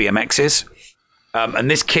their new BMXs. And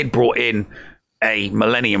this kid brought in a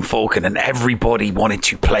Millennium Falcon, and everybody wanted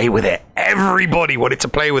to play with it. And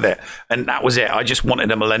that was it. I just wanted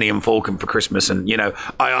a Millennium Falcon for Christmas, and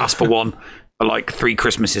I asked for one for like 3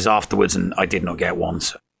 Christmases afterwards, and I did not get one.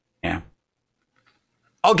 So, yeah.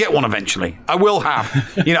 I'll get one eventually. I will have,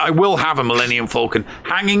 I will have a Millennium Falcon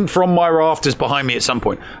hanging from my rafters behind me at some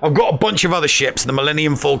point. I've got a bunch of other ships. The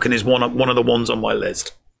Millennium Falcon is one of the ones on my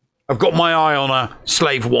list. I've got my eye on a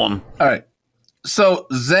Slave 1. All right. So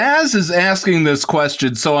Zaz is asking this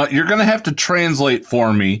question, so you're going to have to translate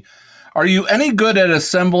for me. Are you any good at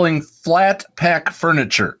assembling flat pack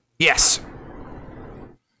furniture? Yes.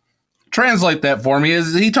 Translate that for me.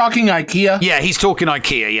 Is he talking IKEA? Yeah, he's talking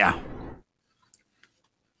IKEA, yeah.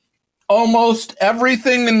 Almost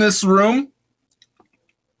everything in this room,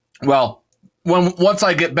 well, once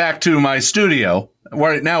I get back to my studio,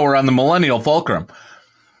 right now we're on the Millennial Fulcrum,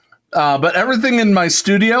 but everything in my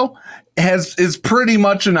studio is pretty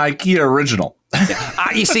much an IKEA original.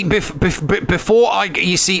 You see,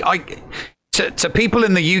 to people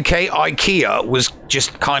in the UK, IKEA was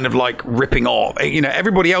just kind of like ripping off.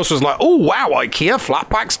 Everybody else was like, oh, wow, IKEA, flat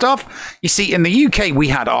pack stuff. You see, in the UK, we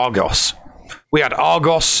had Argos. We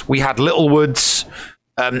had Littlewoods.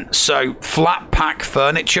 So flat pack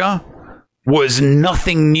furniture was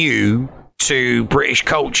nothing new to British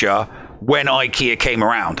culture when IKEA came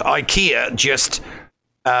around. IKEA just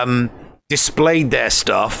displayed their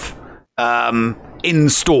stuff in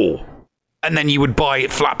store, and then you would buy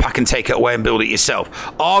it flat pack and take it away and build it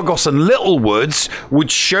yourself. Argos and Littlewoods would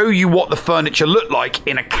show you what the furniture looked like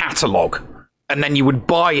in a catalogue, and then you would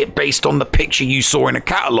buy it based on the picture you saw in a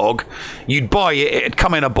catalogue. You'd buy it, it'd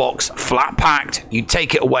come in a box, flat packed, you'd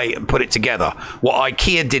take it away and put it together. What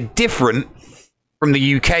IKEA did different from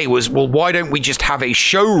the UK was, well, why don't we just have a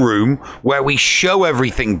showroom where we show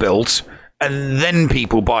everything built and then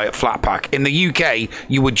people buy it flat pack? In the UK,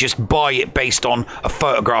 you would just buy it based on a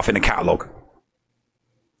photograph in a catalogue.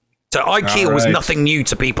 So IKEA was nothing new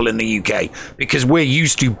to people in the UK because we're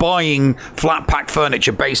used to buying flat pack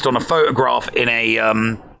furniture based on a photograph in a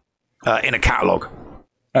catalogue.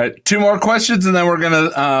 All right, 2 more questions, and then we're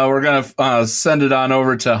gonna send it on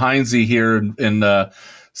over to Heinze here and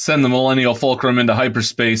send the Millennial Fulcrum into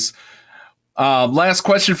hyperspace. Last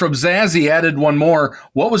question from Zazzy, added one more.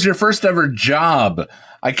 What was your first ever job?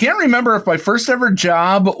 I can't remember if my first ever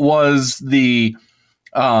job was the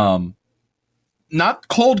not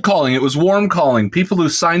cold calling, it was warm calling. People who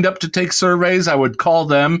signed up to take surveys, I would call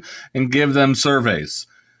them and give them surveys.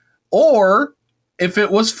 Or if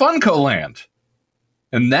it was Funcoland.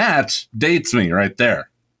 And that dates me right there.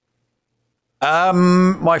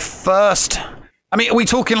 My first... I mean, are we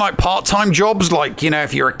talking like part-time jobs? Like,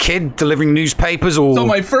 if you're a kid delivering newspapers or... So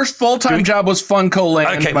my first full-time job was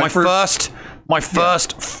Funcoland. Okay, my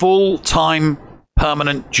first full-time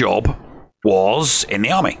permanent job was in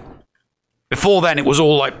the army. Before then, it was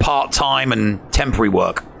all like part-time and temporary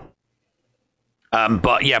work.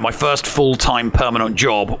 But yeah, my first full-time permanent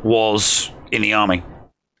job was in the army.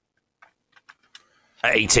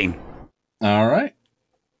 At 18. All right.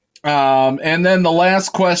 And then the last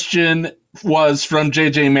question was from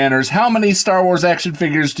JJ Manners. How many Star Wars action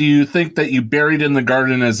figures do you think that you buried in the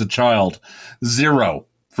garden as a child? 0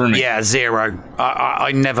 for me. Yeah, 0.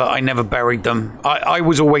 I never buried them. I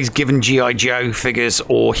was always given G.I. Joe figures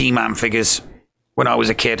or He-Man figures when I was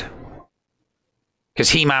a kid. Because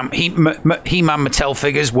He-Man Mattel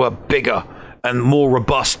figures were bigger and more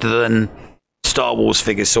robust than Star Wars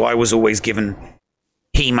figures. So I was always given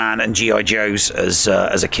He-Man and G.I. Joes as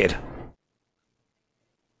a kid.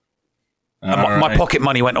 My pocket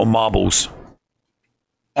money went on marbles.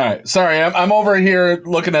 All right. Sorry, I'm over here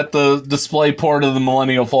looking at the display port of the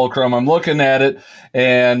Millennial Fulcrum. I'm looking at it,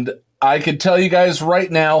 and I can tell you guys right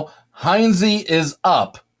now, Heinze is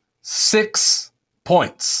up 6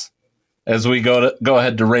 points as we go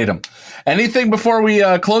ahead to rate him. Anything before we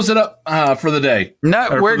close it up for the day? No,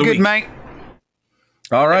 we're good, mate.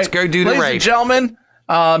 All right. Let's go do the raid. Ladies and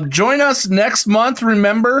gentlemen, join us next month.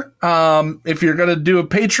 Remember, if you're going to do a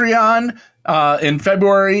Patreon in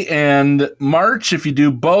February and March, if you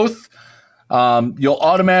do both, you'll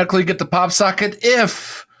automatically get the pop socket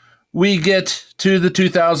if we get to the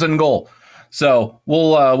 2,000 goal. So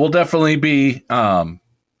we'll definitely be touting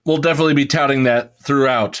that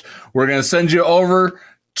throughout. We're going to send you over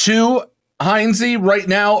to Heinze right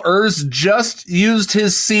now. Urs just used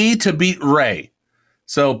his C to beat Rey.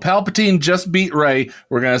 So Palpatine just beat Rey.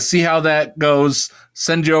 We're going to see how that goes.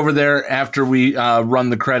 Send you over there after we run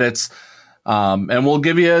the credits. And we'll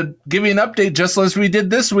give you an update just as we did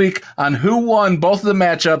this week on who won both of the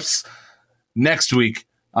matchups next week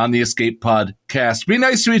on the Escape Podcast. Be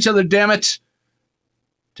nice to each other, damn it.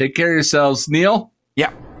 Take care of yourselves. Neil?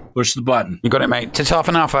 Yeah. Push the button. You got it, mate. Ta-ta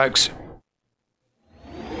for now, folks.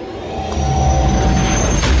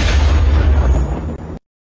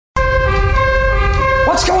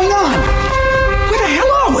 What's going on? Where the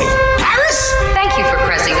hell are we? Paris? Thank you for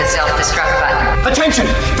Christmas. self-destruct button. Attention!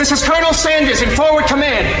 This is Colonel Sanders in forward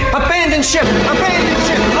command. Abandon ship! Abandon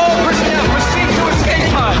ship! All personnel proceed to escape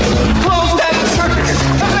pods. Close down the circuit.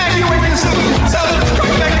 Evacuate the city.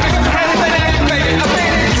 Self-destruct mechanism has been activated.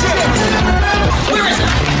 Abandon ship! Where is it?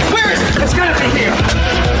 Where is it? It's gotta be here.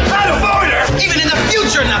 Out of order! Even in the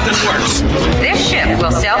future, nothing works. This ship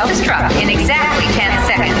will self-destruct in exactly 10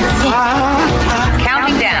 seconds.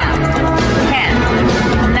 Counting down.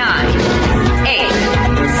 10, 9, 8,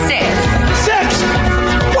 6. 6!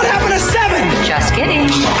 What happened to 7? Just kidding.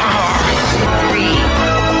 3,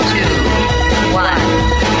 2, 1.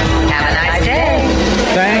 Have a nice day.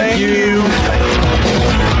 Thank you.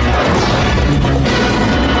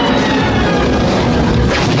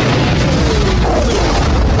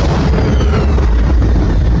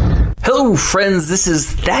 Hello, friends. This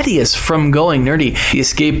is Thaddeus from Going Nerdy. The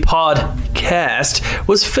Escape Podcast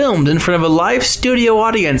was filmed in front of a live studio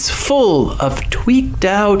audience full of tweaked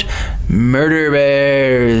out murder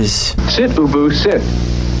bears. Sit, Boo Boo, sit.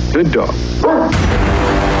 Good dog.